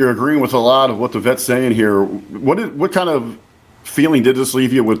you're agreeing with a lot of what the vet's saying here. What kind of feeling did this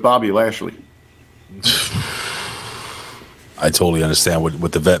leave you with Bobby Lashley? I totally understand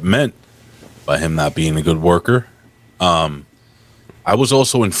what the vet meant by him not being a good worker. I was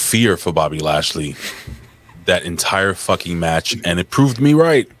also in fear for Bobby Lashley that entire fucking match, and it proved me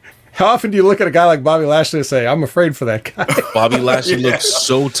right. How often do you look at a guy like Bobby Lashley and say, "I'm afraid for that guy"? Bobby Lashley looks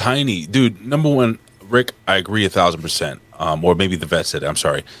so tiny, dude. Number one, Rick, I agree 1,000%. Or maybe the vet said it. I'm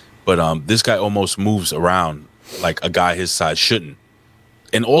sorry, but this guy almost moves around like a guy his size shouldn't,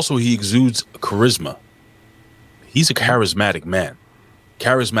 and also he exudes charisma. He's a charismatic man,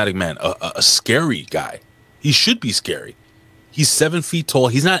 a scary guy. He should be scary. He's 7 feet tall.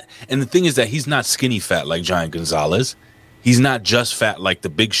 He's not, and the thing is that he's not skinny fat like Giant Gonzalez. He's not just fat like the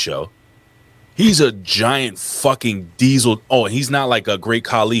Big Show. He's a giant fucking diesel. Oh, and he's not like a Great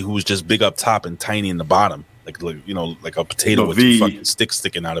Khali who's just big up top and tiny in the bottom, like like a potato with two fucking sticks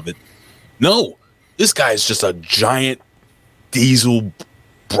sticking out of it. No, this guy is just a giant diesel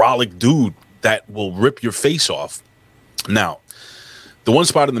brolic dude that will rip your face off. Now, the one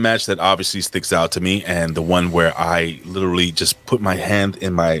spot in the match that obviously sticks out to me, and the one where I literally just put my hand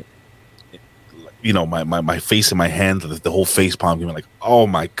in my, my face in my hand, the whole face palm, being like, oh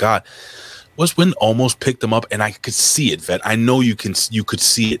my God, was when Almost picked him up, and I could see it, Vet. I know you could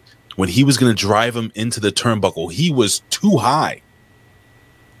see it. When he was going to drive him into the turnbuckle, he was too high.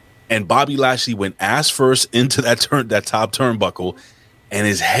 And Bobby Lashley went ass first into that top turnbuckle, and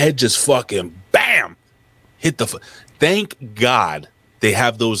his head just fucking bam hit the. Thank God they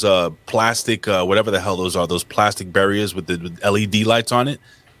have those plastic whatever the hell those are, those plastic barriers with the LED lights on it.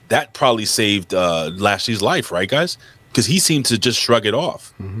 That probably saved Lashley's life, right, guys? Because he seemed to just shrug it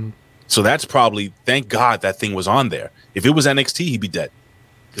off. Mm-hmm. So that's probably, thank God that thing was on there. If it was NXT, he'd be dead.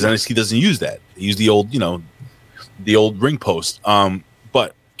 Because NXT doesn't use that. They use the old, the old ring post.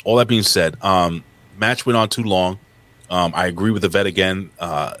 But all that being said, match went on too long. I agree with the vet again.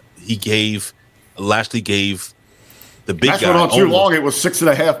 Lashley gave the big match guy. Went on too long. It was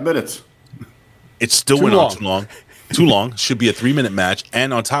 6.5 minutes. It still went on too long. Too long. Should be a 3-minute match.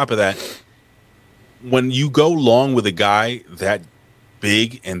 And on top of that, when you go long with a guy that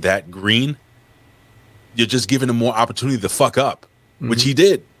big and that green, you're just giving him more opportunity to fuck up, which he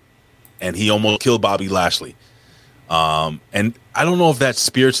did. And he almost killed Bobby Lashley. And I don't know if that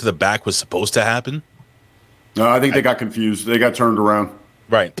spear to the back was supposed to happen. No, I think they got confused. They got turned around.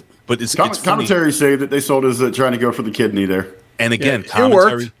 Right. But it's commentary say that they sold as trying to go for the kidney there. And again,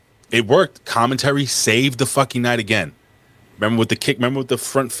 commentary. It worked. Commentary saved the fucking night again. Remember with the kick? Remember with the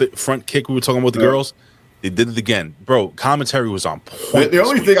front kick we were talking about the girls? They did it again. Bro, commentary was on point. The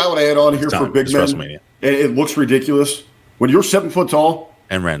only thing I would add on here for big men, and it looks ridiculous, when you're 7 foot tall.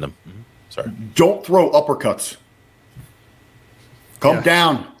 And random. Mm-hmm. Sorry. Don't throw uppercuts. Come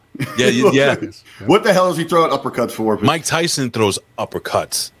down. Yeah. What the hell is he throwing uppercuts for? Mike Tyson throws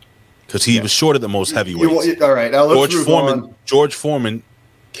uppercuts because he was shorter than most heavyweights. All right, now let's move on. George Foreman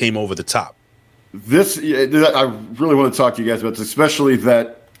came over the top. I really want to talk to you guys about this, especially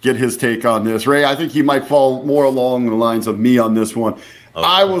that get his take on this. Ray, I think he might fall more along the lines of me on this one. Okay.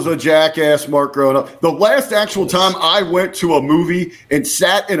 I was a jackass, Mark, growing up. The last actual time I went to a movie and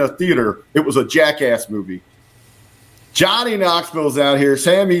sat in a theater, it was a Jackass movie. Johnny Knoxville's out here,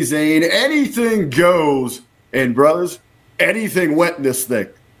 Sami Zayn, anything goes. And, brothers, anything went in this thing.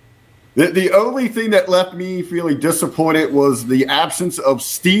 The only thing that left me feeling disappointed was the absence of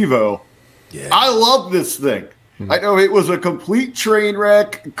Steve-O. Yeah. I love this thing. I know it was a complete train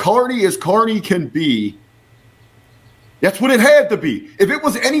wreck. Carney as Carney can be. That's what it had to be. If it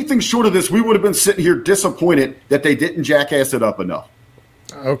was anything short of this, we would have been sitting here disappointed that they didn't jackass it up enough.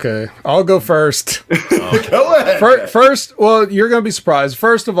 Okay, I'll go first. Go ahead. First, well, you're going to be surprised.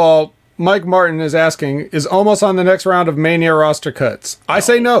 First of all, Mike Martin is asking, is Almost on the next round of Mania roster cuts? I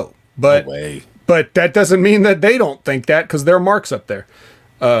say no, but that doesn't mean that they don't think that because there are marks up there.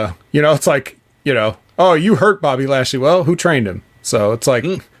 It's like, oh, you hurt Bobby Lashley. Well, who trained him? So it's like,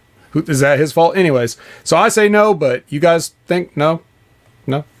 is that his fault? Anyways, so I say no, but you guys think no?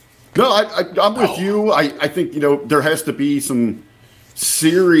 No, I'm with you. I think, there has to be some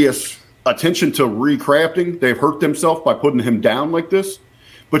serious attention to recrafting. They've hurt themselves by putting him down like this.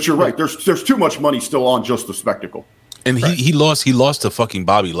 But you're right. There's too much money still on just the spectacle. And he lost to fucking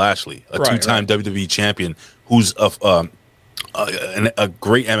Bobby Lashley, a two-time WWE champion who's a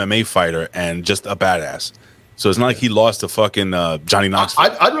great MMA fighter and just a badass. So it's not like he lost to fucking Johnny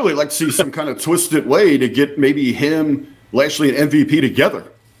Knoxville. I'd really like to see some kind of twisted way to get maybe him, Lashley, and MVP together.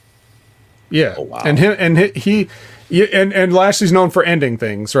 Yeah, oh, wow. And Lashley's known for ending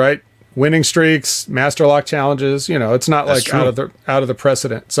things, right? Winning streaks, master lock challenges. It's not That's like true. out of the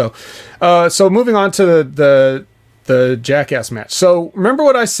precedent. So moving on to the Jackass match. So remember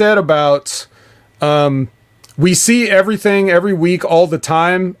what I said about we see everything every week all the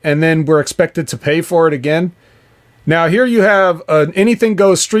time, and then we're expected to pay for it again. Now here you have an anything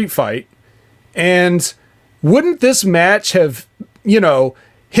goes street fight, and wouldn't this match have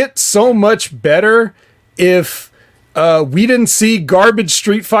hit so much better if we didn't see garbage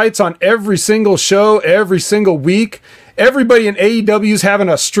street fights on every single show, every single week. Everybody in AEW is having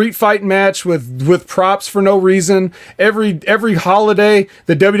a street fight match with props for no reason. Every holiday,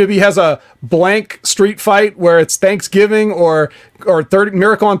 the WWE has a blank street fight where it's Thanksgiving or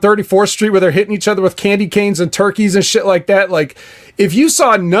Miracle on 34th Street where they're hitting each other with candy canes and turkeys and shit like that. Like, if you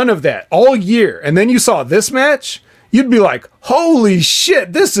saw none of that all year and then you saw this match, you'd be like, holy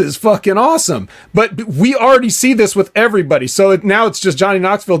shit, this is fucking awesome. But we already see this with everybody. So now it's just Johnny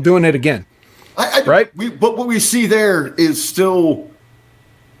Knoxville doing it again. Right? But what we see there is still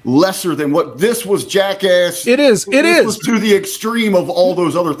lesser than what this was. Jackass. It is. This was to the extreme of all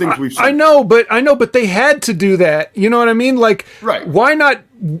those other things we've seen. I know, but they had to do that. You know what I mean? Like, right. Why not?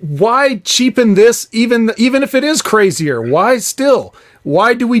 Why cheapen this even if it is crazier? Why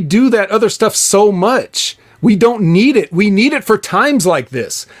do we do that other stuff so much? We don't need it. We need it for times like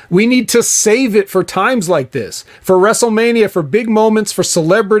this. We need to save it for times like this. For WrestleMania, for big moments, for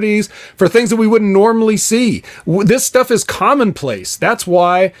celebrities, for things that we wouldn't normally see. This stuff is commonplace. That's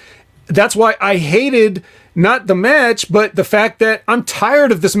why I hated not the match, but the fact that I'm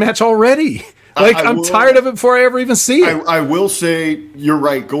tired of this match already. I'm tired of it before I ever even see it. I will say you're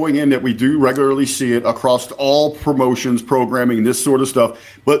right. Going in that we do regularly see it across all promotions, programming, this sort of stuff.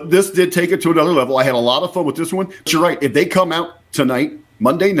 But this did take it to another level. I had a lot of fun with this one. But you're right. If they come out tonight,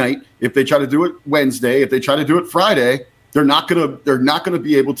 Monday night, if they try to do it Wednesday, if they try to do it Friday, they're not gonna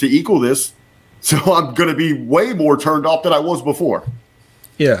be able to equal this. So I'm gonna be way more turned off than I was before.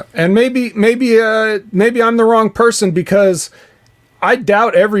 Yeah, and maybe I'm the wrong person because I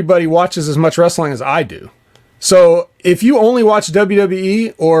doubt everybody watches as much wrestling as I do. So if you only watch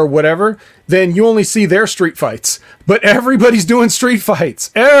WWE or whatever, then you only see their street fights. But everybody's doing street fights.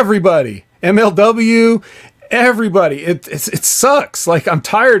 Everybody. MLW, everybody. It sucks. Like, I'm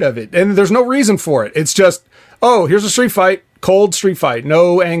tired of it. And there's no reason for it. It's just, oh, here's a street fight. Cold street fight.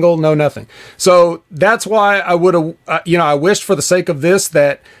 No angle, no nothing. So that's why I would have, I wished for the sake of this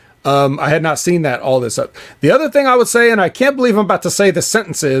that I had not seen that all this up. The other thing I would say, and I can't believe I'm about to say this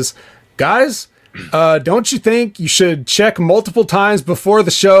sentence is, guys, don't you think you should check multiple times before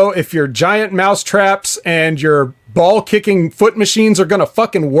the show if your giant mouse traps and your ball kicking foot machines are going to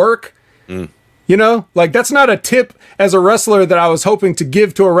fucking work? You know, like, that's not a tip as a wrestler that I was hoping to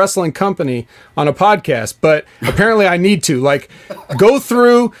give to a wrestling company on a podcast, but apparently I need to. Like, go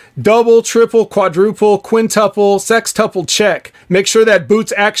through double, triple, quadruple, quintuple, sextuple check. Make sure that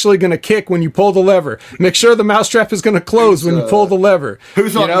boot's actually going to kick when you pull the lever. Make sure the mousetrap is going to close when you pull the lever.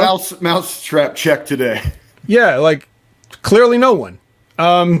 Who's on mousetrap check today? Yeah, like, clearly no one.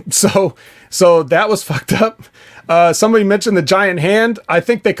 So that was fucked up. Somebody mentioned the giant hand. I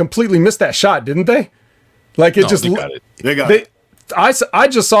think they completely missed that shot, didn't they? Like, it just... They got it. I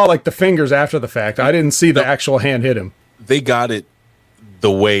just saw, like, the fingers after the fact. I didn't see the actual hand hit him. They got it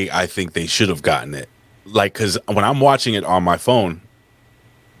the way I think they should have gotten it. Like, because when I'm watching it on my phone,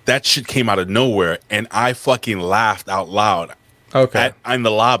 that shit came out of nowhere, and I fucking laughed out loud. Okay. In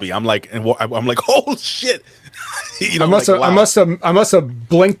the lobby. I'm like, oh, shit. I must have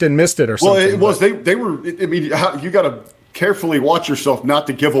blinked and missed it or something. Well, it was they were. I mean, you got to carefully watch yourself not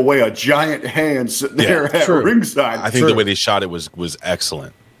to give away a giant hand sitting there at ringside. I think the way they shot it was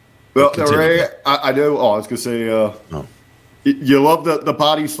excellent. Well, Ray, I know. Oh, I was gonna say, you love the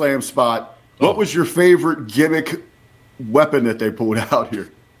body slam spot. What was your favorite gimmick weapon that they pulled out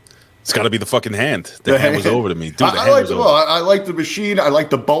here? It's got to be the fucking hand. The hand was over to me, dude. I like the machine. I like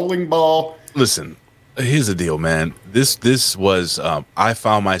the bowling ball. Listen. Here's the deal, man. This was I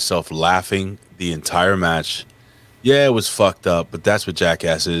found myself laughing the entire match. Yeah, it was fucked up, but that's what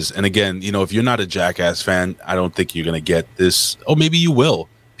Jackass is. And again, if you're not a Jackass fan, I don't think you're gonna get this. Oh, maybe you will.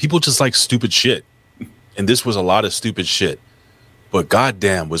 People just like stupid shit, and this was a lot of stupid shit. But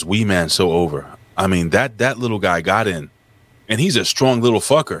goddamn, was Wee Man so over? I mean, that little guy got in, and he's a strong little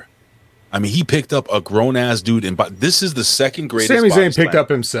fucker. I mean, he picked up a grown-ass dude, and this is the second greatest Sami body Zayn picked slam. up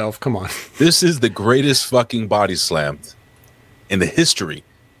himself. Come on. This is the greatest fucking body slam in the history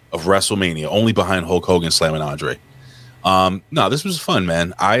of WrestleMania, only behind Hulk Hogan slamming Andre. No, this was fun,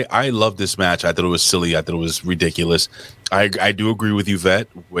 man. I loved this match. I thought it was silly. I thought it was ridiculous. I do agree with you, Vet,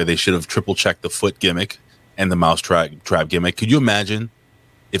 where they should have triple-checked the foot gimmick and the mousetrap gimmick. Could you imagine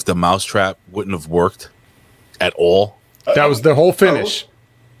if the mousetrap wouldn't have worked at all? That was the whole finish.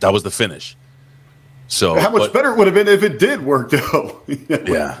 That was the finish. So how much better it would have been if it did work, though.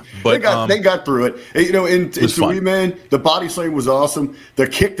 Yeah, but they got through it. And, you know, in fun. man, the body slam was awesome. The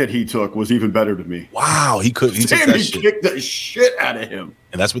kick that he took was even better to me. Wow, he took that shit. Kicked the shit out of him.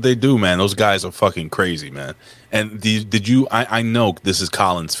 And that's what they do, man. Those guys are fucking crazy, man. And did you? I know this is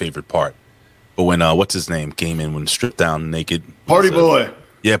Colin's favorite part, but when what's his name came in when stripped down naked, Party Boy.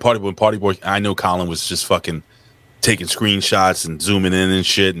 Yeah, Party Boy. I know Colin was just fucking taking screenshots and zooming in and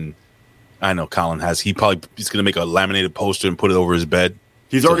shit. And I know Colin he's gonna make a laminated poster and put it over his bed.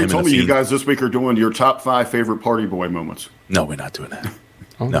 He's already told me you guys this week are doing your top 5 favorite Party Boy moments. No, we're not doing that.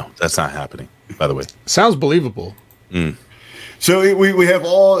 No, that's not happening. By the way, sounds believable. So we have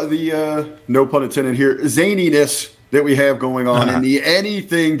all the no pun intended here zaniness that we have going on in the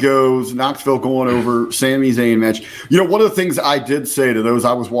anything goes Knoxville going over Sami Zayn match. You know, one of the things I did say to those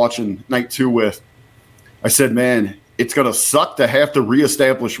I was watching night 2 with, I said, man, it's going to suck to have to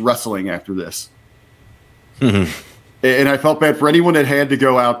reestablish wrestling after this. And I felt bad for anyone that had to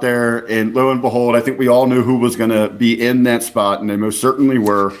go out there. And lo and behold, I think we all knew who was going to be in that spot. And they most certainly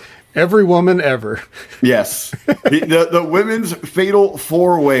were. Every woman ever. Yes. the women's fatal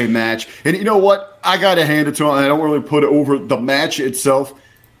 4-way match. And you know what? I got to hand it to them. I don't really put it over the match itself.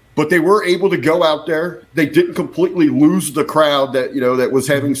 But they were able to go out there. They didn't completely lose the crowd that, you know, that was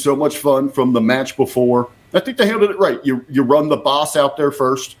having so much fun from the match before. I think they handled it right. You run the boss out there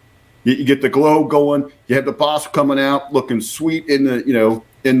first. You get the glow going. You have the boss coming out looking sweet in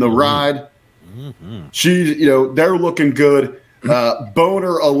the ride. She's, they're looking good.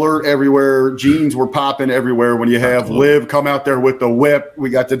 Boner alert everywhere. Jeans were popping everywhere when you have Liv come out there with the whip. We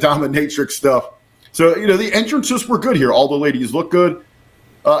got the dominatrix stuff. So, the entrances were good here. All the ladies look good.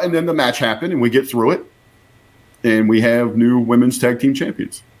 And then the match happened, and we get through it. And we have new women's tag team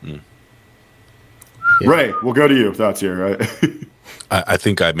champions. Yeah. Ray, we'll go to you if that's here, right? I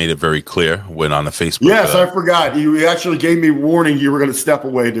think I made it very clear when on the Facebook. Yes, I forgot. You actually gave me warning you were going to step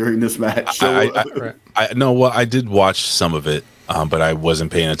away during this match. So, I did watch some of it, but I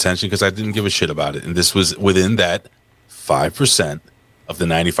wasn't paying attention because I didn't give a shit about it. And this was within that 5% of the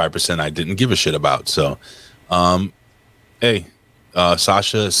 95% I didn't give a shit about. So, hey,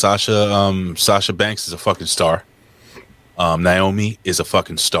 Sasha Banks is a fucking star. Naomi is a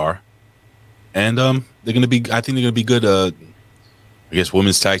fucking star. And I think they're gonna be good. I guess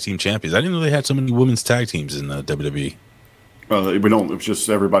women's tag team champions. I didn't know they had so many women's tag teams in the WWE. We don't. It's just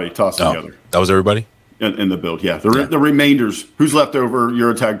everybody tossed together. That was everybody in the build. Yeah, the remainders. Who's left over?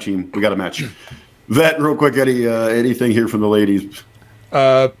 You're a tag team. We got a match. That real quick, Eddie. Anything here from the ladies?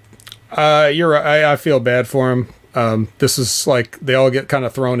 You're right. I feel bad for them. This is like they all get kind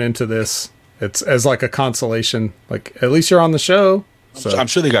of thrown into this. It's as like a consolation. Like at least you're on the show. So I'm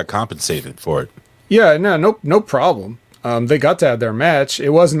sure they got compensated for it. Yeah, no problem. They got to have their match.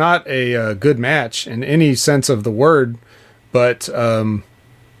 It was not a good match in any sense of the word, but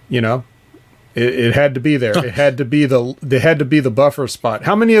it had to be there. It had to be the buffer spot.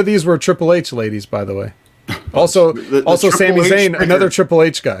 How many of these were Triple H ladies, by the way? Also, Sami Zayn, another Triple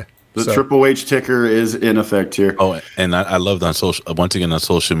H guy. The Triple H ticker is in effect here. Oh, and I loved on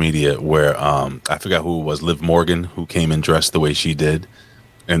social media where I forgot who it was, Liv Morgan, who came in dressed the way she did,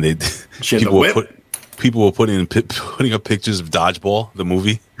 and people were putting up pictures of Dodgeball, the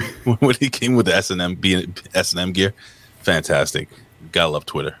movie, when he came with the S&M gear. Fantastic. Gotta love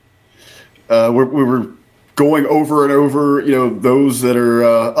Twitter. We were going over and over, those that are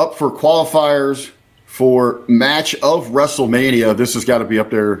up for qualifiers for match of WrestleMania. This has got to be up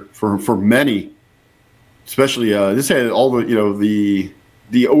there for many, especially this had all the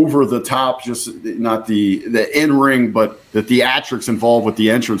over the top, just not the in ring, but the theatrics involved with the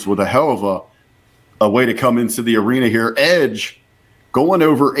entrance with a hell of a way to come into the arena here. Edge going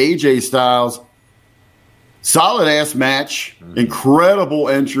over AJ Styles. Solid ass match, incredible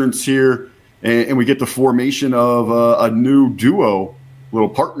entrance here, and we get the formation of a new duo, little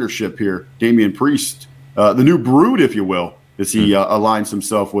partnership here. Damian Priest, the new Brood, if you will, as he aligns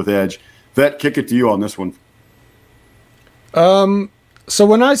himself with Edge. Vet, kick it to you on this one. So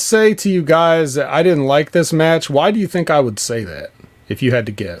when I say to you guys that I didn't like this match, why do you think I would say that? If you had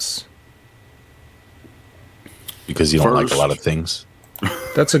to guess, because you don't like a lot of things.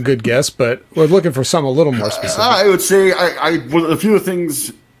 That's a good guess, but we're looking for something a little more specific. I would say a few of the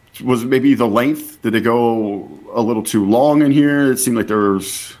things was maybe the length. Did it go a little too long in here? It seemed like there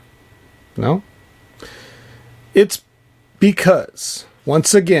was... No. It's because,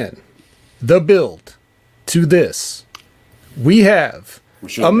 once again, the build to this, we have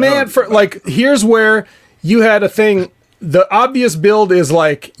a man for... Like, here's where you had a thing... The obvious build is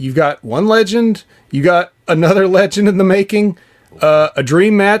like, you've got one legend, you got another legend in the making, A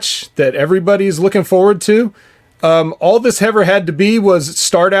dream match that everybody's looking forward to. All this ever had to be was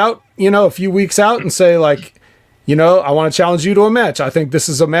start out, a few weeks out and say like, I want to challenge you to a match. I think this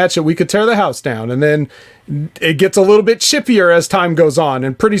is a match that we could tear the house down. And then it gets a little bit chippier as time goes on.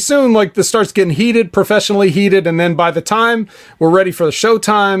 And pretty soon, like, this starts getting heated, professionally heated. And then by the time we're ready for the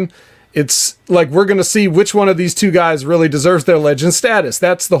showtime, it's like we're going to see which one of these two guys really deserves their legend status.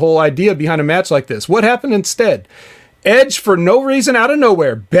 That's the whole idea behind a match like this. What happened instead? Edge, for no reason, out of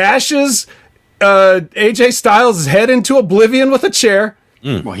nowhere, bashes AJ Styles' head into oblivion with a chair.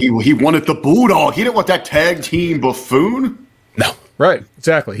 Well, he wanted the Bulldog. He didn't want that tag team buffoon. No. Right,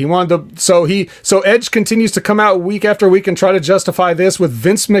 exactly. He wanted to. So Edge continues to come out week after week and try to justify this with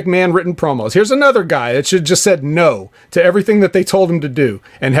Vince McMahon written promos. Here's another guy that should just said no to everything that they told him to do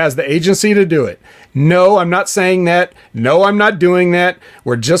and has the agency to do it. No, I'm not saying that. No, I'm not doing that.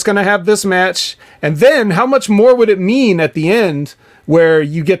 We're just going to have this match. And then how much more would it mean at the end where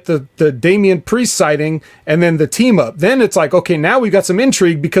you get the Damian Priest sighting and then the team up? Then it's like, okay, now we got some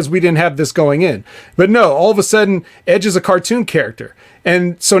intrigue because we didn't have this going in. But no, all of a sudden, Edge is a cartoon character.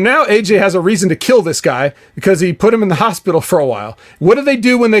 And so now AJ has a reason to kill this guy because he put him in the hospital for a while. What do they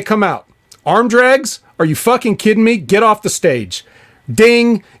do when they come out? Arm drags? Are you fucking kidding me? Get off the stage.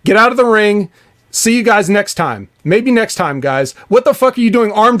 Ding. Get out of the ring. See you guys next time. Maybe next time, guys. What the fuck are you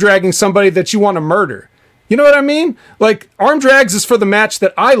doing arm dragging somebody that you want to murder? You know what I mean? Like, arm drags is for the match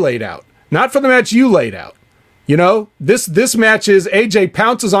that I laid out, not for the match you laid out. This match is AJ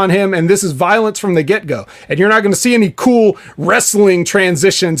pounces on him, and this is violence from the get-go. And you're not going to see any cool wrestling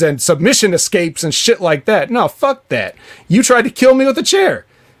transitions and submission escapes and shit like that. No, fuck that. You tried to kill me with a chair,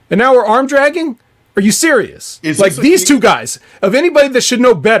 and now we're arm dragging? Are you serious? Like, these two guys, of anybody that should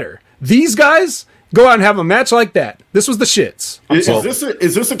know better, these guys go out and have a match like that. This was the shits.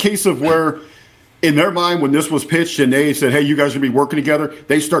 Is this a case of where, in their mind, when this was pitched and they said, hey, you guys are going to be working together,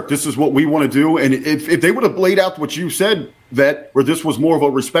 they start, this is what we want to do. And if they would have laid out what you said, that where this was more of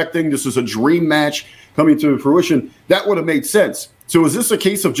a respecting, this is a dream match coming to fruition, that would have made sense. So is this a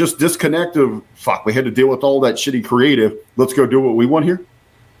case of just disconnect of, fuck, we had to deal with all that shitty creative, let's go do what we want here?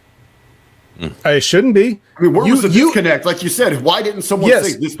 It shouldn't be. I mean, where was the disconnect? Like you said, why didn't someone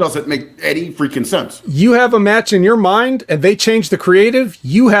say this doesn't make any freaking sense? You have a match in your mind and they change the creative,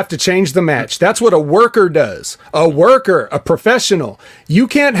 you have to change the match. That's what a worker does. A worker, a professional. You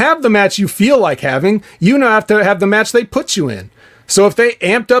can't have the match you feel like having. You now have to have the match they put you in. So if they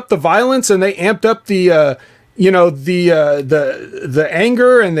amped up the violence and they amped up the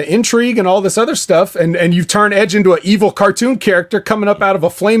anger and the intrigue and all this other stuff, and you turn Edge into an evil cartoon character coming up out of a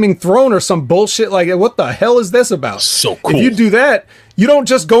flaming throne or some bullshit like that, what the hell is this about? So cool. If you do that, you don't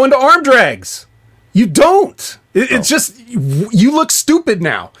just go into arm drags. You don't. It's just, you look stupid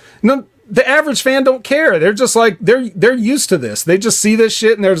now. No, the average fan don't care. They're just like, they're used to this. They just see this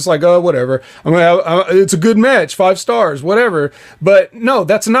shit and they're just like, oh, whatever. It's a good match, 5 stars, whatever. But no,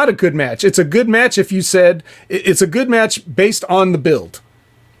 that's not a good match. It's a good match if you said it's a good match based on the build.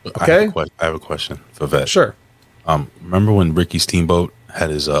 Okay. I have a question for Vet. Sure. Remember when Ricky Steamboat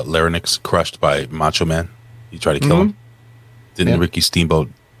had his larynx crushed by Macho Man? He tried to kill him. Didn't Ricky Steamboat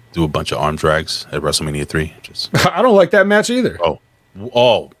do a bunch of arm drags at WrestleMania 3? I don't like that match either.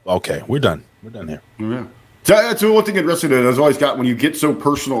 Oh, okay. We're done. We're done here. Yeah. That's the one thing in wrestling that I've always got when you get so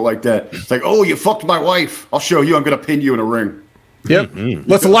personal like that. It's like, oh, you fucked my wife. I'll show you. I'm going to pin you in a ring. Yep.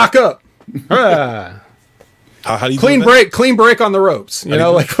 Let's lock up. How do you clean break on the ropes? You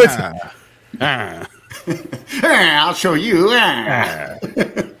know, like I'll show you. Ray,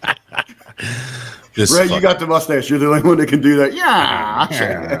 you got the mustache. You're the only one that can do that. Yeah.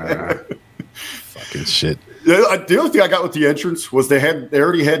 Fucking shit. The only thing I got with the entrance was they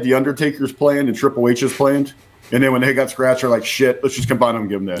already had the Undertaker's planned and Triple H's planned, and then when they got scratched, they're like, "Shit, let's just combine them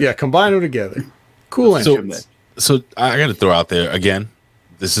and give them that." Yeah, combine them together. Cool entrance. So I got to throw out there again.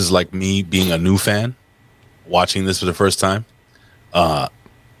 This is like me being a new fan, watching this for the first time. I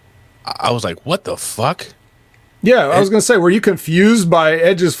was like, "What the fuck?" Yeah, I was gonna say, were you confused by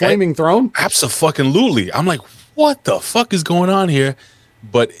Edge's flaming throne? Absolutely. I'm like, "What the fuck is going on here?"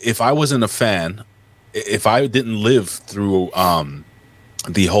 But if I wasn't a fan, if I didn't live through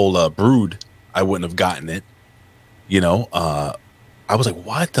the whole Brood, I wouldn't have gotten it. I was like,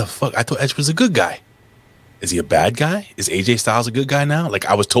 what the fuck? I thought Edge was a good guy. Is he a bad guy? Is AJ Styles a good guy now? Like,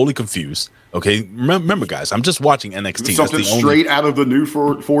 I was totally confused. Okay, remember, guys, I'm just watching NXT. Something straight out of the new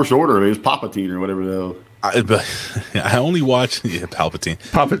Force Order. It was Palpatine or whatever the hell. I only watch Palpatine.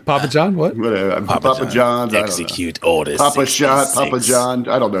 Papa John, what? Papa John's. Execute orders. Papa Shot, Papa John.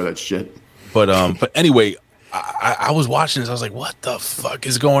 I don't know that shit. But anyway, I was watching this. I was like, what the fuck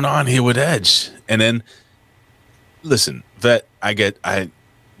is going on here with Edge? And then listen, Vet, I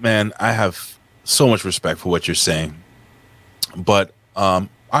have so much respect for what you're saying, but I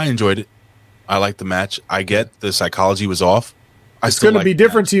enjoyed it. I liked the match. I get the psychology was off. It's going to be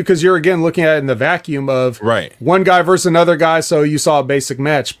different to you because you're again looking at it in the vacuum of one guy versus another guy. So you saw a basic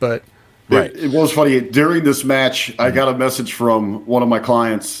match, but it was funny during this match. I got a message from one of my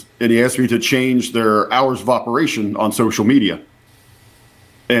clients, and he asked me to change their hours of operation on social media.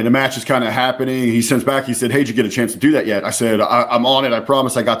 And the match is kind of happening. He sends back. He said, "Hey, did you get a chance to do that yet?" I said, "I'm on it. I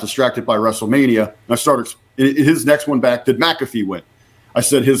promise." I got distracted by WrestleMania. And I started his next one back. Did McAfee win? I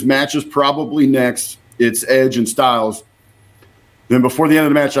said his match is probably next. It's Edge and Styles. Then before the end of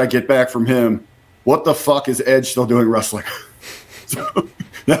the match, I get back from him. What the fuck is Edge still doing wrestling? So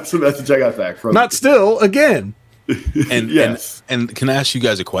that's the message I got back from. Not still again. And yes. And can I ask you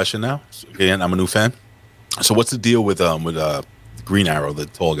guys a question now? Again, I'm a new fan. So what's the deal with Green Arrow, the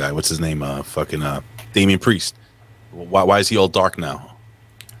tall guy? What's his name? Damian Priest. Why is he all dark now?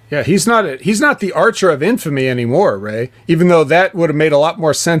 Yeah, he's not the Archer of Infamy anymore, Ray. Even though that would have made a lot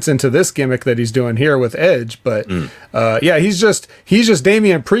more sense into this gimmick that he's doing here with Edge, but he's just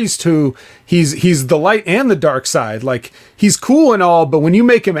Damian Priest, who he's the light and the dark side. Like, he's cool and all, but when you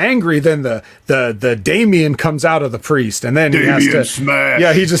make him angry, then the Damian comes out of the Priest, and then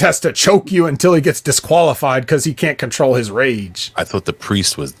he just has to choke you until he gets disqualified because he can't control his rage. I thought a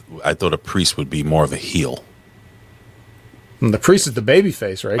priest would be more of a heel. The Priest is the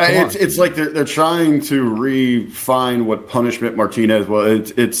babyface, right? It's like they're trying to refine what Punishment Martinez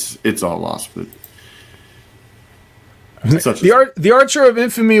was. It's all lost. But the Archer of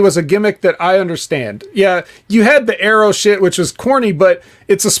Infamy was a gimmick that I understand. Yeah, you had the arrow shit, which was corny, but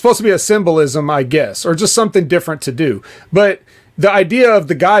it's supposed to be a symbolism, I guess, or just something different to do. But the idea of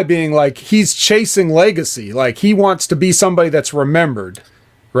the guy being like, he's chasing legacy, like he wants to be somebody that's remembered.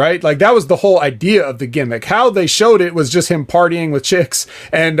 Right? Like, that was the whole idea of the gimmick. How they showed it was just him partying with chicks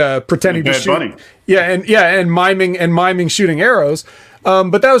and pretending to shoot. Bunny. And miming shooting arrows.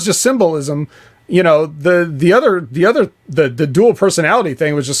 But that was just symbolism. You know, the dual personality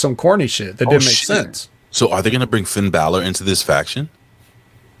thing was just some corny shit that didn't make sense. So are they going to bring Finn Balor into this faction?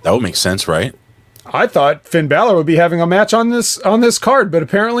 That would make sense, right? I thought Finn Balor would be having a match on this card, but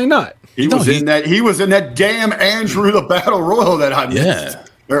apparently not. He was in that damn Andrew the Battle Royal that I missed. Yeah.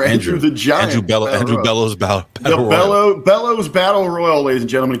 Or Andrew the Giant. Andrew Bellows Battle Royal. Bellows Battle Royal, ladies and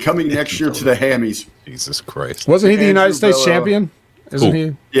gentlemen, coming next year to the Hammies. Jesus Christ. Wasn't he the United States champion? Isn't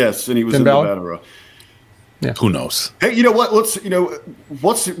he? Yes, and he was in the Battle Royal. Yeah. Who knows? Hey, you know what?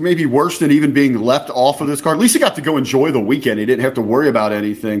 What's maybe worse than even being left off of this card? At least he got to go enjoy the weekend. He didn't have to worry about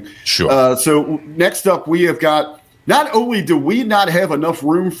anything. Sure. So next up, we have got, not only do we not have enough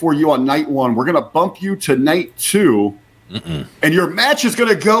room for you on night one, we're going to bump you to night two. And your match is going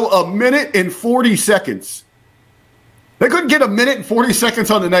to go 1 minute and 40 seconds. They couldn't get 1 minute and 40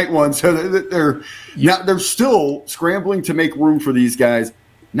 seconds on the night one, so they're still scrambling to make room for these guys.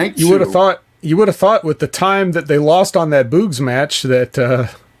 Night two. You would have thought with the time that they lost on that Boogs match that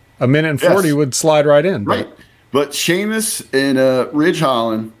 1 minute and 40 would slide right in. Right. But Sheamus and Ridge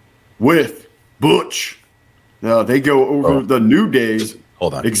Holland with Butch. They go over the New Days.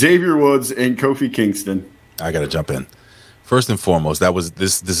 Hold on. Xavier Woods and Kofi Kingston. I got to jump in. First and foremost,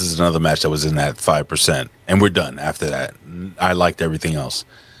 this is another match that was in that 5%, and we're done after that. I liked everything else.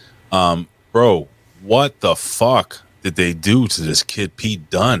 Bro, what the fuck did they do to this kid Pete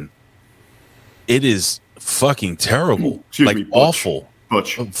Dunne? It is fucking terrible. Awful.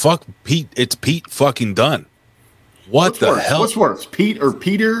 Butch. Fuck Pete. It's Pete fucking Dunne. What's the hell? What's worse, Pete or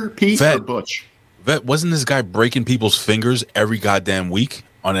Vet, or Butch? Vet, wasn't this guy breaking people's fingers every goddamn week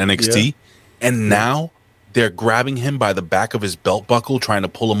on NXT? Yeah. And now they're grabbing him by the back of his belt buckle, trying to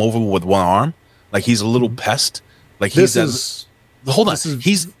pull him over with one arm, like he's a little pest. Like hold on, this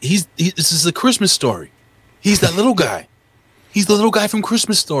is the Christmas Story. He's that little guy. He's the little guy from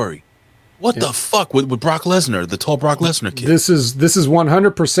Christmas Story. What the fuck with Brock Lesnar, the tall Brock Lesnar kid? This is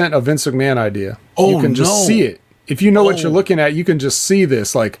 100% a Vince McMahon idea. You can just see it. If you know what you're looking at, you can just see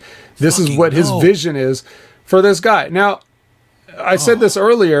this. Like, this is what his vision is for this guy. Now, I said this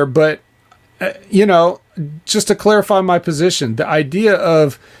earlier, but just to clarify my position, the idea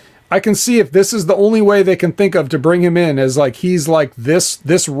of, I can see if this is the only way they can think of to bring him in as like, he's like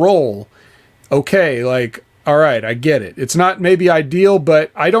this role. Okay. Like, all right, I get it. It's not maybe ideal, but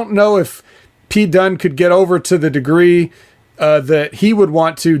I don't know if Pete Dunne could get over to the degree that he would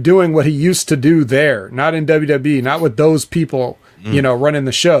want to doing what he used to do there, not in WWE, not with those people, running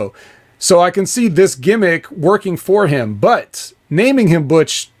the show. So I can see this gimmick working for him, but naming him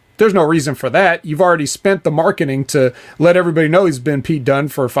Butch there's no reason for that. You've already spent the marketing to let everybody know he's been Pete Dunne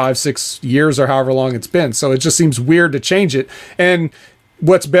for 5-6 years or however long it's been. So it just seems weird to change it. And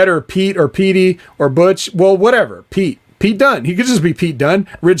what's better, Pete or Petey or Butch? Well, whatever. Pete Dunne. He could just be Pete Dunne.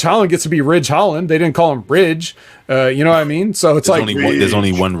 Ridge Holland gets to be Ridge Holland. They didn't call him Ridge. You know what I mean? So it's there's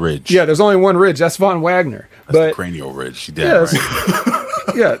only one Ridge. Yeah, there's only one Ridge. That's Von Wagner. That's the cranial Ridge. Right.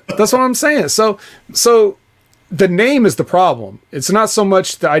 Yeah, that's what I'm saying. So the name is the problem. It's not so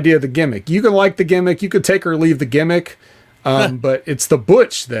much the idea of the gimmick. You can like the gimmick. You could take or leave the gimmick. But it's the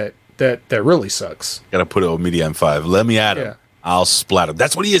Butch that really sucks. Gotta put it on Media M5. Let me at him. Yeah. I'll splat him.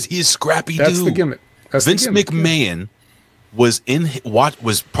 That's what he is. He is scrappy dude. That's the gimmick. Vince McMahon was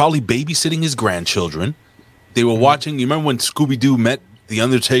probably babysitting his grandchildren. They were watching. You remember when Scooby-Doo met The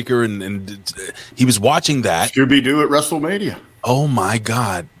Undertaker and he was watching that. Scooby-Doo at WrestleMania. Oh my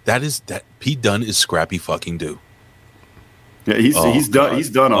God. That Pete Dunne is scrappy fucking dude. Yeah, he's done. He's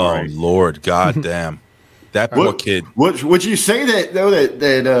done all right. Oh Lord, God damn. That poor kid. Would you say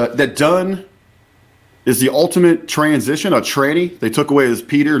that Dunne is the ultimate transition, a tranny? They took away his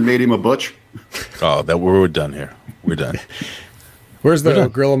Peter and made him a Butch. Oh, we're done here. We're done. Where's the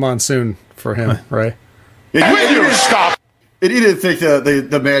Gorilla Monsoon for him, right? Yeah, stop. And he didn't think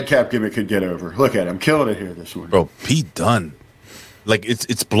the Madcap gimmick could get over. Look at him, killing it here this morning. Bro, Pete Dunne. Like,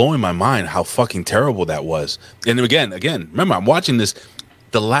 it's blowing my mind how fucking terrible that was. And again, remember, I'm watching this.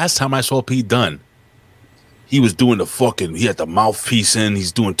 The last time I saw Pete Dunne, he was doing he had the mouthpiece in,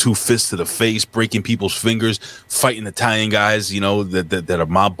 he's doing 2 fists to the face, breaking people's fingers, fighting Italian guys, that are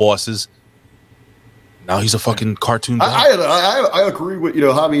mob bosses. Now he's a fucking cartoon guy. I agree with,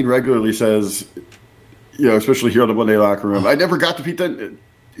 Hameen regularly says, especially here on the Monday Locker Room, I never got to Pete Dunne.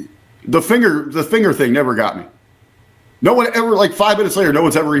 The finger thing never got me. No one ever, 5 minutes later, no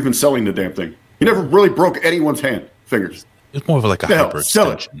one's ever even selling the damn thing. He never really broke anyone's fingers. It's more of like a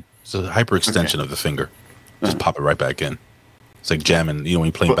hyperextension. It's a hyperextension of the finger. Just pop it right back in. It's like jamming, when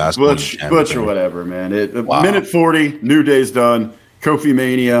you're playing basketball. Butch or whatever, man. Minute 40, New Day's done. Kofi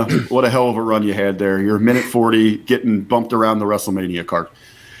Mania, what a hell of a run you had there. You're minute 40 getting bumped around the WrestleMania card.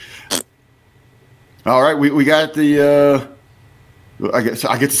 All right, we got the I get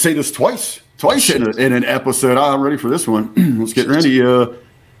to say this twice in an episode. I'm ready for this one. Let's get ready.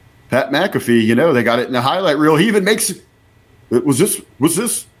 Pat McAfee, they got it in the highlight reel. He even makes was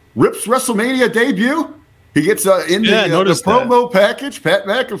this Rip's WrestleMania debut? He gets in the promo package. Pat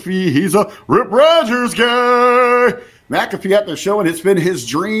McAfee, he's a Rip Rogers guy. McAfee out there showing it's been his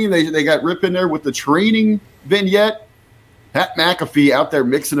dream. They got Rip in there with the training vignette. Pat McAfee out there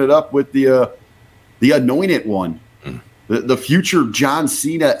mixing it up with the anointed one, the future John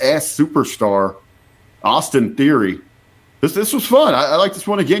Cena-esque superstar, Austin Theory. This was fun. I like this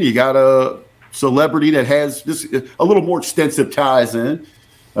one again. You got a celebrity that has a little more extensive ties in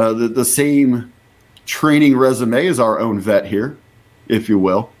the same training resume as our own vet here, if you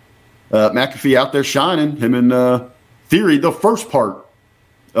will. McAfee out there shining. Him and Theory, the first part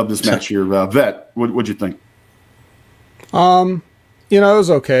of this match here. Vet, what'd you think? It was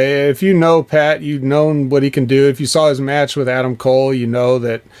okay. If you know Pat, you've known what he can do. If you saw his match with Adam Cole, you know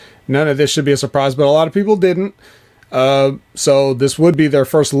that none of this should be a surprise, but a lot of people didn't. So this would be their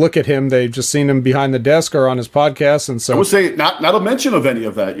first look at him. They've just seen him behind the desk or on his podcast. And so I would say not a mention of any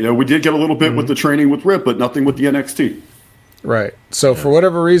of that. We did get a little bit with the training with Rip, but nothing with the NXT. Right. So for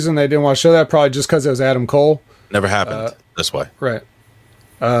whatever reason, they didn't want to show that, probably just because it was Adam Cole. Never happened. That's why. Right.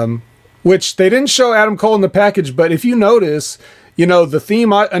 Which they didn't show Adam Cole in the package, but if you notice, the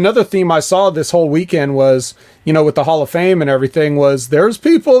theme, another theme I saw this whole weekend was, with the Hall of Fame and everything, was there's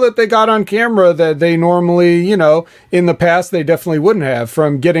people that they got on camera that they normally, in the past, they definitely wouldn't have,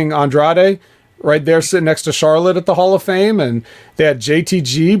 from getting Andrade right there sitting next to Charlotte at the Hall of Fame. And they had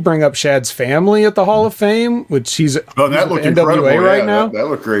JTG bring up Shad's family at the Hall of Fame, which he's that looked NWA right now. That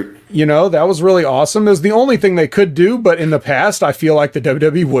looked great. That was really awesome. It was the only thing they could do, but in the past, I feel like the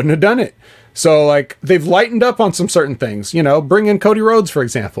WWE wouldn't have done it. So, they've lightened up on some certain things, bring in Cody Rhodes, for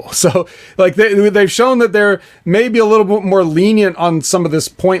example. So, they've shown that they're maybe a little bit more lenient on some of this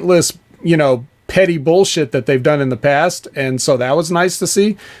pointless, petty bullshit that they've done in the past. And so that was nice to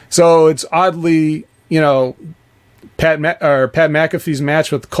see. So it's oddly, Pat McAfee's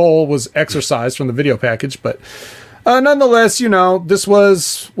match with Cole was exercised from the video package, but nonetheless, this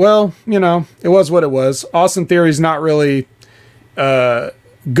was, it was what it was. Austin Theory's not really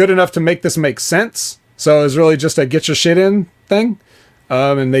good enough to make this make sense. So it was really just a get your shit in thing.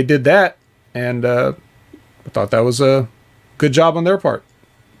 And they did that. And I thought that was a good job on their part.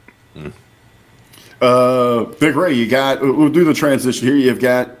 Big Ray, we'll do the transition here. You've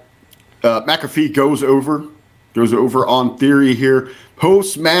got McAfee goes over goes over on Theory here.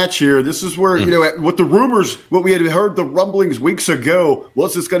 Post-match here, this is where, what the rumors, what we had heard the rumblings weeks ago,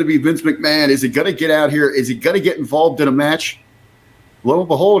 was this going to be Vince McMahon? Is he going to get out here? Is he going to get involved in a match? Lo and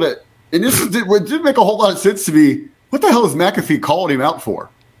behold, it didn't make a whole lot of sense to me. What the hell is McAfee calling him out for?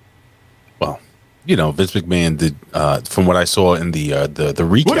 Well, Vince McMahon did, from what I saw in the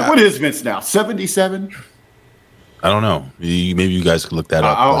recap. What is Vince now? 77? I don't know. Maybe you guys could look that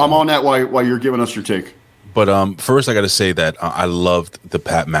up. I'm on that while you're giving us your take. But first, I got to say that I loved the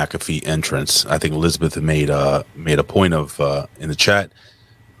Pat McAfee entrance. I think Elizabeth made a point of in the chat.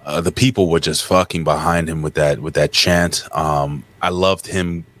 The people were just fucking behind him with that chant. I loved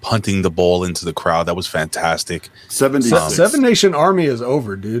him punting the ball into the crowd. That was fantastic. 76. Seven Nation Army is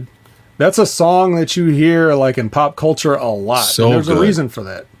over, dude. That's a song that you hear like in pop culture a lot. So and there's good. a reason for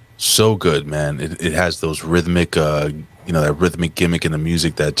that. So good, man. It has those rhythmic, that rhythmic gimmick in the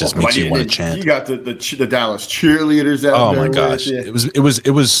music that just makes you want to chant. You got the Dallas cheerleaders out Oh there. my gosh,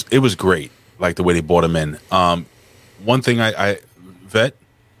 it was great. Like the way they brought him in. One thing I Vet,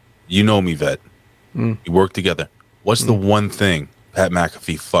 you know me, Vet. We work together. What's the one thing Pat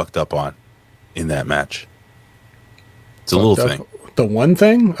McAfee fucked up on in that match? It's a little thing. The one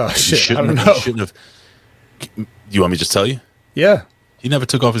thing? Oh shit! I don't know. Shouldn't have. You want me to just tell you? Yeah, He never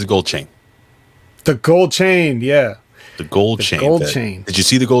took off his gold chain. the gold chain. Yeah, The gold chain. gold Vet. chain. Did you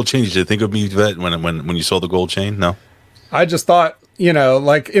see the gold chain? Did you think of me, Vet, when you saw the gold chain? No. I just thought,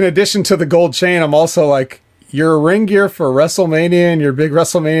 like in addition to the gold chain, I'm also like, your ring gear for WrestleMania and your big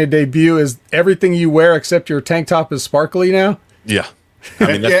WrestleMania debut is everything you wear except your tank top is sparkly now. Yeah. I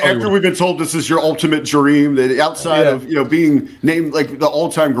mean, that's after we've been told this is your ultimate dream, that outside of being named like the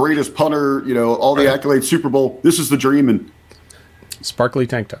all-time greatest punter, all the accolades, Super Bowl, this is the dream. And sparkly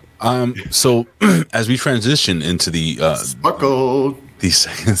tank top. So as we transition into the sparkle, these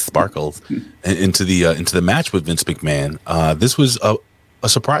sparkles into the match with Vince McMahon, this was a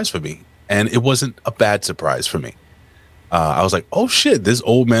surprise for me, and it wasn't a bad surprise for me. I was like, oh shit, this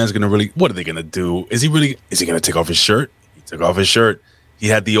old man's gonna really. What are they gonna do? Is he gonna take off his shirt? He took off his shirt. He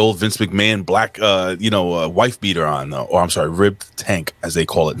had the old Vince McMahon black, wife beater on, or I'm sorry, ribbed tank as they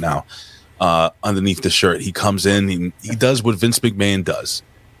call it now, underneath the shirt. He comes in, he does what Vince McMahon does.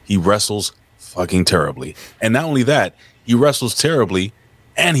 He wrestles fucking terribly, and not only that, he wrestles terribly,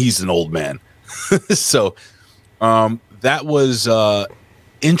 and he's an old man. So that was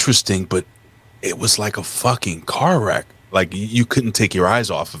interesting, but it was like a fucking car wreck. Like you couldn't take your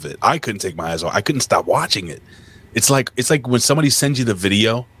eyes off of it. I couldn't take my eyes off. I couldn't stop watching it. It's like when somebody sends you the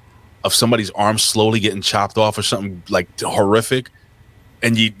video of somebody's arm slowly getting chopped off or something like horrific,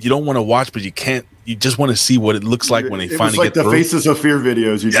 and you don't want to watch, but you can't. You just want to see what it looks like when they finally like get the through. Faces of Fear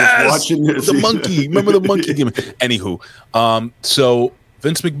videos. You're just watching this. The monkey. Remember the monkey gimmick? Anywho, so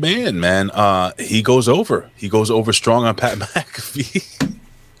Vince McMahon, man, he goes over. He goes over strong on Pat McAfee.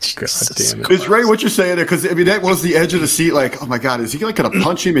 God damn it. It's right what you're saying there, because that was the edge of the seat. Like, oh my god, is he like going to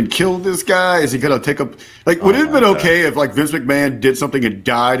punch him and kill this guy? Is he going to take up? Like, would it have been okay if like Vince McMahon did something and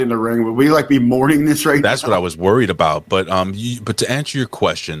died in the ring? Would we like be mourning this right now? That's what I was worried about. But but to answer your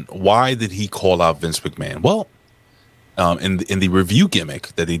question, why did he call out Vince McMahon? Well, in the review gimmick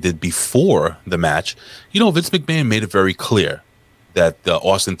that he did before the match, Vince McMahon made it very clear that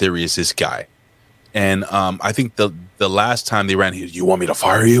Austin Theory is his guy. And I think the last time they ran, you want me to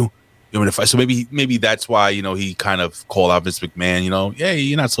fire you? You want me to fire? So maybe that's why he kind of called out Vince McMahon. Hey,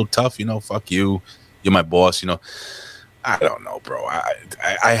 you're not so tough. Fuck you. You're my boss. I don't know, bro.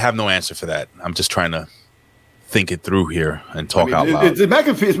 I have no answer for that. I'm just trying to think it through here and talk out loud. Has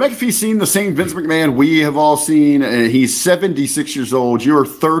McAfee seen the same Vince McMahon we have all seen? He's 76 years old. You're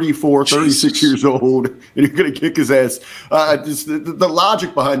 34, 36 years old, and you're going to kick his ass. Just the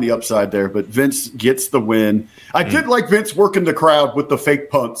logic behind the upside there, but Vince gets the win. I did like Vince working the crowd with the fake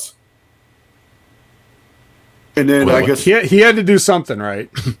punts. And then I guess he had to do something, right?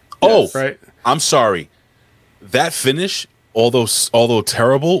 Right. I'm sorry. That finish, although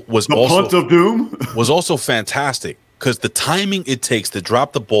terrible, was the also punt of doom was also fantastic, because the timing it takes to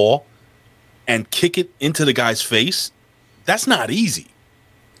drop the ball and kick it into the guy's face, that's not easy.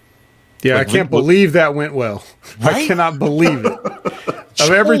 Yeah, I can't believe that went well. Right? I cannot believe it. Of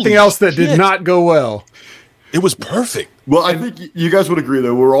everything else that did not go well, it was perfect. Well, I think you guys would agree,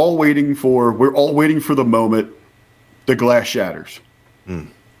 though. We're all waiting for the moment the glass shatters.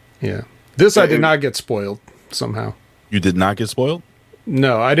 Yeah, this I did not get spoiled somehow. You did not get spoiled?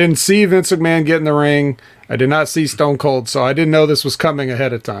 No, I didn't see Vince McMahon get in the ring. I did not see Stone Cold, so I didn't know this was coming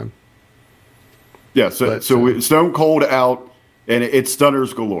ahead of time. Yeah, so Stone Cold out, and it's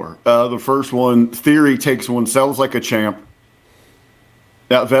stunners galore. The first one, Theory takes one, sells like a champ,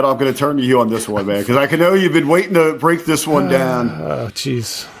 Now, Vet, I'm going to turn to you on this one, man, because I can know you've been waiting to break this one down. Oh,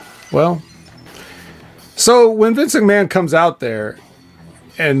 jeez. Well, so when Vince McMahon comes out there,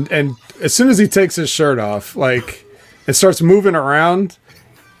 and as soon as he takes his shirt off, like, and starts moving around,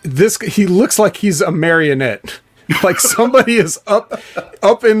 he looks like he's a marionette. Like somebody is up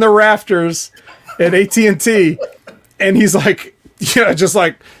in the rafters at AT&T, and he's like, just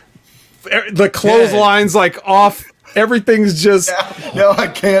like the clotheslines like off. Everything's just no, I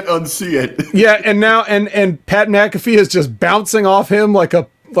can't unsee it. Yeah, and now and Pat McAfee is just bouncing off him like a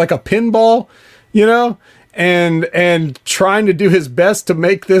pinball, and trying to do his best to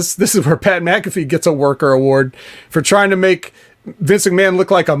make this is where Pat McAfee gets a worker award for trying to make Vince McMahon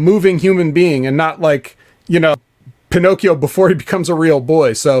look like a moving human being and not like, Pinocchio before he becomes a real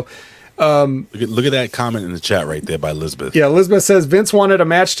boy. So look at that comment in the chat right there by Elizabeth. Yeah, Elizabeth says Vince wanted a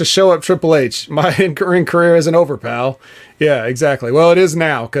match to show up Triple H. My in-ring career isn't over, pal. Yeah, exactly. Well, it is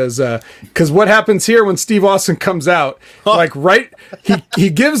now because what happens here when Steve Austin comes out? Like he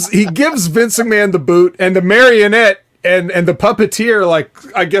gives Vince McMahon the boot, and the marionette and the puppeteer, like,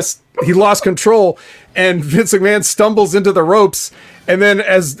 I guess he lost control, and Vince McMahon stumbles into the ropes. And then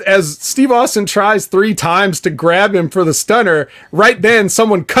as Steve Austin tries 3 times to grab him for the stunner, right then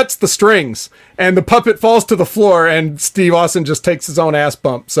someone cuts the strings and the puppet falls to the floor and Steve Austin just takes his own ass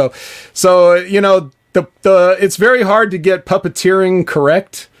bump. So it's very hard to get puppeteering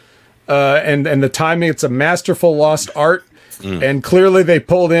correct. And the timing, it's a masterful lost art. And clearly they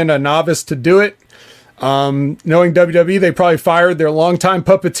pulled in a novice to do it. Knowing WWE, they probably fired their longtime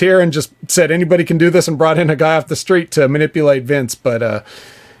puppeteer and just said anybody can do this and brought in a guy off the street to manipulate Vince. But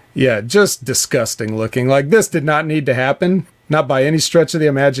yeah, just disgusting looking. Like, this did not need to happen, not by any stretch of the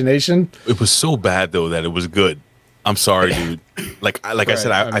imagination. It was so bad though that it was good. I'm sorry, dude. Like I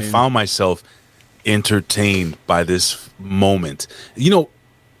said, I found myself entertained by this moment. We throw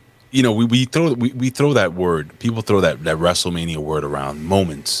that word. People throw that WrestleMania word around.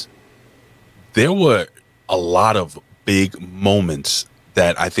 Moments. There were a lot of big moments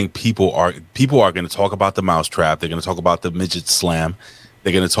that I think people are going to talk about. The mousetrap. They're going to talk about the midget slam.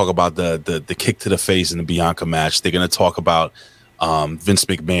 They're going to talk about the kick to the face in the Bianca match. They're going to talk about Vince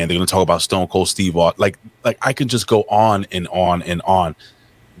McMahon. They're going to talk about Stone Cold Steve Austin. Like I can just go on and on and on.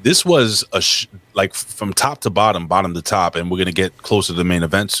 This was like from top to bottom to top, and we're going to get closer to the main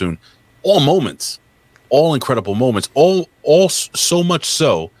event soon. All moments, all incredible moments, all so much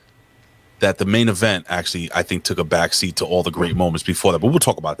so that the main event actually, I think, took a backseat to all the great moments before that. But we'll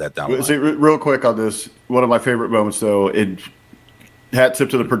talk about that down the line. See, real quick on this, one of my favorite moments, though, hat tip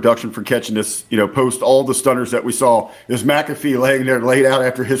to the production for catching this, post all the stunners that we saw, is McAfee laying there laid out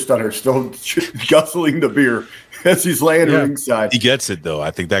after his stunner, still guzzling the beer as he's laying ringside. He gets it, though. I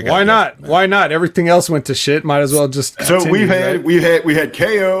think that guy. Why not? Why not? Everything else went to shit. Might as well just continue. So we had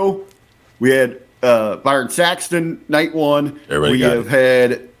KO, we had Byron Saxton night one. We have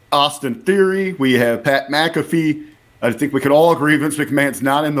had Austin Theory. We have Pat McAfee. I think we can all agree Vince McMahon's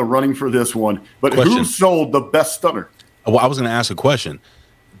not in the running for this one. But who sold the best stunner? Well, I was going to ask a question.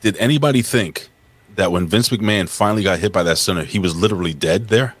 Did anybody think that when Vince McMahon finally got hit by that stunner, he was literally dead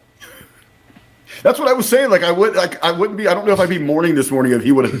there? That's what I was saying. I wouldn't be. I don't know if I'd be mourning this morning if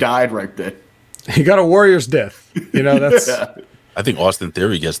he would have died right then. He got a warrior's death. That's. Yeah. I think Austin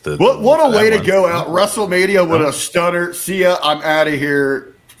Theory gets the. What a way to go out! WrestleMania with a stunner. See ya. I'm out of here.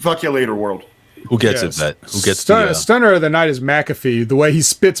 Fuck you later, world. Who gets it, Vet? Who gets stunner of the night is McAfee. The way he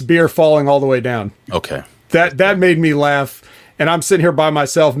spits beer falling all the way down. Okay. That made me laugh. And I'm sitting here by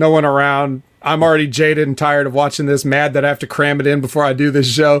myself, no one around. I'm already jaded and tired of watching this, mad that I have to cram it in before I do this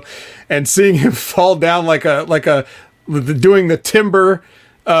show. And seeing him fall down like doing the timber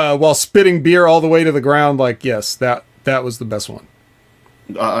while spitting beer all the way to the ground. Like, yes, that was the best one.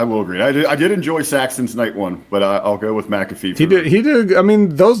 I will agree. I did enjoy Saxton's night one, but I'll go with McAfee. He did. I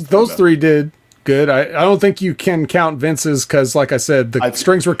mean, those 3 did good. I don't think you can count Vince's because, like I said, the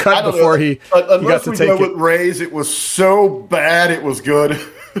strings were cut before he got to take it. Unless we go with Ray's, it was so bad it was good.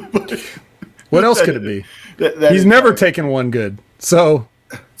 What else could it be? He's never taken one good. So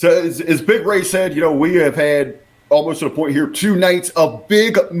as Big Ray said, we have had almost to the point here 2 nights of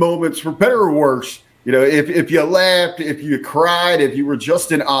big moments, for better or worse. If you laughed, if you cried, if you were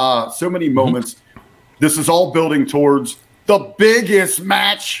just in awe, so many moments. This is all building towards the biggest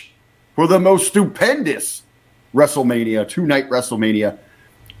match for the most stupendous WrestleMania, 2-night WrestleMania,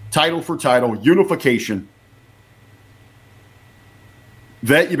 title for title, unification.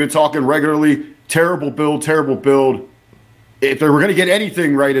 That you've been talking regularly, terrible build. If they were going to get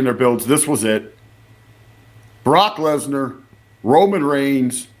anything right in their builds, this was it. Brock Lesnar, Roman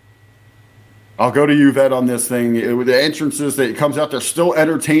Reigns, I'll go to you, Vet, on this thing. With the entrances that it comes out, they're still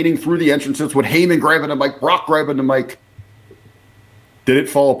entertaining through the entrances with Heyman grabbing the mic, Brock grabbing the mic. Did it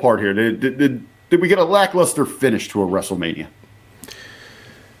fall apart here? Did we get a lackluster finish to a WrestleMania?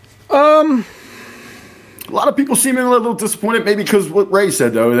 A lot of people seem a little disappointed, maybe because what Ray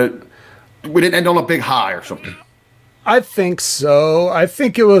said, though, that we didn't end on a big high or something. I think so. I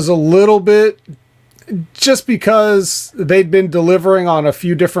think it was a little bit just because they'd been delivering on a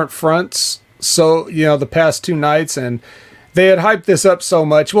few different fronts. So, the past 2 nights, and they had hyped this up so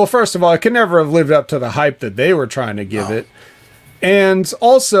much. Well, first of all, it could never have lived up to the hype that they were trying to give it. And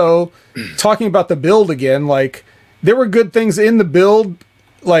also, talking about the build again, like, there were good things in the build,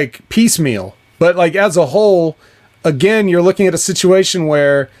 like, piecemeal. But, like, as a whole, again, you're looking at a situation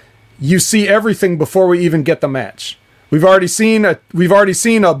where you see everything before we even get the match. We've already seen a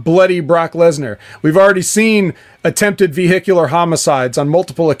bloody Brock Lesnar. We've already seen attempted vehicular homicides on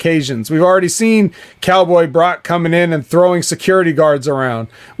multiple occasions. We've already seen Cowboy Brock coming in and throwing security guards around.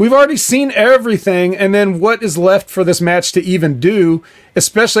 We've already seen everything, and then what is left for this match to even do,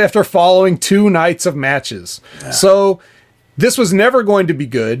 especially after following 2 nights of matches. Yeah. So this was never going to be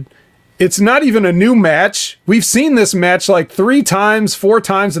good. It's not even a new match. We've seen this match like 3 times, 4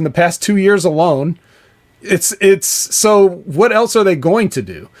 times in the past 2 years alone. It's so what else are they going to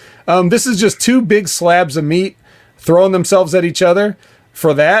do? This is just 2 big slabs of meat throwing themselves at each other.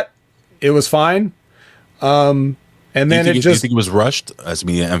 For that, it was fine. And then you think it was rushed as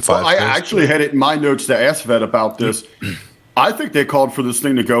me M5? Well, I actually had it in my notes to ask Vet about this. I think they called for this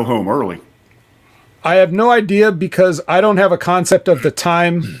thing to go home early. I have no idea because I don't have a concept of the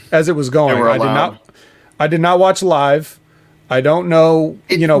time as it was going. I did not watch live. I don't know,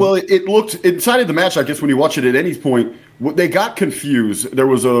 Well, it looked inside of the match. I guess when you watch it at any point, they got confused. There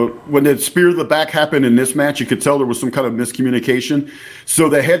was when the spear to the back happened in this match, you could tell there was some kind of miscommunication. So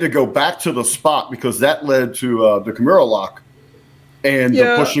they had to go back to the spot because that led to the Kimura lock and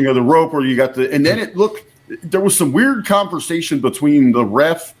the pushing of the rope. Where you got and then it looked there was some weird conversation between the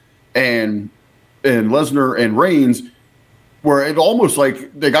ref and Lesnar and Reigns, where it almost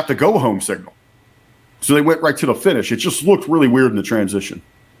like they got the go home signal. So they went right to the finish. It just looked really weird in the transition.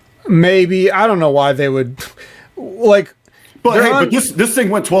 Maybe. I don't know why they would like. But this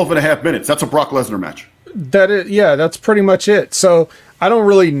thing went 12 and a half minutes. That's a Brock Lesnar match. That's pretty much it. So I don't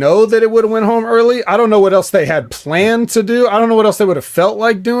really know that it would have went home early. I don't know what else they had planned to do. I don't know what else they would have felt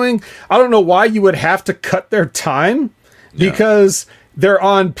like doing. I don't know why you would have to cut their time because they're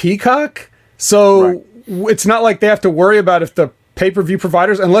on Peacock. So it's not like they have to worry about if the pay-per-view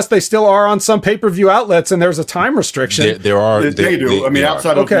providers, unless they still are on some pay-per-view outlets and there's a time restriction. They do. I mean,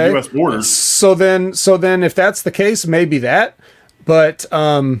 outside of the U.S. borders. So then if that's the case, maybe that. But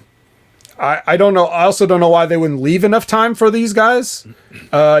I don't know. I also don't know why they wouldn't leave enough time for these guys.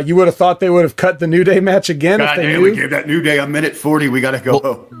 You would have thought they would have cut the New Day match again if they knew. We gave that New Day a minute 40. We got to go.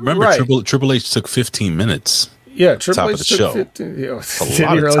 Well, remember, Triple H took 15 minutes. Yeah, Triple H took 15. Did he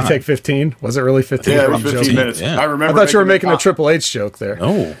really take 15? Was it really 15? Yeah, it was 15 minutes. Yeah. I remember. I thought you were making a Triple H joke there.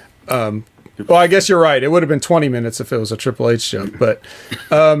 No. Well, I guess you're right. It would have been 20 minutes if it was a Triple H joke.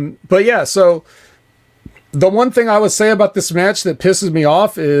 But yeah, so the one thing I would say about this match that pisses me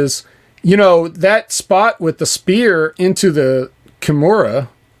off is, that spot with the spear into the Kimura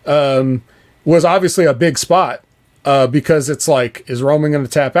was obviously a big spot because it's like, is Roman going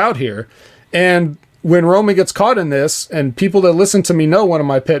to tap out here? And when Roman gets caught in this, and people that listen to me know one of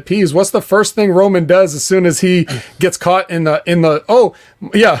my pet peeves, what's the first thing Roman does as soon as he gets caught in the oh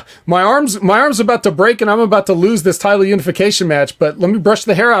yeah, my arm's about to break and I'm about to lose this title unification match, but let me brush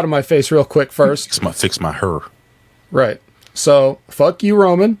the hair out of my face real quick first. Fix my hair. Right. So fuck you,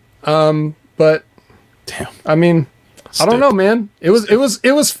 Roman. But damn. I mean, I don't know, man. It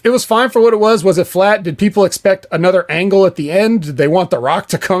was fine for what it was. Was it flat? Did people expect another angle at the end? Did they want The Rock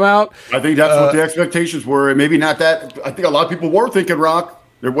to come out? I think that's what the expectations were. Maybe not that. I think a lot of people were thinking Rock.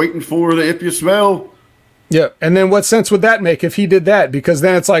 They're waiting for the if you smell. Yeah, and then what sense would that make if he did that? Because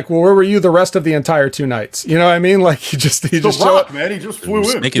then it's like, well, where were you the rest of the entire 2 nights? You know what I mean? Like he just Rock, man. He just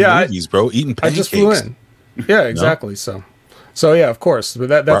flew in. Making movies, bro. Eating pancakes. I just flew in. Yeah, exactly. So yeah, of course. But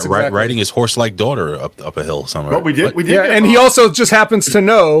that's exactly riding his horse-like daughter up a hill somewhere. But we did. Yeah, and he also just happens to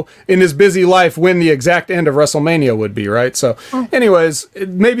know in his busy life when the exact end of WrestleMania would be, right? So, anyways,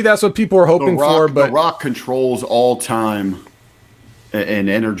 maybe that's what people were hoping for. But The Rock controls all time and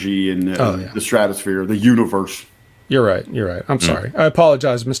energy and the stratosphere, the universe. You're right. I'm sorry. I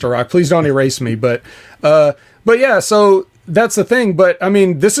apologize, Mr. Rock. Please don't erase me. But yeah. So that's the thing. But I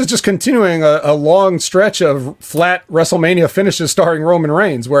mean, this is just continuing a long stretch of flat WrestleMania finishes starring Roman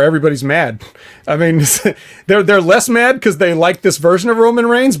Reigns, where everybody's mad. I mean, they're less mad because they like this version of Roman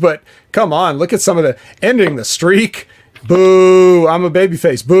Reigns. But come on, look at some of the ending the streak. Boo! I'm a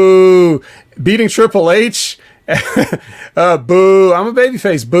babyface. Boo! Beating Triple H. Boo! I'm a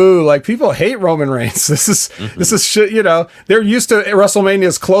babyface. Boo! Like, people hate Roman Reigns. This is shit. You know, they're used to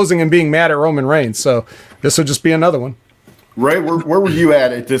WrestleMania's closing and being mad at Roman Reigns. So this would just be another one. Ray, where were you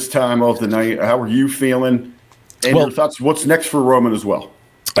at this time of the night? How were you feeling? And your thoughts? What's next for Roman as well?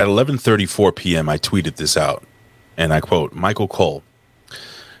 At 11:34 p.m., I tweeted this out, and I quote Michael Cole.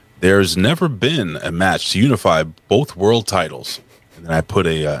 There's never been a match to unify both world titles. And then I put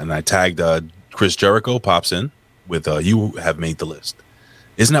and I tagged Chris Jericho, pops in with you have made the list.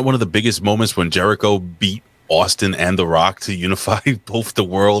 Isn't that one of the biggest moments when Jericho beat Austin and The Rock to unify both the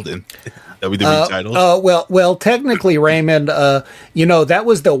world and WWE titles? Well, technically, Raymond, that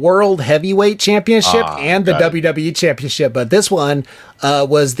was the World Heavyweight Championship and the WWE Championship, but this one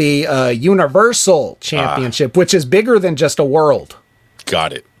was the Universal Championship, which is bigger than just a world.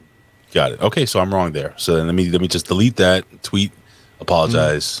 Got it. Okay, so I'm wrong there. So then let me just delete that tweet,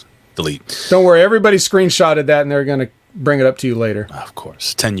 apologize, delete. Don't worry, everybody screenshotted that and they're going to bring it up to you later. Of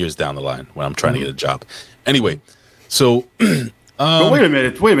course, 10 years down the line when I'm trying to get a job. Anyway, so but wait a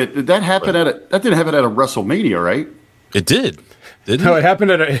minute. Did that happen that didn't happen at a WrestleMania, right? It did. Didn't no, it? it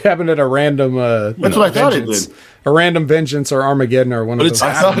happened at a random That's what I thought it did. A random Vengeance or Armageddon or one of those.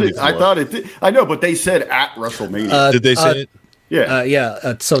 I thought it did. I know, but they said at WrestleMania. Did they say it?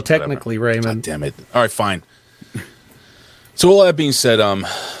 Yeah. So technically, Raymond. God damn it. All right, fine. So all that being said,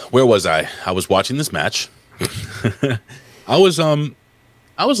 where was I? I was watching this match. I wasn't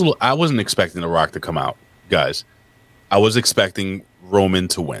expecting The Rock to come out, guys. I was expecting Roman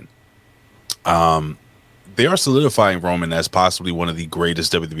to win. They are solidifying Roman as possibly one of the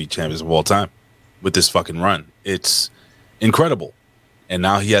greatest WWE champions of all time with this fucking run. It's incredible. And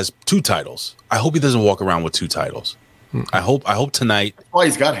now he has 2 titles. I hope he doesn't walk around with 2 titles. I hope tonight. That's why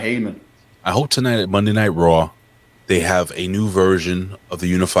he's got Heyman. I hope tonight at Monday Night Raw, they have a new version of the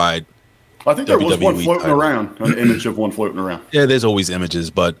unified. I think there was one floating around, an image of one floating around. Yeah, there's always images,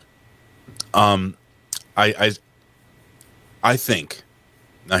 but I think,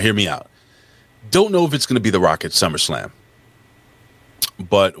 now hear me out. Don't know if it's going to be The Rock at SummerSlam,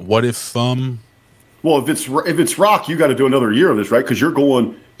 but what if? Well, if it's Rock, you got to do another year of this, right? Because you're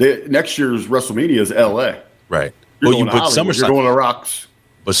going. Next year's WrestleMania is LA, right? You're going to SummerSlam. You're going to Rock's.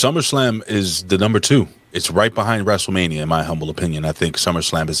 But SummerSlam is the number 2. It's right behind WrestleMania, in my humble opinion. I think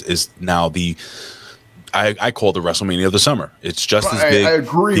SummerSlam is now the. I call the WrestleMania of the summer. It's just as big. I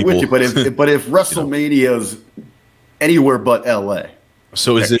agree with you, but if WrestleMania is anywhere but LA,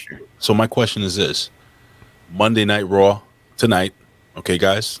 so is it? So my question is this: Monday Night Raw tonight, okay,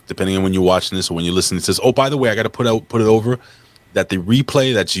 guys. Depending on when you're watching this or when you're listening to this. Oh, by the way, I got to put it over that the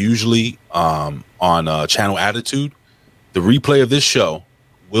replay that's usually on Channel Attitude, the replay of this show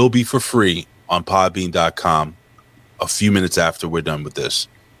will be for free on Podbean.com a few minutes after we're done with this.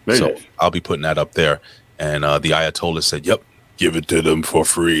 So I'll be putting that up there. And the Ayatollah said, "Yep, give it to them for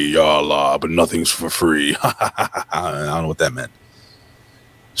free, ya Allah, but nothing's for free." I don't know what that meant.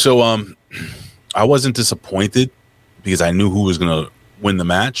 So I wasn't disappointed because I knew who was going to win the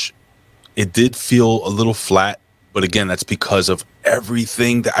match. It did feel a little flat, but again, that's because of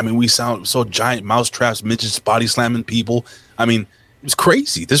everything. We saw giant mousetraps, midgets body slamming people. I mean, it was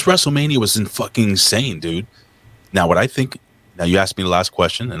crazy. This WrestleMania was fucking insane, dude. Now, what I think, now you asked me the last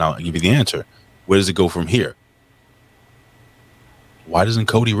question, and I'll give you the answer. Where does it go from here? Why doesn't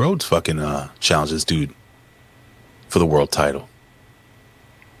Cody Rhodes fucking challenge this dude for the world title?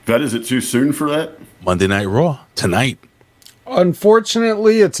 Is it too soon for that? Monday Night Raw tonight.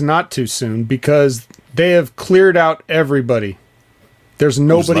 Unfortunately, it's not too soon because they have cleared out everybody. There's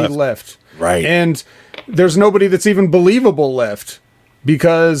nobody left. Right. And there's nobody that's even believable left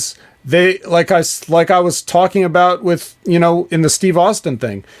because they, like I was talking about with, in the Steve Austin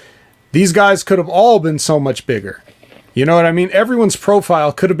thing, these guys could have all been so much bigger. You know what I mean? Everyone's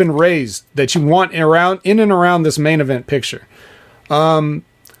profile could have been raised that you want in and around this main event picture.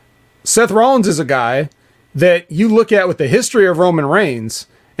 Seth Rollins is a guy that you look at with the history of Roman Reigns,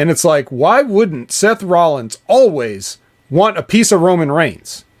 and it's like, why wouldn't Seth Rollins always want a piece of Roman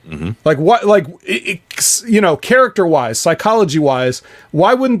Reigns? Mm-hmm. Like what? Like character wise, psychology wise,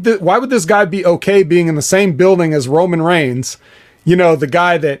 why would this guy be okay being in the same building as Roman Reigns? The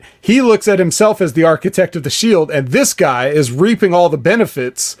guy that he looks at himself as the architect of the Shield, and this guy is reaping all the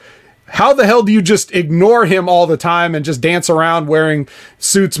benefits. How the hell do you just ignore him all the time and just dance around wearing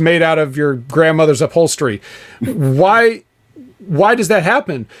suits made out of your grandmother's upholstery? Why why does that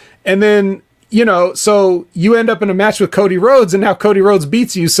happen? And then, you know, so you end up in a match with Cody Rhodes, and now Cody Rhodes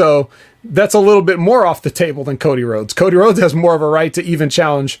beats you, so that's a little bit more off the table than Cody Rhodes. Cody Rhodes has more of a right to even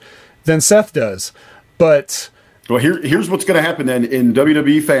challenge than Seth does. But well, here's what's going to happen then in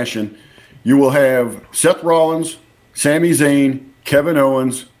WWE fashion. You will have Seth Rollins, Sami Zayn, Kevin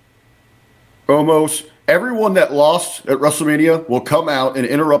Owens, Omos, everyone that lost at WrestleMania will come out and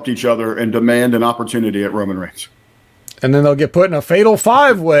interrupt each other and demand an opportunity at Roman Reigns. And then they'll get put in a fatal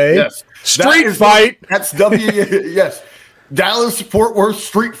 5-way street fight. That's yes. Dallas Fort Worth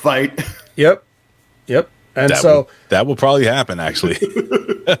street fight. Yep. And that will probably happen, actually.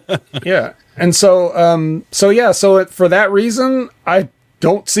 Yeah. And so for that reason, I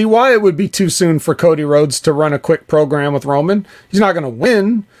don't see why it would be too soon for Cody Rhodes to run a quick program with Roman. He's not going to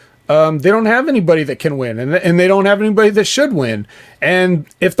win. They don't have anybody that can win, and they don't have anybody that should win. And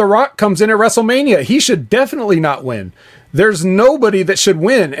if The Rock comes in at WrestleMania, he should definitely not win. There's nobody that should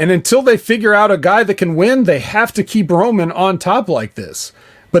win. And until they figure out a guy that can win, they have to keep Roman on top like this.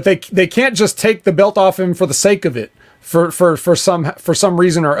 But they can't just take the belt off him for the sake of it, for some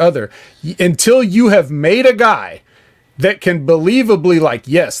reason or other. Until you have made a guy that can believably, like,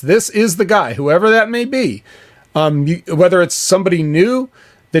 yes, this is the guy, whoever that may be, whether it's somebody new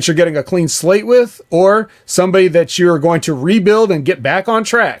that you're getting a clean slate with, or somebody that you're going to rebuild and get back on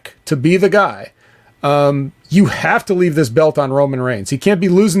track to be the guy. You have to leave this belt on Roman Reigns. He can't be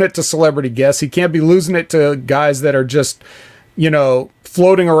losing it to celebrity guests. He can't be losing it to guys that are just, you know,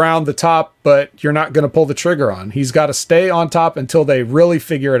 floating around the top, but you're not going to pull the trigger on. He's got to stay on top until they really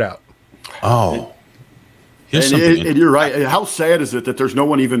figure it out. Oh. And you're right. How sad is it that there's no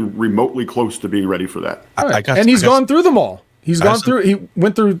one even remotely close to being ready for that? He's gone through them all. He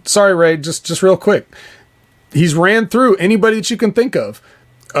went through, sorry, Ray, just real quick. He's ran through anybody that you can think of.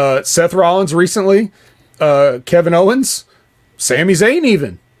 Seth Rollins recently, Kevin Owens, Sami Zayn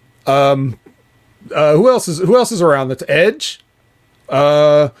even. Who else is around? That's Edge.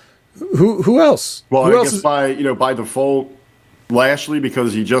 Who else? Well, who I else guess by default, Lashley,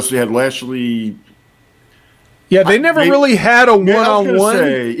 because he had Lashley. Yeah, they never really had a one-on-one.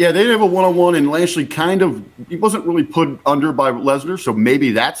 They didn't have a one-on-one, and Lashley he wasn't really put under by Lesnar, so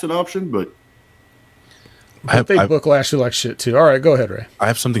maybe that's an option, but they book Lashley like shit too. All right, go ahead, Ray. I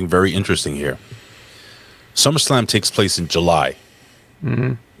have something very interesting here. SummerSlam takes place in July.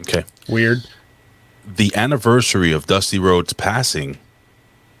 Mm-hmm. Okay. Weird. The anniversary of Dusty Rhodes' passing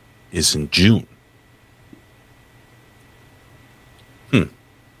is in June.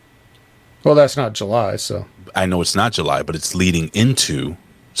 Well, that's not July, so. I know it's not July, but it's leading into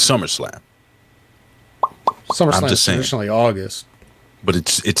SummerSlam. SummerSlam is traditionally August. But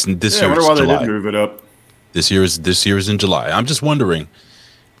it's this year. I wonder why July. They didn't move it up. This year is in July. I'm just wondering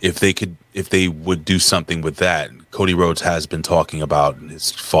if they would do something with that. Cody Rhodes has been talking about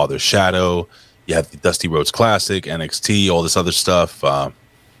his father's shadow. You have the Dusty Rhodes Classic, NXT, all this other stuff.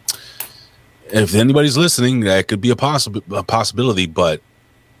 If anybody's listening, that could be a possibility. But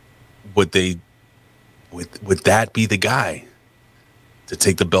would that be the guy to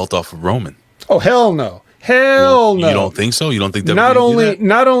take the belt off of Roman? Oh, hell no. No. You don't think so? You don't think that not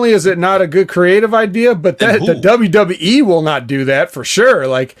only is it not a good creative idea, but the WWE will not do that for sure.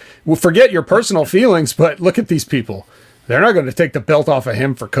 Like, we'll forget your personal feelings, but look at these people. They're not going to take the belt off of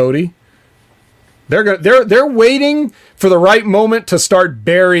him for Cody. They're waiting for the right moment to start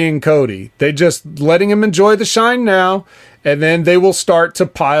burying Cody. They just letting him enjoy the shine now, and then they will start to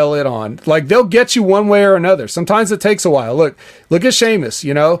pile it on. Like, they'll get you one way or another. Sometimes it takes a while. Look at Sheamus.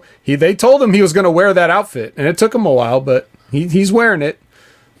 You know, they told him he was going to wear that outfit, and it took him a while, but he's wearing it.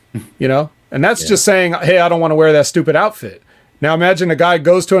 You know, and that's just saying, hey, I don't want to wear that stupid outfit. Now imagine a guy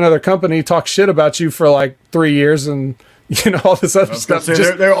goes to another company, talks shit about you for like 3 years, and you know all this other stuff.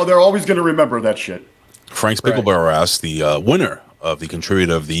 They're always going to remember that shit. Frank Spiegelbauer asked the winner of the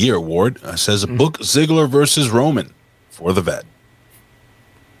Contributor of the Year award says book Ziggler versus Roman for the vet.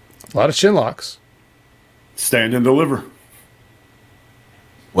 A lot of chin locks. Stand and deliver.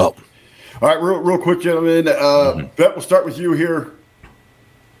 Well, all right, real quick, gentlemen. Vet, we'll start with you here.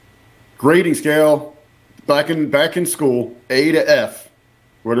 Grading scale, back in school, A to F.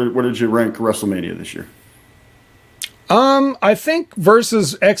 Where did you rank WrestleMania this year? I think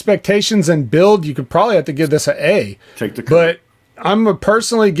versus expectations and build, you could probably have to give this an A. Take the cut. But I'm gonna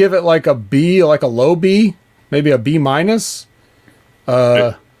personally give it like a B, like a low B, maybe a B minus.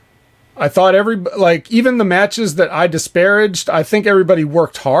 I thought even the matches that I disparaged, I think everybody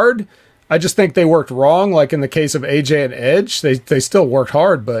worked hard. I just think they worked wrong. Like in the case of AJ and Edge, they still worked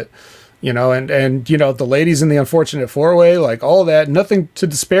hard, but you know, and you know, the ladies in the Unfortunate Four-Way, like all that, nothing to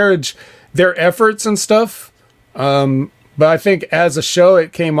disparage their efforts and stuff. But but I think as a show,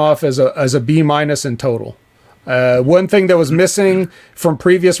 it came off as a B- in total. One thing that was missing from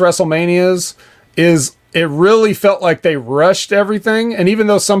previous WrestleManias is it really felt like they rushed everything. And even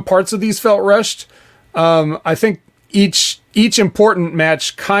though some parts of these felt rushed, I think each important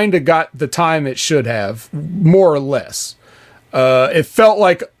match kind of got the time it should have, more or less. It felt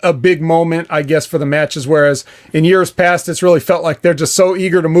like a big moment, I guess, for the matches, whereas in years past, it's really felt like they're just so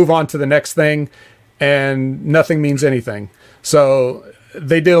eager to move on to the next thing, and nothing means anything. So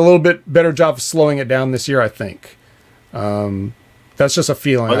they did a little bit better job of slowing it down this year, I think. That's just a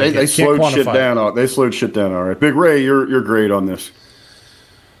feeling. They slowed shit down. They slowed shit down. All right, Big Ray, you're great on this.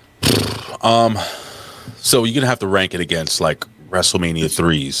 So you're gonna have to rank it against like WrestleMania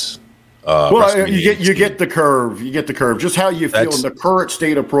 3's. Well, you get the curve. You get the curve. Just how you feel in the current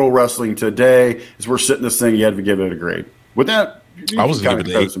state of pro wrestling today, as we're sitting this thing, you have to give it a grade. With that, I was going to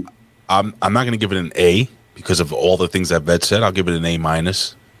give it an A. I'm not going to give it an A because of all the things that Vet said. I'll give it an A-,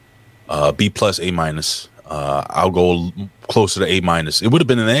 B+, A-. I'll go closer to A-. It would have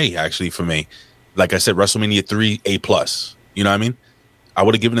been an A actually for me. Like I said, WrestleMania 3, A+. You know what I mean? I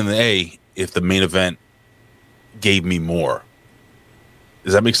would have given it an A if the main event gave me more.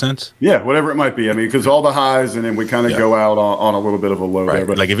 Does that make sense? Yeah, whatever it might be. I mean, because all the highs, and then we kind of go out on a little bit of a low there.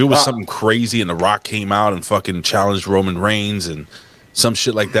 But like if it was something crazy and The Rock came out and fucking challenged Roman Reigns and some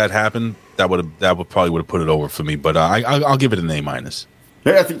shit like that happened, that would probably have put it over for me. But I'll give it an A-.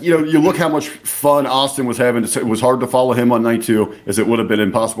 Yeah, I think you look how much fun Austin was having. It was hard to follow him on night 2, as it would have been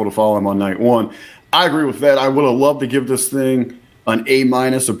impossible to follow him on night 1. I agree with that. I would have loved to give this thing an A-,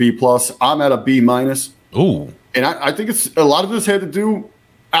 a B+. I'm at a B-. Ooh. And I think it's a lot of this had to do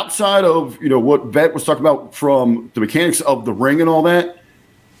outside of what Vet was talking about from the mechanics of the ring and all that.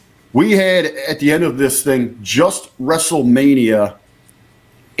 We had at the end of this thing just WrestleMania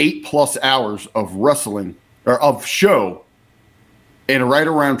 8+ hours of wrestling or of show, and right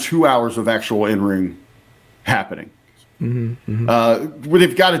around 2 hours of actual in-ring happening.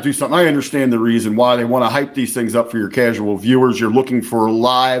 They've got to do something. I understand the reason why they want to hype these things up for your casual viewers. You're looking for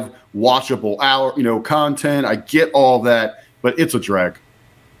live, watchable content. I get all that, but it's a drag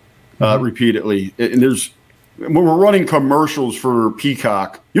repeatedly. And when we're running commercials for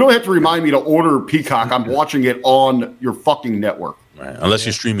Peacock, you don't have to remind me to order Peacock. I'm watching it on your fucking network. Right. Unless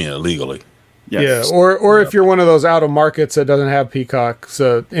you're streaming it illegally. Yes. Yeah, or if you're one of those out of markets that doesn't have Peacock,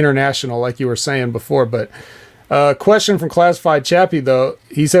 so international, like you were saying before. But question from Classified Chappie, though.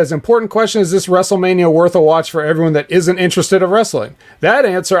 He says, important question, is this WrestleMania worth a watch for everyone that isn't interested in wrestling? That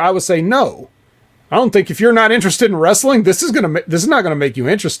answer, I would say no. I don't think if you're not interested in wrestling, this is not going to make you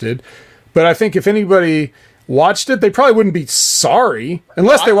interested. But I think if anybody watched it, they probably wouldn't be sorry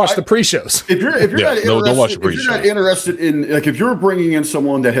unless they watched the pre-shows. If you're don't watch the pre-show. If you're not interested in, like, if you're bringing in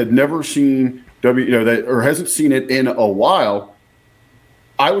someone that had never seen that or hasn't seen it in a while,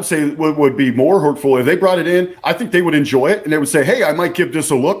 I would say what would be more hurtful if they brought it in. I think they would enjoy it and they would say, "Hey, I might give this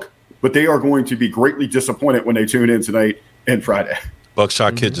a look," but they are going to be greatly disappointed when they tune in tonight and Friday.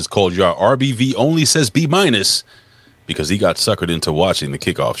 Buckshot Kid just called you out. RBV only says B- because he got suckered into watching the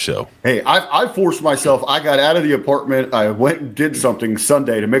kickoff show. Hey, I forced myself. I got out of the apartment. I went and did something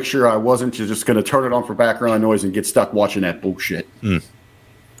Sunday to make sure I wasn't just going to turn it on for background noise and get stuck watching that bullshit.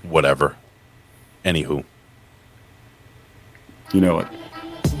 Whatever. Anywho. You know it.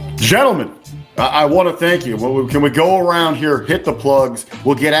 Gentlemen, I want to thank you. Well, can we go around here, hit the plugs?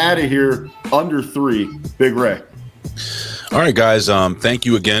 We'll get out of here under 3. Big Ray. All right, guys. Thank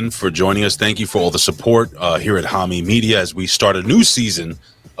you again for joining us. Thank you for all the support here at Hami Media as we start a new season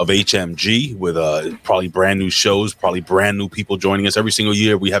of HMG with probably brand new shows, probably brand new people joining us. Every single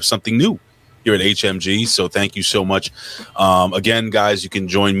year we have something new here at HMG. So thank you so much. Again, guys, you can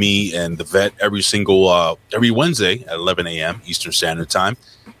join me and the Vet every Wednesday at 11 a.m. Eastern Standard Time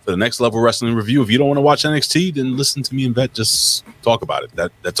for the Next Level Wrestling Review. If you don't want to watch NXT, then listen to me and Vet just talk about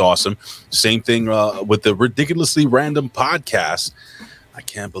it. That's awesome. Same thing with the Ridiculously Random podcast. I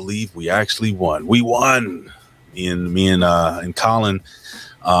can't believe we actually won. We won. Me and Colin.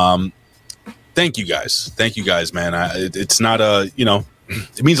 Thank you guys, man. It's not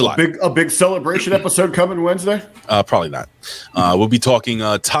it means a lot. A big celebration episode coming Wednesday? Probably not. We'll be talking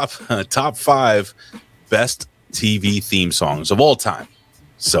top 5 best TV theme songs of all time.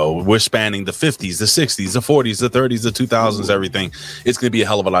 So we're spanning the 50s, the 60s, the 40s, the 30s, the 2000s, everything. It's going to be a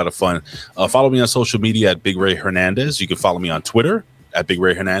hell of a lot of fun. Follow me on social media at Big Ray Hernandez. You can follow me on Twitter at Big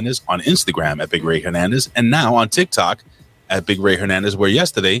Ray Hernandez, on Instagram at Big Ray Hernandez, and now on TikTok at Big Ray Hernandez, where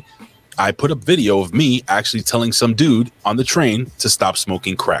yesterday I put a video of me actually telling some dude on the train to stop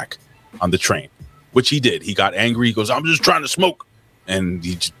smoking crack on the train, which he did. He got angry. He goes, "I'm just trying to smoke." and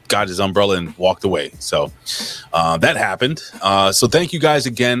he got his umbrella and walked away. So that happened. So thank you guys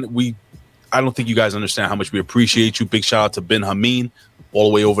again. I don't think you guys understand how much we appreciate you. Big shout out to Ben Hameen all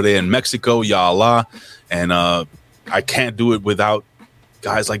the way over there in Mexico. Ya Allah. And I can't do it without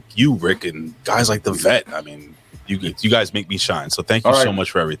guys like you, Rick, and guys like the Vet. I mean, you guys make me shine. So thank you so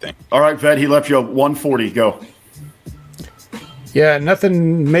much for everything. All right, Vet, he left you a 140. Go. Yeah,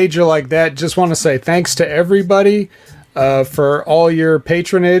 nothing major like that. Just want to say thanks to everybody for all your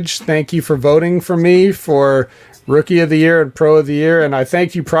patronage. Thank you for voting for me for Rookie of the Year and Pro of the Year. And I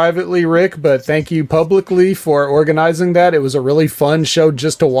thank you privately, Rick, but thank you publicly for organizing that. It was a really fun show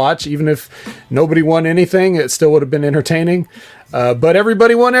just to watch. Even if nobody won anything, it still would have been entertaining. But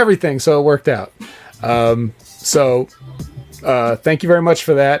everybody won everything, so it worked out. Thank you very much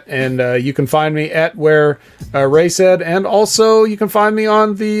for that. And you can find me at where Ray said, and also you can find me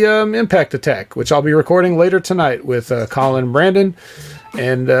on the Impact Attack, which I'll be recording later tonight with Colin and Brandon.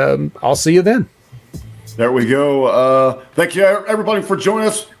 And I'll see you then. There we go. Thank you, everybody, for joining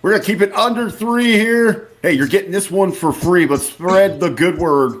us. We're going to keep it under 3 here. Hey, you're getting this one for free, but spread the good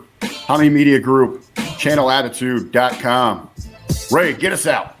word. Hami Media Group, channelattitude.com. Ray, get us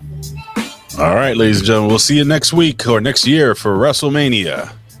out. All right, ladies and gentlemen, we'll see you next week or next year for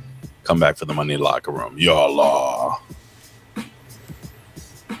WrestleMania. Come back for the Monday Locker Room. Y'all.